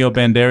Antonio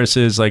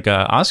Banderas's like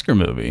Oscar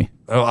movie.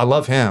 Oh, I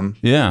love him.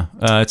 Yeah,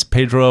 it's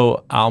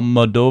Pedro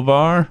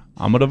Almodovar.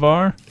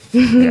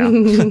 Yeah.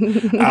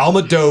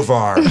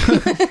 Almodovar.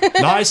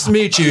 Nice to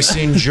meet you,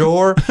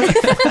 Senor.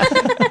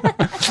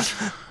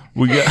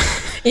 We got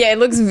Yeah, it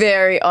looks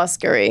very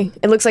Oscar-y.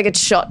 It looks like it's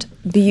shot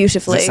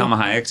beautifully. Is it Salma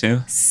Hayek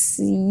too?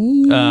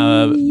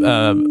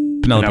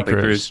 Penelope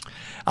Cruz.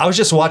 I was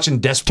just watching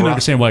Can Desperado.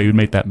 understand why you'd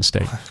make that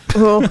mistake.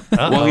 Well,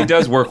 he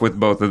does work with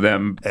both of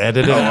them.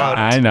 Edit it out.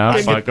 I know.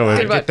 Fuck over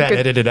good it. one. Get that Good.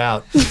 edited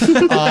out.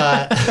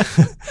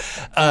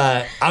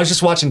 I was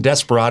just watching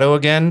Desperado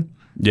again.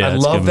 Yeah, I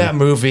it's a love good that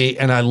movie,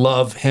 and I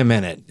love him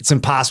in it. It's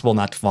impossible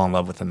not to fall in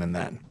love with him in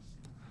that.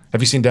 Have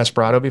you seen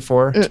Desperado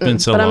before? It's been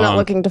so but long. I'm not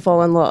looking to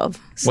fall in love.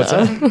 So. What's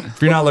that?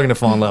 If you're not looking to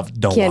fall in love,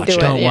 don't Can't watch do it.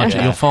 it. Don't watch it.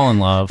 Yeah. You'll fall in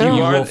love. You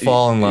are- will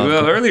fall in love.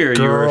 Well, earlier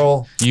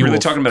Girl, you were really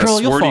will- talking about Girl,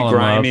 a you'll fall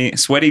in love.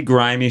 sweaty,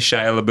 grimy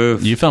Shia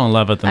LaBeouf. You fell in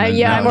love with him. in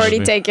Yeah, that I'm already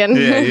movie. taken.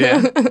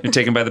 Yeah. You're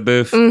taken by the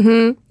boof.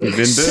 Mm-hmm. You've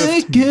been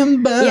boofed.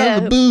 Taken by Yeah.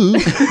 the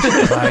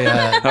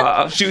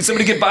booth. Shoot,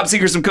 somebody get Bob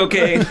Seger some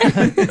cocaine.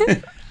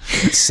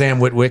 Sam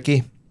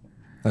Witwicky.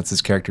 That's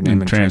his character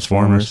name in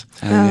Transformers.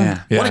 Transformers.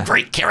 Yeah. What a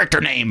great character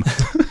name.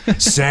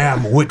 Sam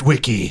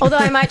Witwicky. Although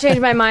I might change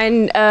my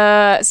mind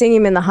seeing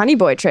him in the Honey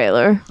Boy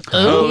trailer.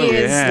 Oh, he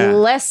is yeah.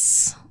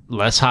 less.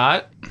 Less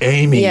hot.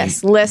 Amy.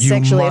 Yes, less you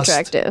sexually must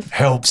attractive.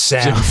 Help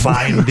Sam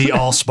find the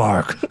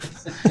Allspark.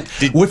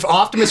 If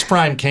Optimus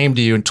Prime came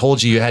to you and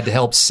told you had to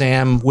help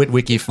Sam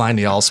Witwicky find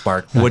the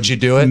Allspark, would you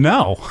do it?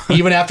 No.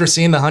 Even after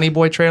seeing the Honey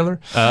Boy trailer?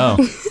 Oh.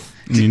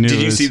 You knew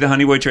Did you see the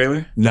Honey Boy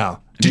trailer? No.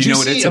 Do Did you you know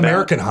what see it's about?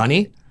 American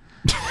Honey?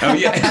 Oh,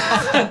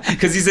 yeah.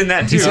 Because he's in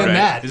that too, He's in right?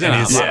 that. He's in a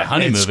And lot of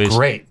honey it's movies.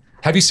 great.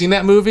 Have you seen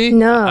that movie?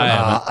 No.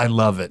 I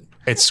love it.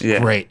 It's Yeah.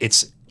 great.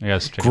 It's I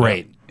guess check it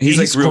great. He's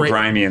like real great.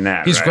 grimy in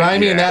that. He's right?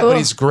 grimy in Yeah. that, but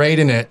he's great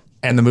in it,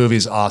 and the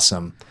movie's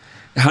awesome.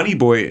 Honey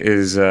Boy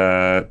is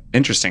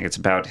interesting. It's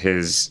about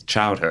his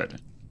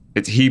childhood.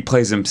 He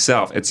plays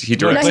himself. He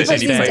directs he it and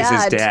plays he his plays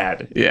his dad.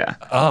 dad. Yeah.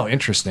 Oh,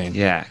 interesting.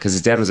 Yeah, because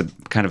his dad was a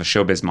kind of a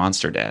showbiz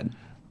monster dad.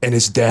 And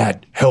his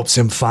dad helps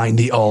him find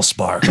the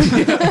Allspark.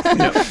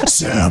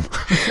 Sam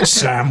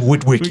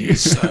Witwicky.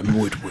 Sam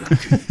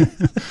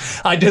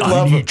Witwicky. I did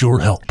love your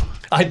help.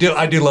 I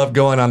do love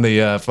going on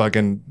the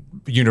fucking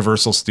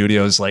Universal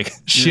Studios like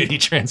shitty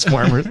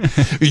Transformers.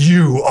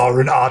 You are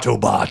an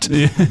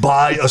Autobot.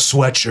 Buy a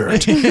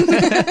sweatshirt.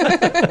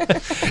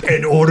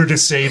 In order to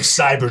save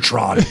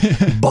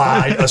Cybertron,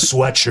 buy a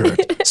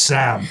sweatshirt.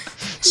 Sam.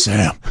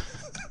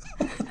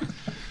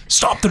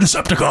 Stop the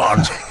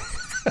Decepticons.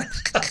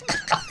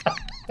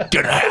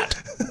 Get a hat.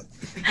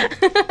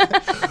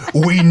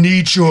 We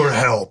need your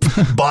help.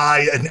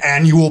 Buy an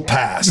annual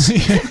pass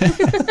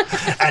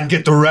and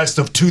get the rest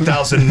of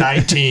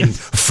 2019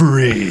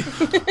 free.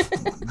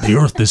 The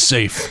Earth is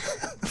safe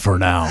for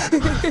now.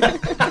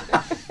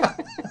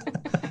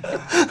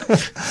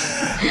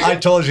 I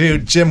told you,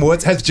 Jim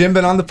Woods. Has Jim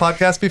been on the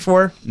podcast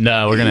before?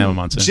 No, we're gonna have him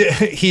on soon.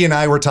 He and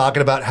I were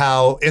talking about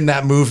how in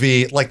that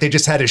movie, like they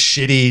just had a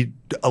shitty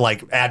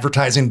like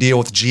advertising deal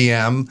with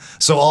GM,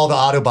 so all the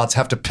Autobots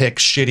have to pick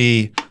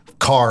shitty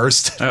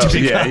cars to Oh,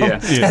 yeah, become.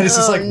 yeah. And it's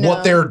just like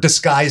what they're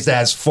disguised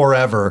as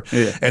forever.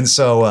 Yeah. And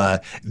so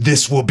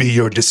this will be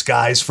your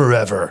disguise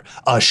forever,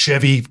 a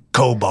Chevy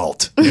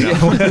Cobalt. You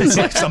know, it's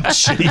like some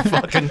shitty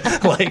fucking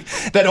like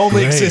that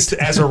only exists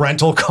as a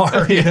rental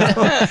car. You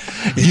know,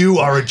 you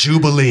are a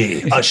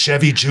Jubilee, a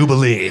Chevy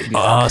Jubilee.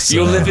 Awesome.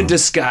 You'll live in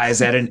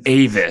disguise at an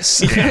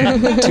Avis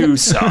in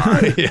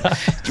Tucson.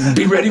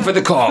 Be ready for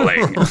the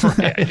calling.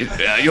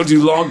 You'll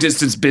do long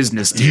distance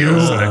business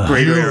deals in the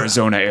greater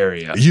Arizona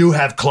area. You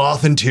have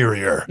cloth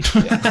interior.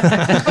 You'll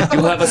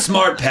have a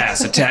smart pass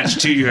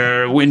attached to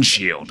your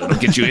windshield. It'll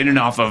get you in and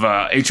off of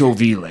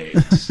HOV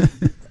lanes.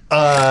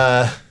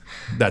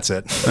 That's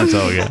it. That's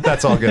all good.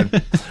 That's all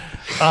good.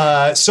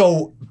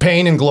 So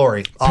Pain and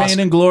Glory. Pain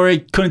and Glory.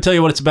 Couldn't tell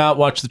you what it's about.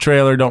 Watch the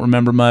trailer. Don't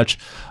remember much.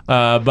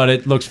 But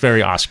it looks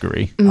very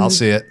Oscar-y. I'll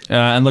see it.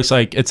 And looks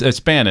like it's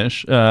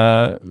Spanish.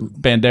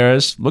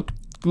 Banderas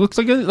looks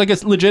like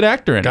a legit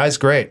actor in it. Guy's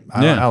great.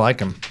 I like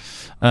him.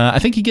 I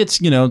think he gets,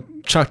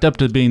 chalked up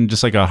to being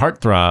just like a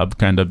heartthrob,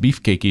 kind of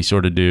beefcakey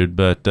sort of dude.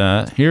 But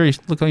here he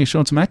looks like he's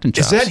showing some acting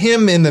chops. Is that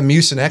him in the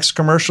Mucinex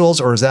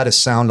commercials, or is that a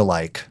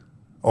sound-alike?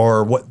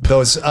 Or what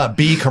those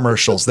bee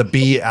commercials, the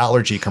bee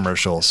allergy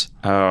commercials?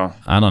 Oh,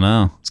 I don't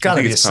know. It's got to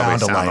I think be a it's probably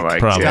sound-alike. sound-alike,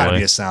 It's got to probably.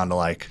 be a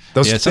sound-alike.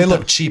 Those Yeah, they sometimes-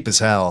 look cheap as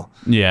hell.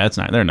 Yeah, it's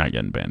not. They're not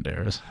getting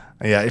Banderas.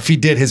 Yeah, if he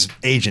did, his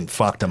agent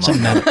fucked him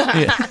up.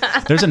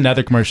 Yeah. There's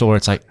another commercial where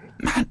it's like,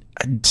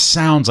 it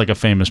sounds like a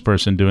famous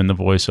person doing the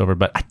voiceover,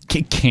 but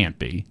it can't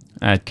be.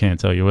 I can't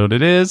tell you what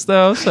it is,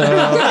 though. So,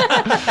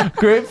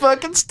 great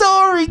fucking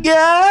story,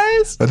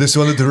 guys. I just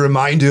wanted to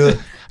remind you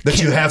that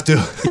you have to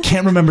I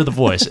can't remember the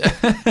voice.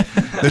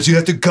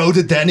 go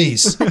to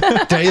Denny's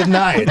day and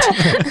night.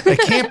 It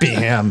can't be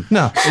him.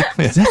 No.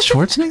 Is that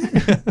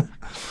Schwarzenegger?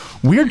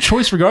 Weird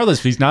choice, regardless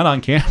if he's not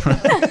on camera.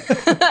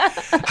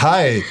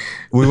 Hi,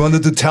 we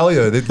wanted to tell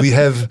you that we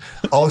have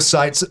all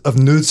sites of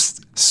news.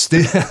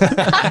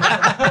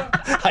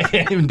 I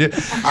can't even do.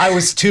 I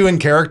was too in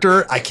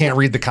character. I can't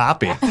read the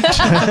copy. We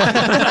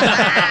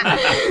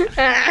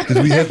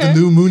have the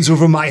new moons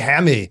over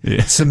Miami.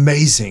 It's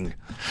amazing.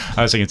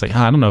 I was thinking, it's like,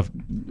 I don't know if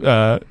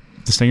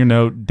does Stinger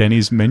know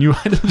Denny's menu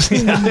items?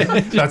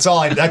 That's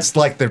all. That's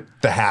like the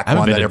hack I haven't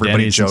one been that to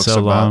everybody Denny's in jokes so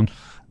about. long.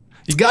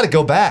 You got to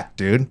go back,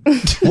 dude.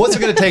 What's it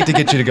going to take to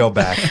get you to go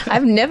back?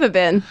 I've never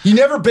been. You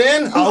never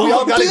been? Oh, we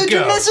all got to go.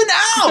 You're missing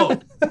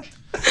out.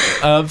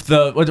 Of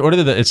the what are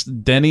the? It's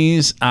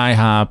Denny's,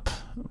 IHOP.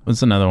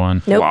 What's another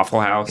one? Nope. Waffle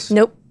House.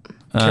 Nope.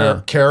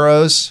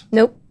 Caro's.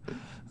 Nope.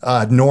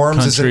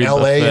 Norms is an Country LA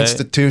buffet.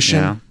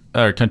 institution.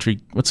 Yeah. Or country?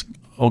 What's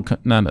old?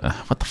 What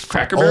the fuck?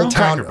 Cracker Barrel. Old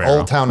Town, Cracker Barrel.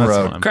 Old Town That's the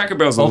Road. one. Cracker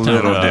Barrel's a Old Town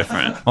little Road.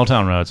 different. Old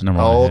Town Road's number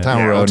one. Old Town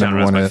Yeah, Road, Old Town number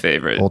Road's one my hit.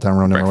 favorite. Old Town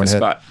Road, number one breakfast hit.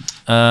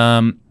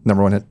 spot.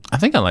 Number one hit. I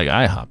think I like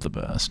IHOP the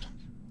best.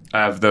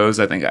 Of those,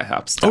 I think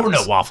IHOP's Oh tops.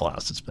 no, Waffle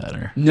House is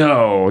better.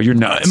 No, you're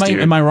nuts, dude.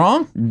 Am I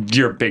wrong?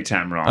 You're big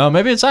time wrong. Oh,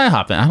 maybe it's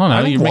IHOP then. I don't know.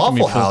 I think You're making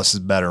me Waffle feel- House is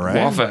better, right?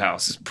 Waffle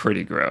House is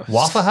pretty gross.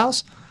 Waffle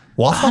House?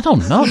 Waffle? I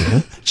don't know,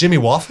 dude. Jimmy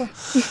Waffle?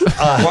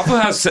 Waffle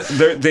House,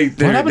 they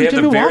happened have to the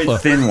Jimmy very Waffle?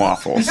 thin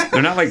waffles.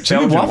 They're not like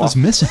Jimmy Belgian Waffle's waffles.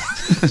 missing.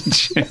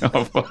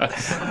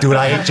 Dude,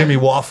 I ate Jimmy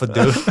Waffle,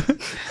 dude.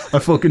 I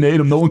fucking ate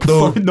him. No one can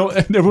fucking know.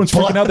 Everyone's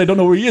freaking out. They don't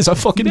know where he is. I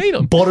fucking ate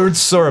him. Buttered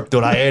syrup,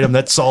 dude. I ate him.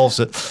 That solves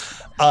it.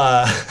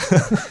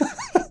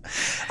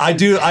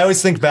 I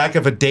always think back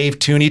of a Dave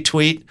Tooney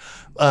tweet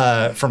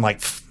from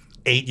like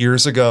 8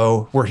 years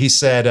ago where he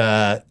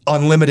said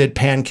unlimited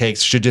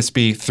pancakes should just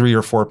be 3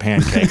 or 4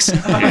 pancakes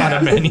on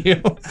a menu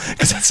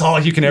because that's all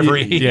you can ever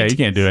eat. Yeah, you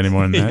can't do any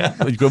more than that.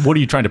 What are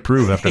you trying to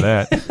prove after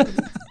that?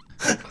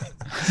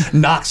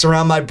 Knocks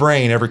around my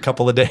brain every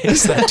couple of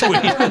days, that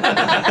tweet.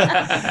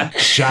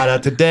 Shout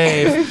out to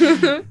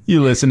Dave.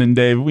 You listening,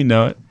 Dave? We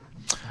know it.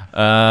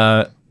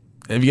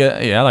 If you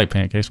got, I like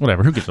pancakes.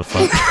 Whatever. Who gives a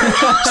fuck?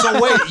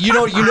 So wait, you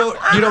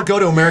don't go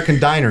to American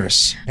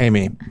diners,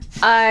 Amy.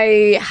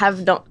 I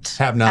have not.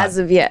 Have not. As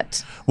of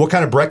yet. What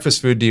kind of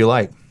breakfast food do you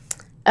like?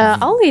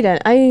 I'll eat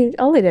it.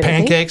 I'll eat it.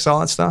 Pancakes, all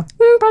that stuff?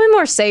 Probably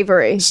more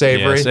savory.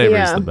 Savory? Yeah, savory's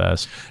Yeah. the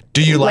best.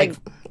 Do you Like like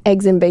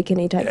eggs and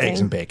bacony type eggs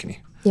thing. and bacony?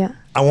 Yeah.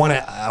 I want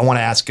to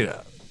ask an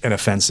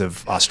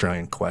offensive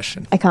Australian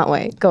question. I can't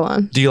wait. Go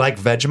on. Do you like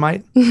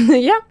Vegemite?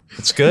 Yeah.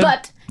 It's good.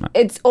 But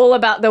it's all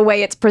about the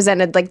way it's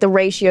presented. Like the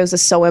ratios are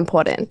so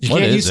important. you What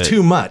can't is use it?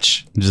 too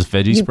much. Just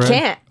veggie You spread?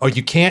 can't. Oh,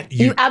 you can't.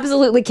 You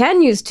absolutely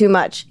can use too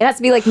much. It has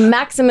to be like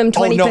maximum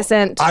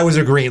 20%. I was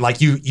agreeing.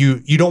 Like you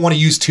don't want to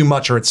use too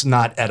much or it's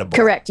not edible.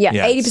 Correct. Yeah.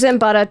 80%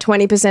 butter,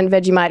 20%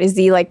 Vegemite is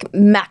the like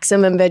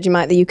maximum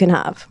Vegemite that you can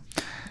have.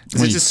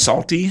 Is it just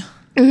salty?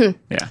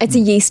 It's a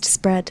yeast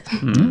spread.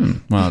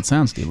 Well, it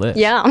sounds delicious.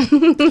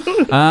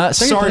 Yeah.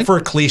 Sorry for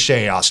a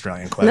cliche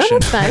Australian question.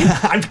 that's fine.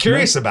 I'm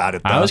curious about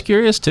it, though. I was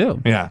curious too.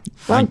 Yeah.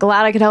 Well, I'm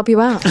glad I could help you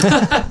out.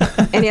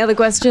 Any other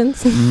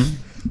questions?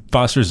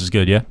 Foster's is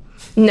good, yeah?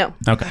 No.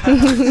 Okay.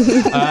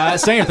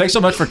 Stinger, thanks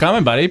so much for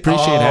coming, buddy.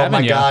 Appreciate Oh having my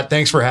you. God!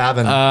 Thanks for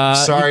having.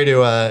 Sorry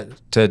to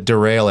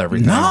derail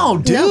everything. No,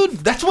 dude,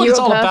 that's what You it's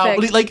were all perfect.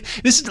 about. Like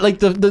this is like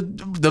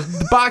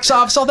the box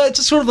office, all that. It's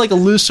just sort of like a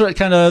loose sort of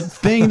kind of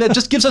thing that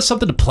just gives us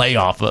something to play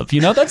off of.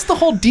 You know, that's the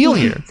whole deal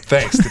here.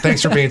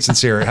 Thanks for being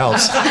sincere. It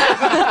helps.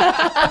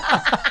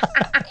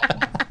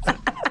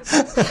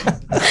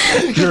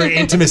 Your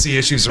intimacy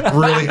issues are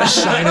really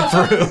shining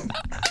through.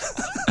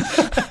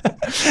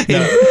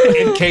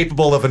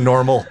 Incapable of a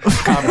normal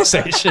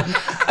conversation. And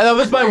that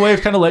was my way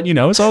of kind of letting you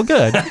know it's all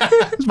good.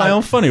 It's my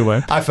own funny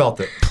way. I felt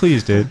it.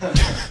 Please, dude.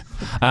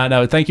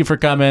 No, thank you for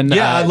coming.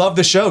 Yeah, I love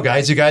the show,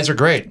 guys. You guys are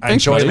great.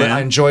 Thanks, buddy.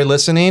 I enjoy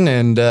listening,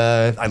 and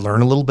I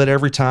learn a little bit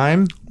every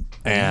time,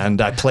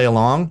 and I play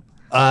along.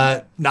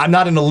 I'm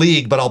not in a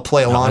league, but I'll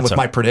play along with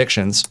my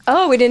predictions.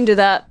 Oh, we didn't do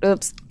that.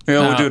 Oops.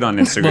 Yeah, we'll do it on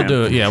Instagram. We'll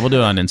do it. Yeah, we'll do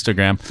it on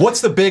Instagram.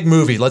 What's the big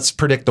movie? Let's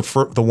predict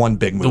the one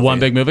big movie. The one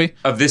big movie?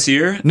 Of this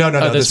year? No,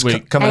 this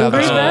week. Coming out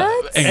Angry this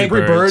week. Birds?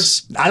 Angry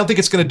Birds. I don't think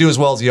it's going to do as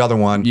well as the other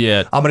one.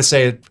 Yeah. I'm going to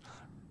say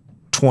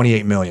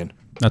 28 million.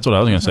 That's what I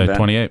was going to say. bad.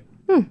 28.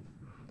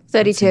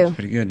 32.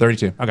 Pretty good.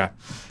 32. Okay.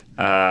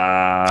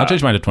 I'll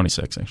change mine to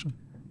 26, actually.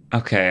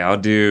 Okay, I'll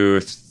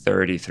do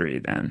 33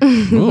 then.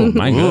 Ooh,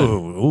 my good.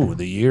 Ooh,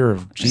 the year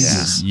of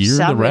Jesus. You're the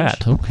Savage.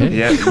 rat. Okay.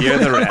 Yeah, you're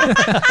the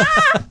rat.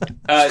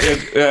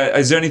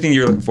 Is there anything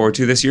you're looking forward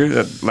to this year?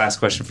 Last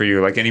question for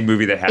you. Like any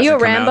movie that hasn't you a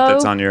come out Rambo?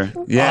 that's on your...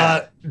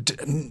 Yeah.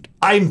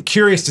 I'm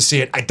curious to see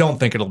it. I don't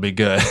think it'll be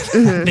good. I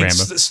think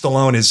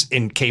Stallone is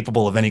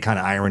incapable of any kind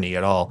of irony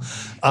at all.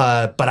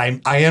 But I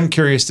am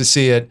curious to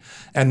see it.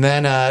 And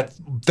then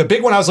the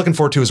big one I was looking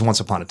forward to is Once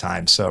Upon a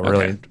Time. So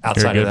really,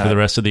 outside Very of good that, for the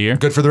rest of the year.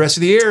 good for the rest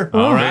of the year.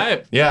 All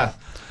right. Yeah.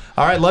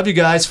 All right. Love you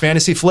guys.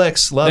 Fantasy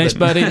Flicks. Love Thanks, it.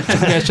 buddy. You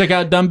guys check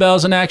out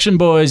Dumbbells and Action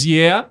Boys.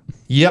 Yeah.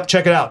 Yep.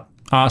 Check it out.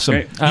 Awesome.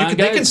 Great.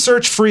 They can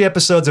search free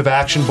episodes of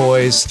Action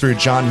Boys through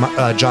John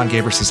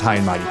Gabrus's High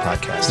and Mighty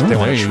podcast. If they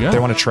there you go. they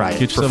want to try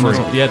Get it for yourself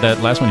free. a- Yeah,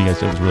 that last one you guys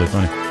did was really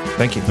funny.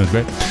 Thank you. That was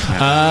great.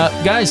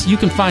 Guys, you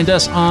can find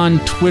us on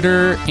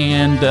Twitter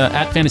and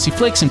at Fantasy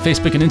Flicks and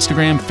Facebook and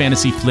Instagram,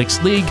 Fantasy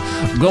Flicks League.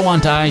 Go on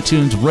to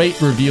iTunes,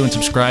 rate, review, and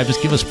subscribe.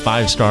 Just give us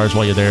 5 stars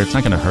while you're there. It's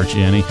not going to hurt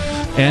you any.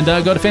 And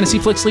go to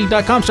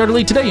fantasyflicksleague.com. Start a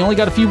league today. You only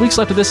got a few weeks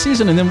left of this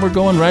season, and then we're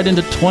going right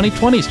into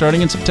 2020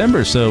 starting in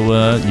September. So,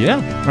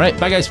 yeah. All right.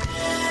 Bye, guys.